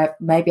life.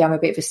 Maybe I'm a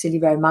bit of a silly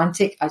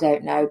romantic, I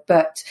don't know.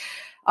 But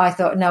I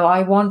thought, no,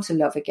 I want to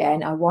love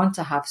again. I want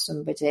to have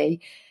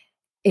somebody.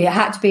 It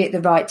had to be at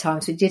the right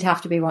time. So it did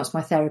have to be once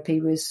my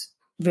therapy was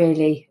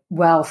really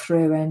well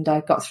through, and I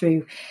got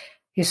through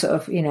sort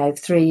of,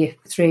 3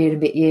 and a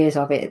bit years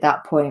of it at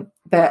that point.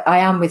 But I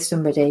am with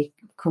somebody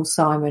called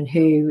Simon,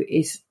 who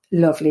is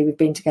lovely. We've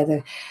been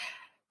together,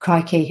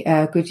 crikey,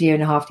 a good 1.5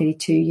 years, nearly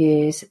 2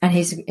 years, and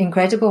he's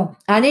incredible.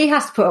 And he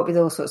has to put up with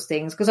all sorts of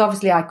things, because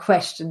obviously I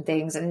question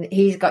things, and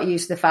he's got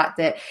used to the fact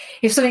that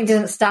if something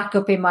doesn't stack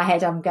up in my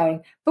head, I'm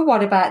going, but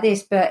what about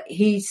this? But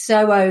he's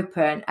so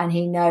open, and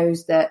he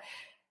knows that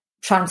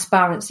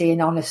transparency and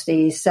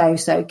honesty is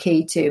so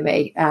key to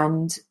me,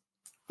 and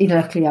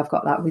luckily I've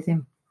got that with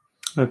him.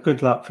 Well,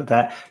 good luck for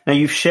that. Now,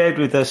 you've shared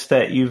with us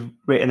that you've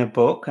written a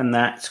book, and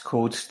that's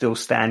called Still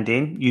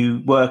Standing.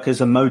 You work as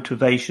a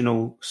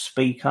motivational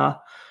speaker.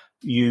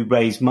 You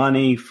raise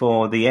money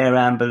for the air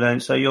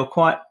ambulance. So you're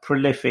quite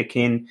prolific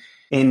in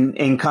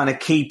kind of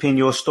keeping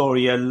your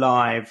story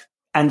alive.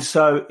 And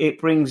so it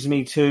brings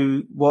me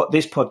to what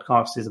this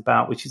podcast is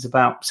about, which is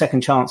about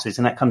second chances,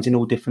 and that comes in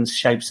all different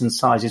shapes and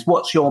sizes.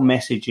 What's your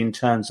message in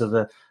terms of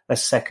a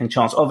second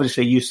chance?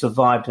 Obviously, you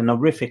survived an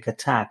horrific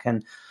attack,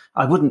 and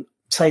I wouldn't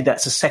say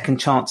that's a second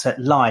chance at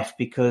life,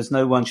 because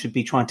no one should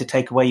be trying to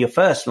take away your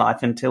first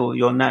life until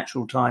your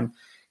natural time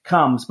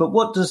comes. But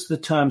what does the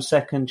term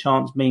second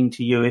chance mean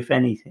to you, if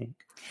anything?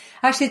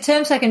 Actually, the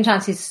term second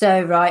chance is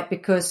so right,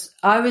 because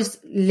I was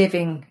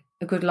living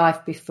a good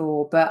life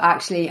before, but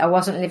actually I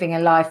wasn't living a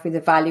life with a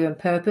value and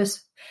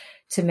purpose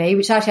to me,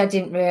 which actually I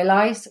didn't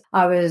realise.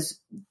 I was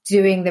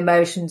doing the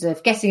motions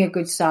of getting a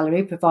good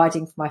salary,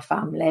 providing for my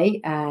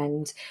family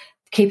and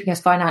keeping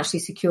us financially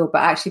secure,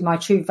 but actually my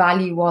true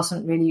value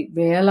wasn't really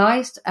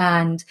realised.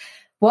 And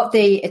what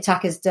the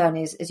attack has done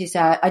is, as you say,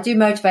 I do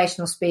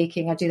motivational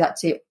speaking. I do that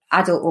too.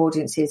 adult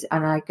audiences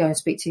and I go and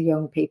speak to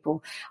young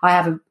people. I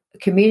have a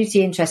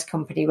community interest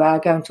company where I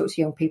go and talk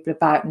to young people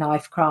about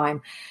knife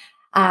crime,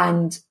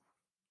 and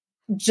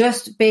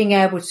just being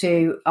able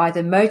to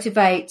either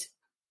motivate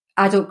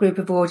adult group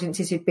of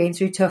audiences who've been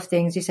through tough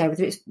things, you say,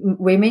 whether it's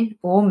women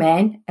or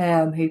men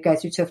who go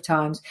through tough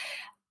times,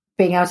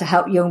 being able to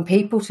help young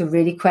people to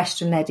really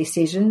question their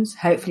decisions,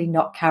 hopefully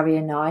not carry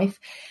a knife.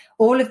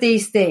 All of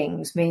these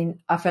things mean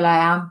I feel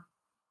I am,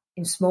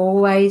 in small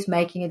ways,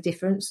 making a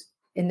difference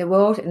in the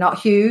world. Not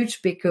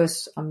huge,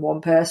 because I'm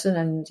one person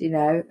and, you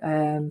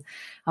know,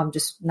 I'm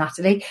just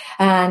Natalie.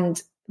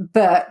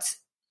 But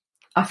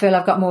I feel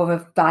I've got more of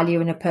a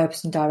value and a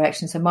purpose and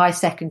direction. So my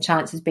second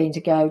chance has been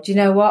to go, do you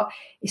know what?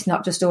 It's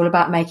not just all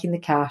about making the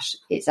cash.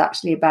 It's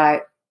actually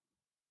about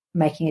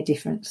making a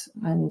difference.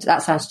 And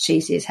that sounds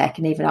cheesy as heck,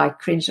 and even I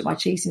cringed at my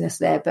cheesiness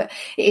there, but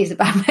it is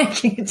about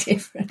making a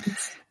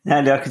difference.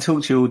 Andy, I could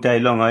talk to you all day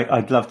long.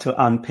 I'd love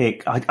to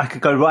unpick. I could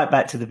go right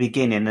back to the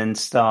beginning and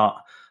start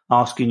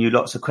asking you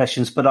lots of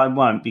questions, but I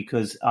won't,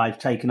 because I've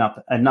taken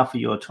up enough of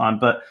your time.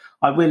 But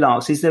I will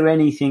ask, is there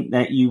anything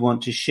that you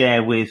want to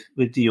share with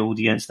the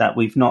audience that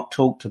we've not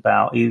talked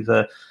about,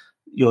 either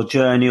your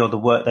journey or the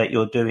work that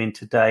you're doing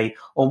today,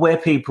 or where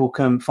people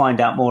can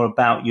find out more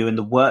about you and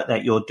the work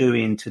that you're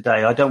doing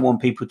today? I don't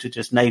want people to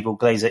just navel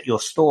gaze at your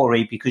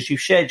story because you've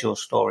shared your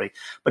story.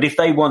 But if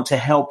they want to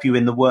help you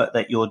in the work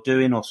that you're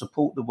doing or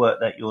support the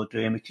work that you're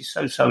doing, which is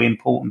so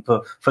important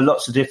for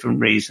lots of different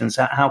reasons,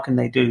 how can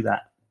they do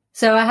that?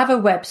 So I have a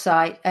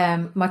website.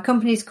 My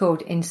company is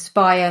called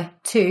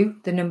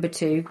Inspire2, the number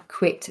 2,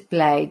 Quit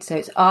Blade. So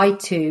it's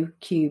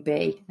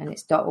I2QB and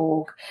it's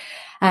 .org.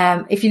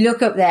 If you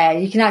look up there,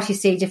 you can actually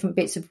see different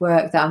bits of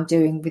work that I'm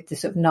doing with the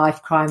sort of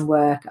knife crime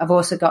work. I've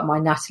also got my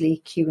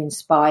Natalie Q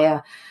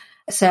Inspire,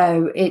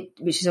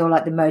 which is all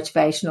like the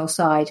motivational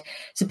side.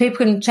 So people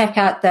can check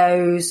out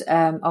those.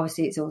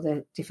 Obviously, it's all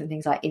the different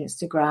things like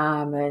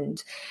Instagram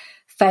and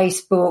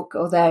Facebook,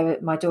 although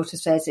my daughter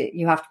says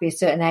you have to be a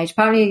certain age.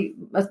 Apparently,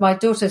 as my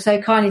daughter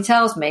so kindly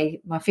tells me,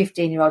 my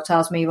 15-year-old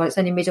tells me, well, it's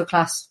only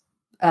middle-aged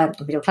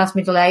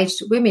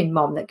women,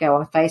 Mom, that go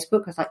on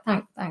Facebook. I was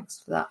like,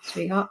 thanks for that,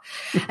 sweetheart.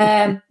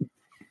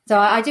 So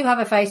I do have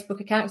a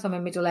Facebook account because I'm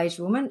a middle-aged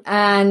woman.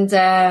 And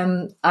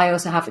I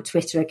also have a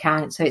Twitter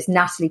account. So it's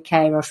Natalie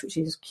Queiroz, which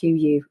is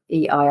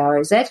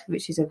Queiroz,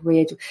 which is a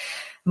weird,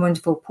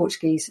 wonderful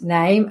Portuguese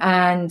name.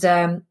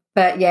 And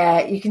but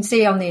yeah, you can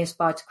see on the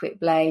Inspire to Quit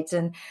Blades.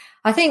 And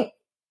I think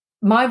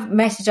my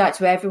message out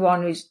to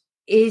everyone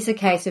is a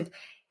case of,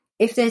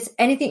 if there's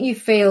anything you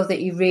feel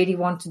that you really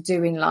want to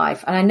do in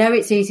life, and I know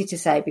it's easy to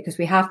say because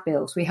we have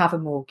bills, we have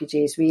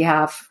mortgages, we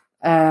have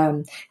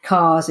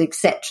cars,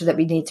 etc., that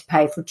we need to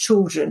pay for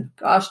children.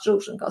 Gosh,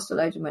 children cost a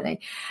load of money.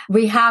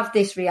 We have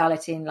this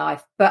reality in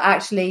life, but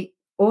actually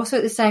also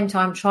at the same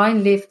time, try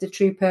and live the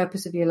true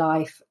purpose of your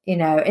life. You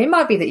know, it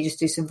might be that you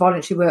just do some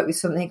voluntary work with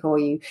something, or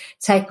you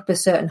take up a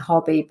certain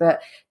hobby,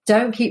 but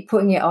don't keep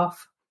putting it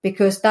off,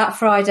 because that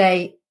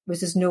Friday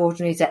was as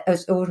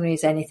ordinary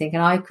as anything.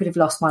 And I could have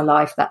lost my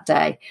life that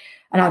day.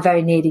 And I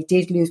very nearly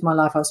did lose my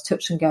life. I was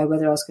touch and go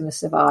whether I was going to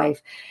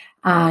survive.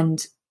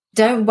 And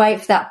don't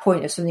wait for that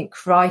point of something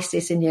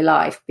crisis in your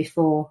life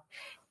before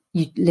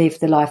you live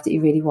the life that you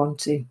really want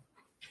to.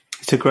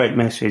 It's a great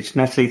message.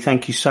 Natalie,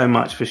 thank you so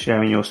much for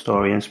sharing your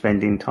story and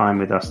spending time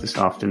with us this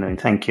afternoon.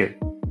 Thank you.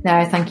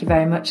 No, thank you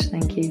very much.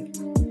 Thank you.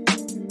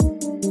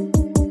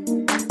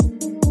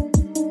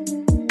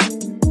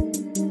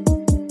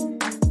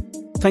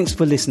 Thanks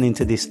for listening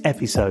to this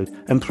episode,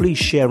 and please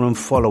share and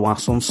follow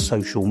us on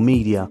social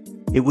media.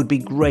 It would be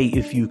great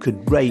if you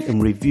could rate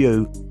and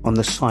review on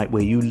the site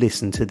where you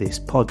listen to this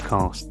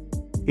podcast.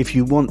 If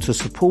you want to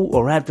support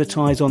or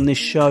advertise on this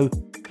show,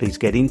 please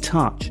get in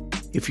touch.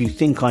 If you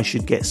think I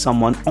should get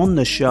someone on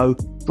the show,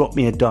 drop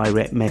me a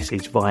direct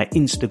message via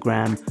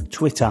Instagram,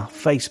 Twitter,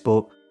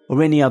 Facebook,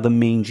 or any other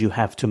means you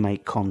have to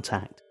make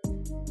contact.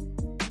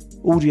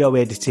 Audio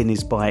editing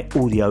is by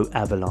Audio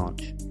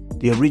Avalanche.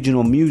 The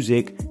original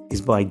music is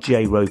by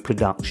J-Ro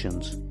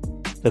Productions.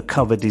 The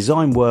cover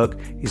design work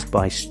is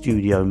by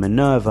Studio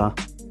Minerva.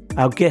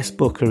 Our guest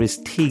booker is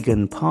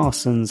Tegan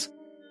Parsons,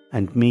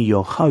 and me,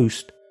 your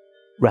host,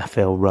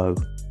 Raphael Rowe.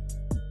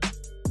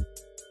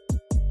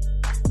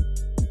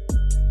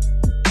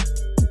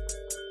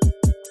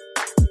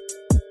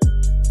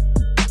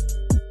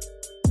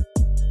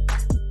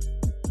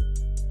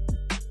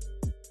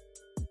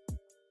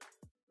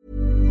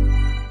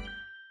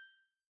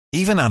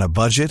 Even on a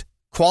budget,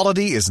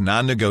 quality is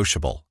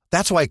non-negotiable.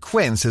 That's why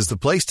Quince is the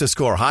place to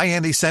score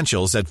high-end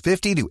essentials at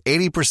 50 to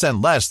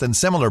 80% less than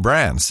similar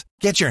brands.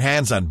 Get your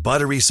hands on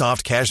buttery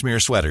soft cashmere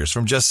sweaters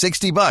from just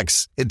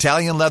 $60,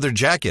 Italian leather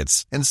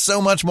jackets, and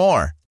so much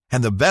more.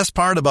 And the best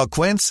part about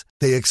Quince,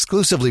 they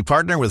exclusively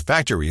partner with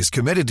factories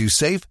committed to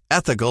safe,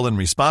 ethical, and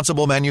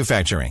responsible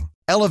manufacturing.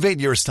 Elevate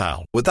your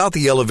style without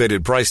the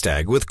elevated price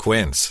tag with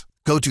Quince.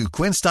 Go to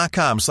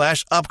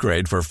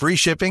quince.com/upgrade for free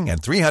shipping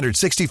and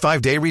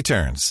 365-day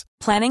returns.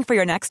 Planning for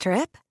your next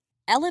trip?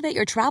 Elevate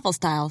your travel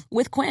style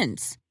with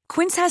Quince.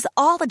 Quince has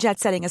all the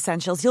jet-setting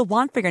essentials you'll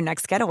want for your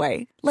next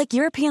getaway, like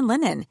European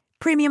linen,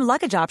 premium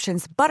luggage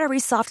options, buttery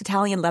soft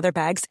Italian leather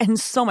bags, and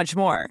so much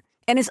more.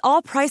 And is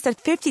all priced at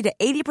 50 to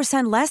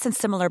 80% less than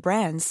similar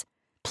brands.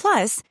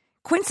 Plus,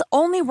 Quince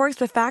only works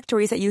with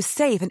factories that use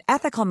safe and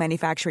ethical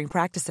manufacturing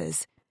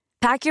practices.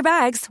 Pack your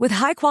bags with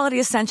high-quality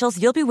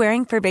essentials you'll be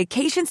wearing for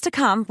vacations to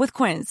come with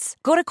Quince.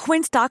 Go to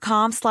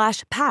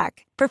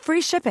quince.com/pack for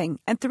free shipping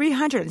and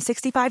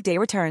 365-day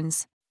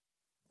returns.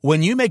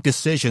 When you make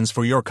decisions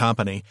for your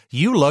company,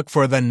 you look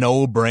for the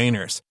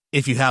no-brainers.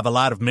 If you have a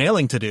lot of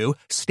mailing to do,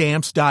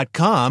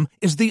 Stamps.com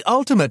is the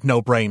ultimate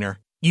no-brainer.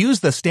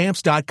 Use the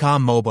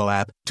Stamps.com mobile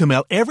app to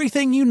mail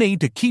everything you need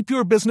to keep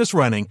your business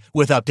running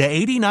with up to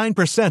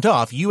 89%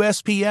 off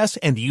USPS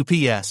and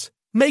UPS.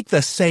 Make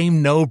the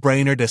same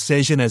no-brainer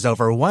decision as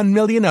over 1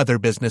 million other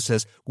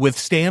businesses with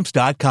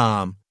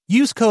Stamps.com.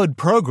 Use code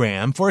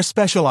PROGRAM for a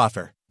special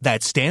offer.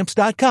 That's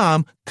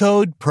Stamps.com,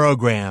 code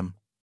PROGRAM.